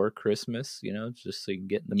before Christmas, just so you can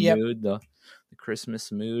get in the mood, the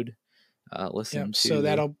Christmas mood. Listen to.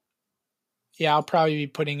 So I'll probably be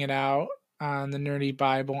putting it out on the Nerdy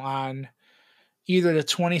Bible on either the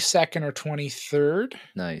 22nd or 23rd.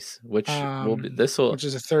 Nice. Which which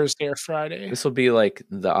is a Thursday or Friday. This will be like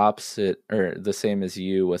the opposite or the same as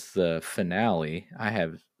you with the finale.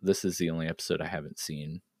 This is the only episode I haven't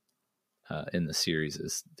seen in the series,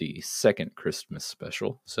 is the second Christmas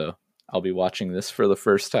special. So I'll be watching this for the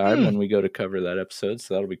first time when we go to cover that episode.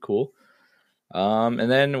 So that'll be cool.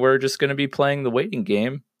 And then we're just going to be playing the waiting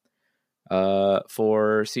game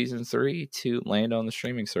for season 3 to land on the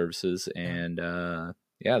streaming services. And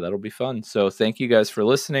that'll be fun. So thank you guys for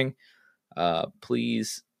listening.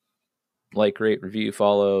 Please like, rate, review,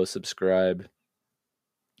 follow, subscribe.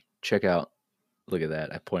 Check out, look at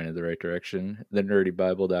that, I pointed the right direction,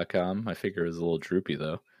 thenerdybible.com. My finger is a little droopy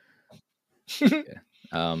though. Check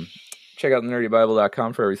out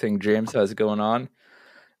thenerdybible.com for everything James has going on.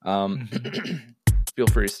 feel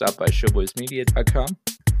free to stop by showboysmedia.com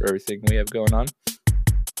for everything we have going on.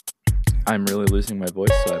 I'm really losing my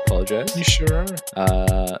voice, so I apologize. You sure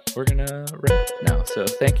are. We're going to wrap now. So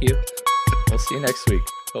thank you. We'll see you next week,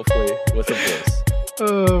 hopefully with a voice.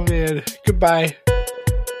 Oh, man. Goodbye.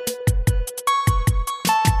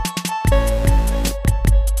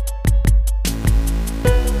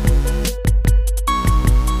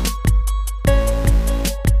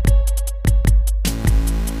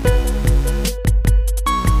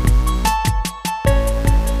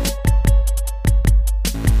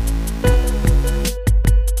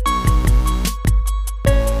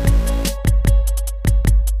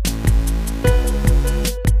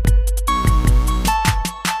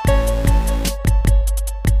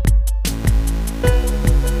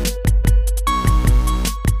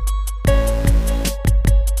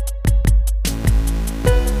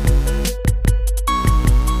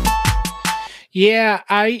 Yeah,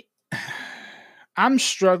 I'm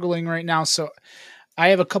struggling right now. So I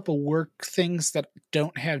have a couple work things that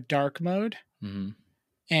don't have dark mode. Mm-hmm.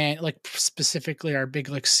 And like specifically our big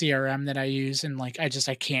like CRM that I use, and like I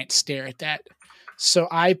can't stare at that. So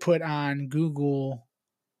I put on Google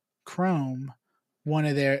Chrome one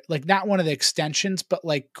of their, like, not one of the extensions, but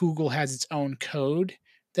like Google has its own code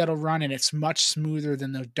that'll run, and it's much smoother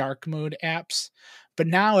than the dark mode apps. But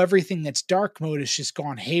now everything that's dark mode has just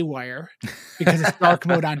gone haywire because it's dark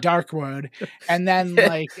mode on dark mode. And then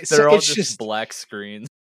like they're all just black screens.